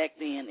shortage back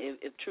then,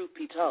 if truth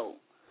be told.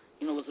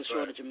 You know, it was a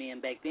shortage of men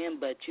back then,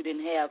 but you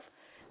didn't have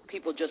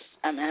people just,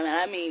 I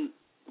mean,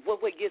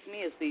 what gets me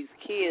is these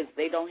kids,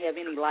 they don't have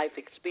any life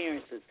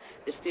experiences.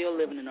 They're still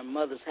living in their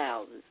mother's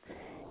houses.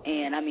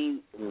 And, I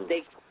mean,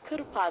 they could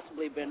have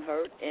possibly been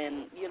hurt,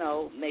 and, you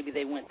know, maybe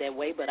they went that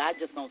way, but I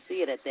just don't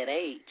see it at that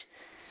age.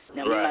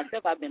 Now, me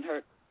myself, I've been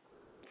hurt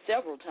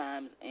several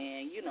times,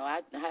 and, you know,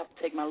 I have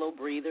to take my little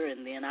breather,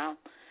 and then I'll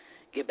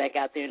get back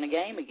out there in the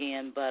game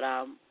again. But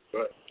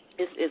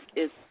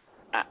it's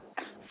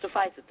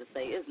suffice it to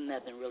say, there's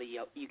nothing really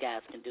you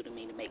guys can do to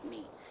me to make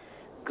me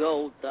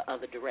go the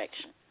other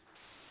direction.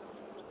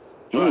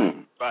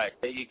 Right.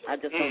 There you go. I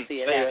just don't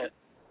see it happening.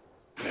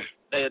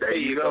 There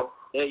you go.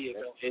 There you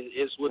go.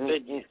 It's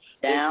within you.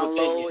 Down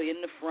low,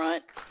 in the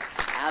front,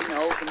 out in the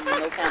open,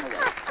 no kind of way.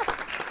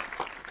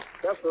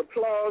 That's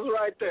applause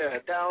right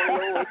there. Down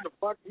low in the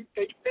front. You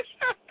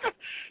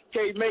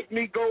can't make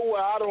me go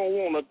where I don't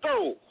want to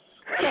go.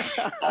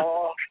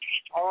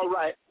 All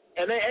right.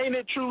 And ain't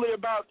it truly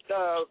about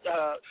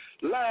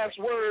last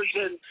words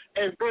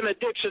and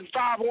benediction?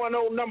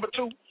 510 number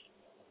 2.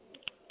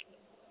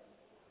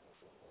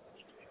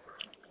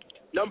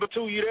 Number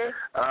 2, you there?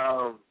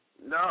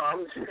 No,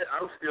 I'm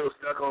still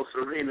stuck on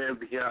Serena and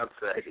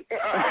Beyonce.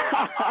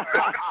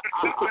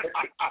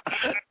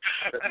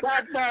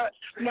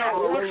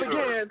 No,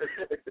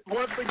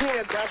 once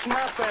again, that's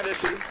my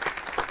fantasy.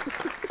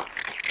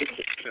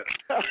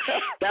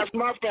 That's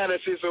my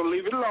fantasy, so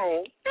leave it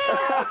alone.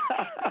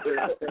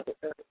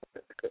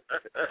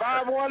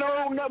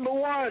 510 number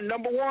 1.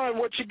 Number 1,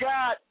 what you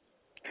got?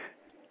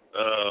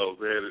 Oh,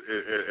 man,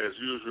 as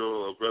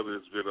usual, brother,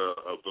 it's been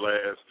a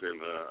blast,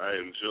 and I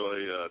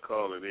enjoy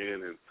calling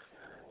in and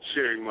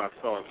sharing my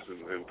thoughts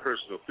and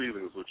personal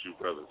feelings with you,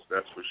 brothers.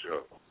 That's for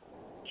sure.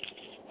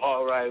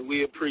 All right.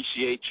 We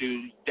appreciate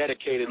you,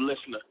 dedicated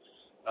listener,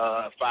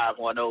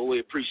 510. We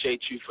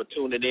appreciate you for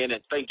tuning in,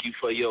 and thank you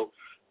for your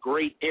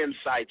great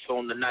insights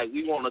on the night.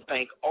 We want to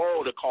thank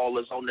all the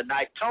callers on the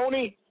night.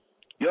 Tony?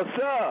 Yes,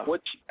 sir.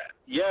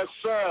 Yes,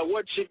 sir.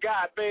 What you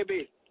got,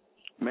 baby?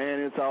 Man,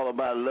 it's all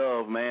about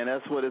love, man.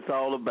 That's what it's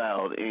all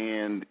about.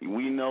 And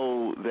we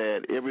know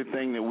that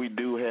everything that we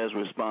do has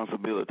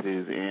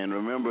responsibilities. And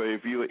remember,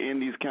 if you're in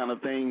these kind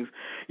of things,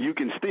 you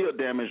can still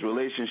damage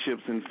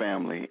relationships and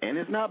family. And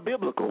it's not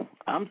biblical.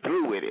 I'm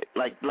through with it.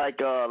 Like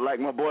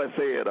my boy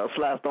said,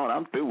 Sly Stone,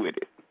 I'm through with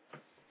it.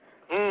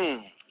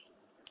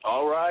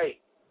 All right.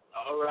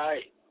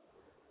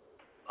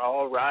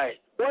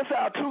 What's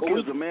our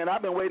Tukism, man?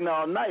 I've been waiting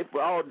all day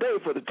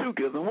for the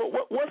Tukism.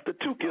 What's the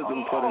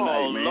Tukism for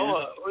tonight, man?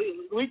 Lord.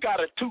 We got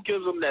a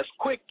Tukism that's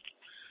quick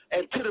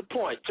and to the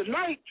point.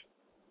 Tonight,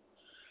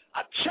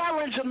 I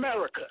challenge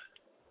America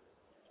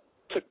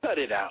to cut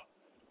it out.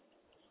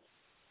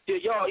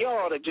 Y'all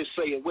ought to just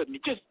say it with me.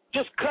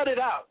 Just cut it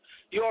out.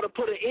 You ought to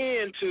put an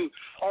end to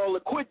all the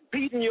quit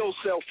beating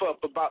yourself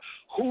up about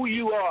who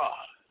you are,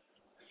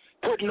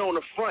 putting on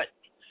the front,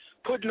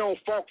 putting on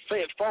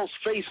false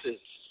faces,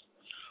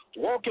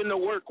 walking to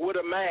work with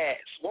a mask,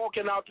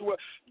 walking out to work.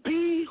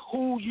 Be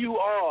who you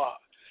are.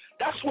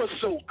 That's what's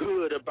so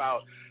good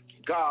about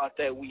God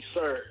that we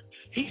serve.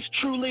 He's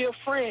truly a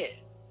friend.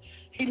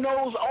 He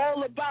knows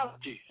all about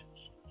you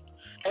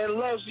and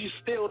loves you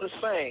still the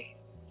same.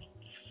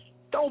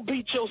 Don't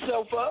beat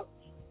yourself up.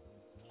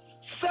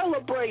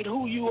 Celebrate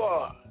who you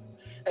are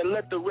and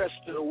let the rest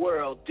of the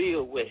world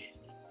deal with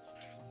it.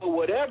 But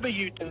whatever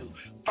you do,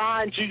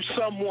 find you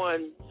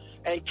someone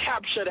and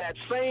capture that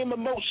same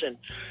emotion,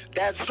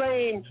 that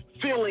same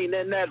feeling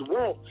and that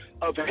want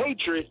of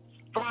hatred.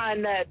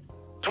 Find that,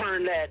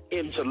 turn that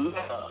into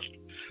love.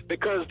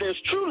 Because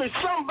there's truly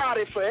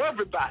somebody for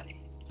everybody.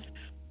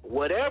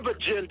 Whatever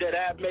gender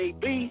that may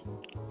be,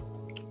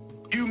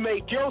 you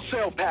make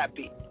yourself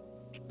happy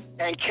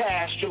and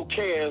cast your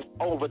cares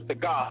over to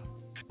God.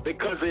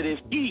 Because it is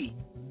He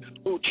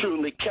who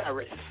truly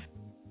carries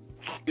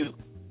you.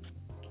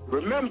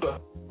 Remember,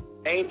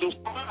 angels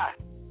fly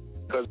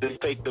because they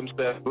take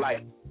themselves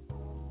light.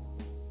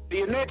 See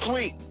you next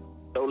week.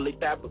 Totally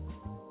Taboo.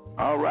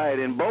 All right,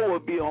 and Bo will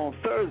be on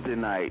Thursday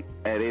night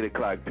at 8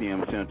 o'clock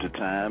p.m. Central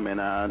Time, and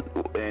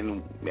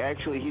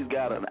actually he's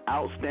got an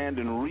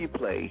outstanding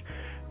replay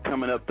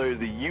coming up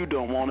Thursday. You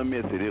don't want to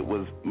miss it. It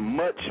was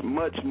much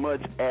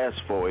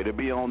asked for. It'll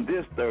be on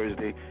this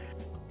Thursday,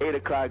 8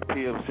 o'clock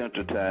p.m.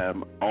 Central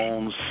Time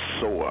on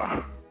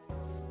SOAR.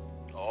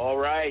 All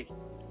right.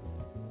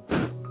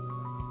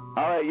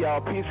 All right,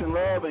 y'all. Peace and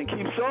love, and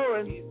keep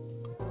soaring.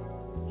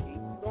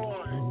 Keep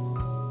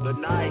going.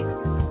 Good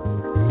night.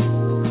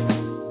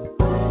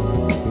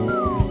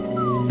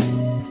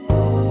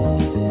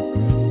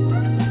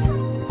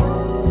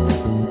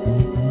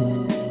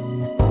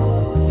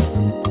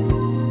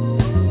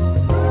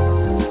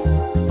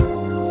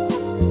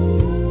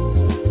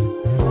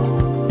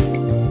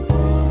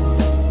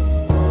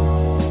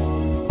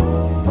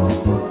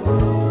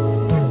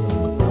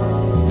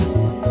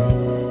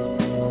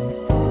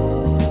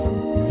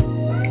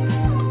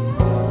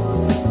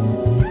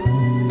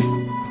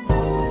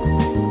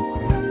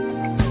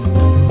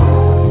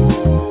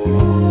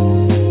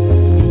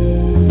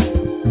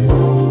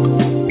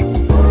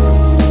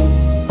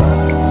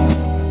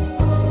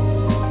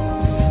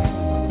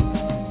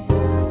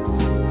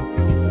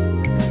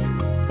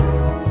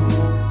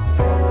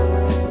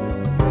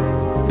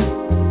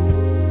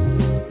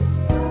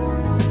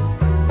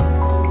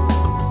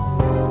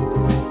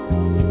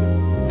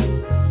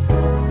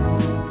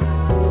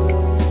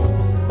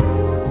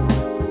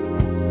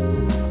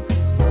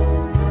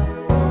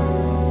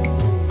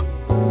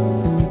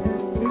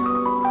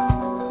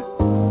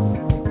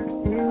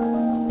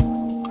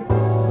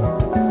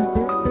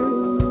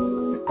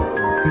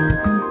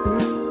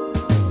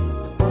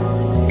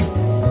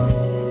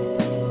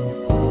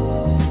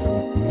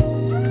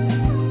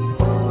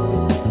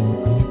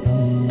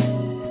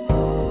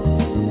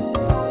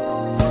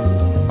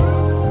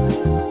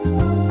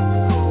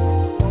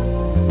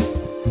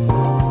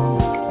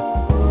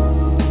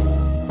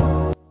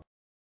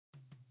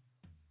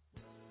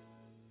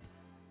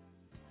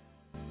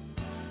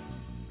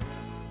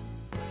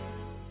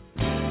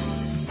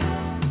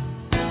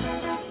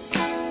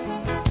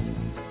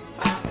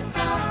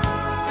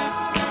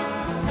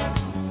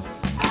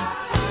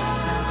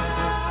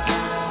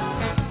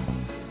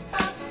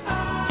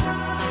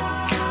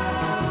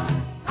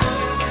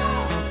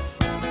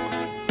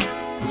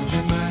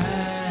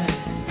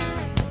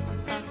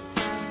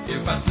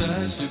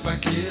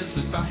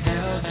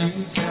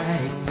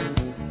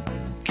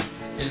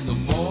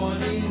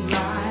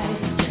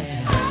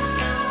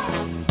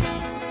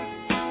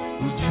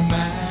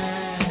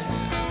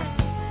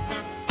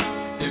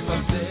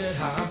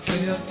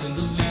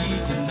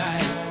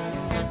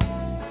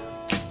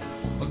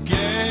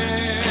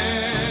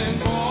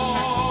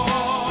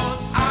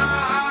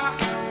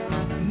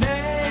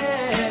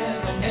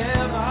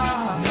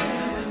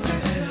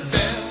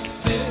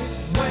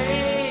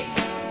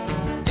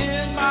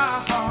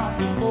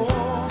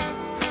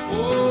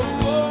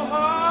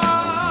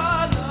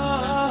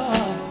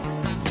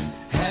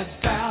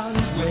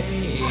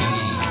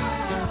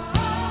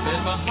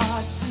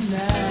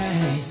 Now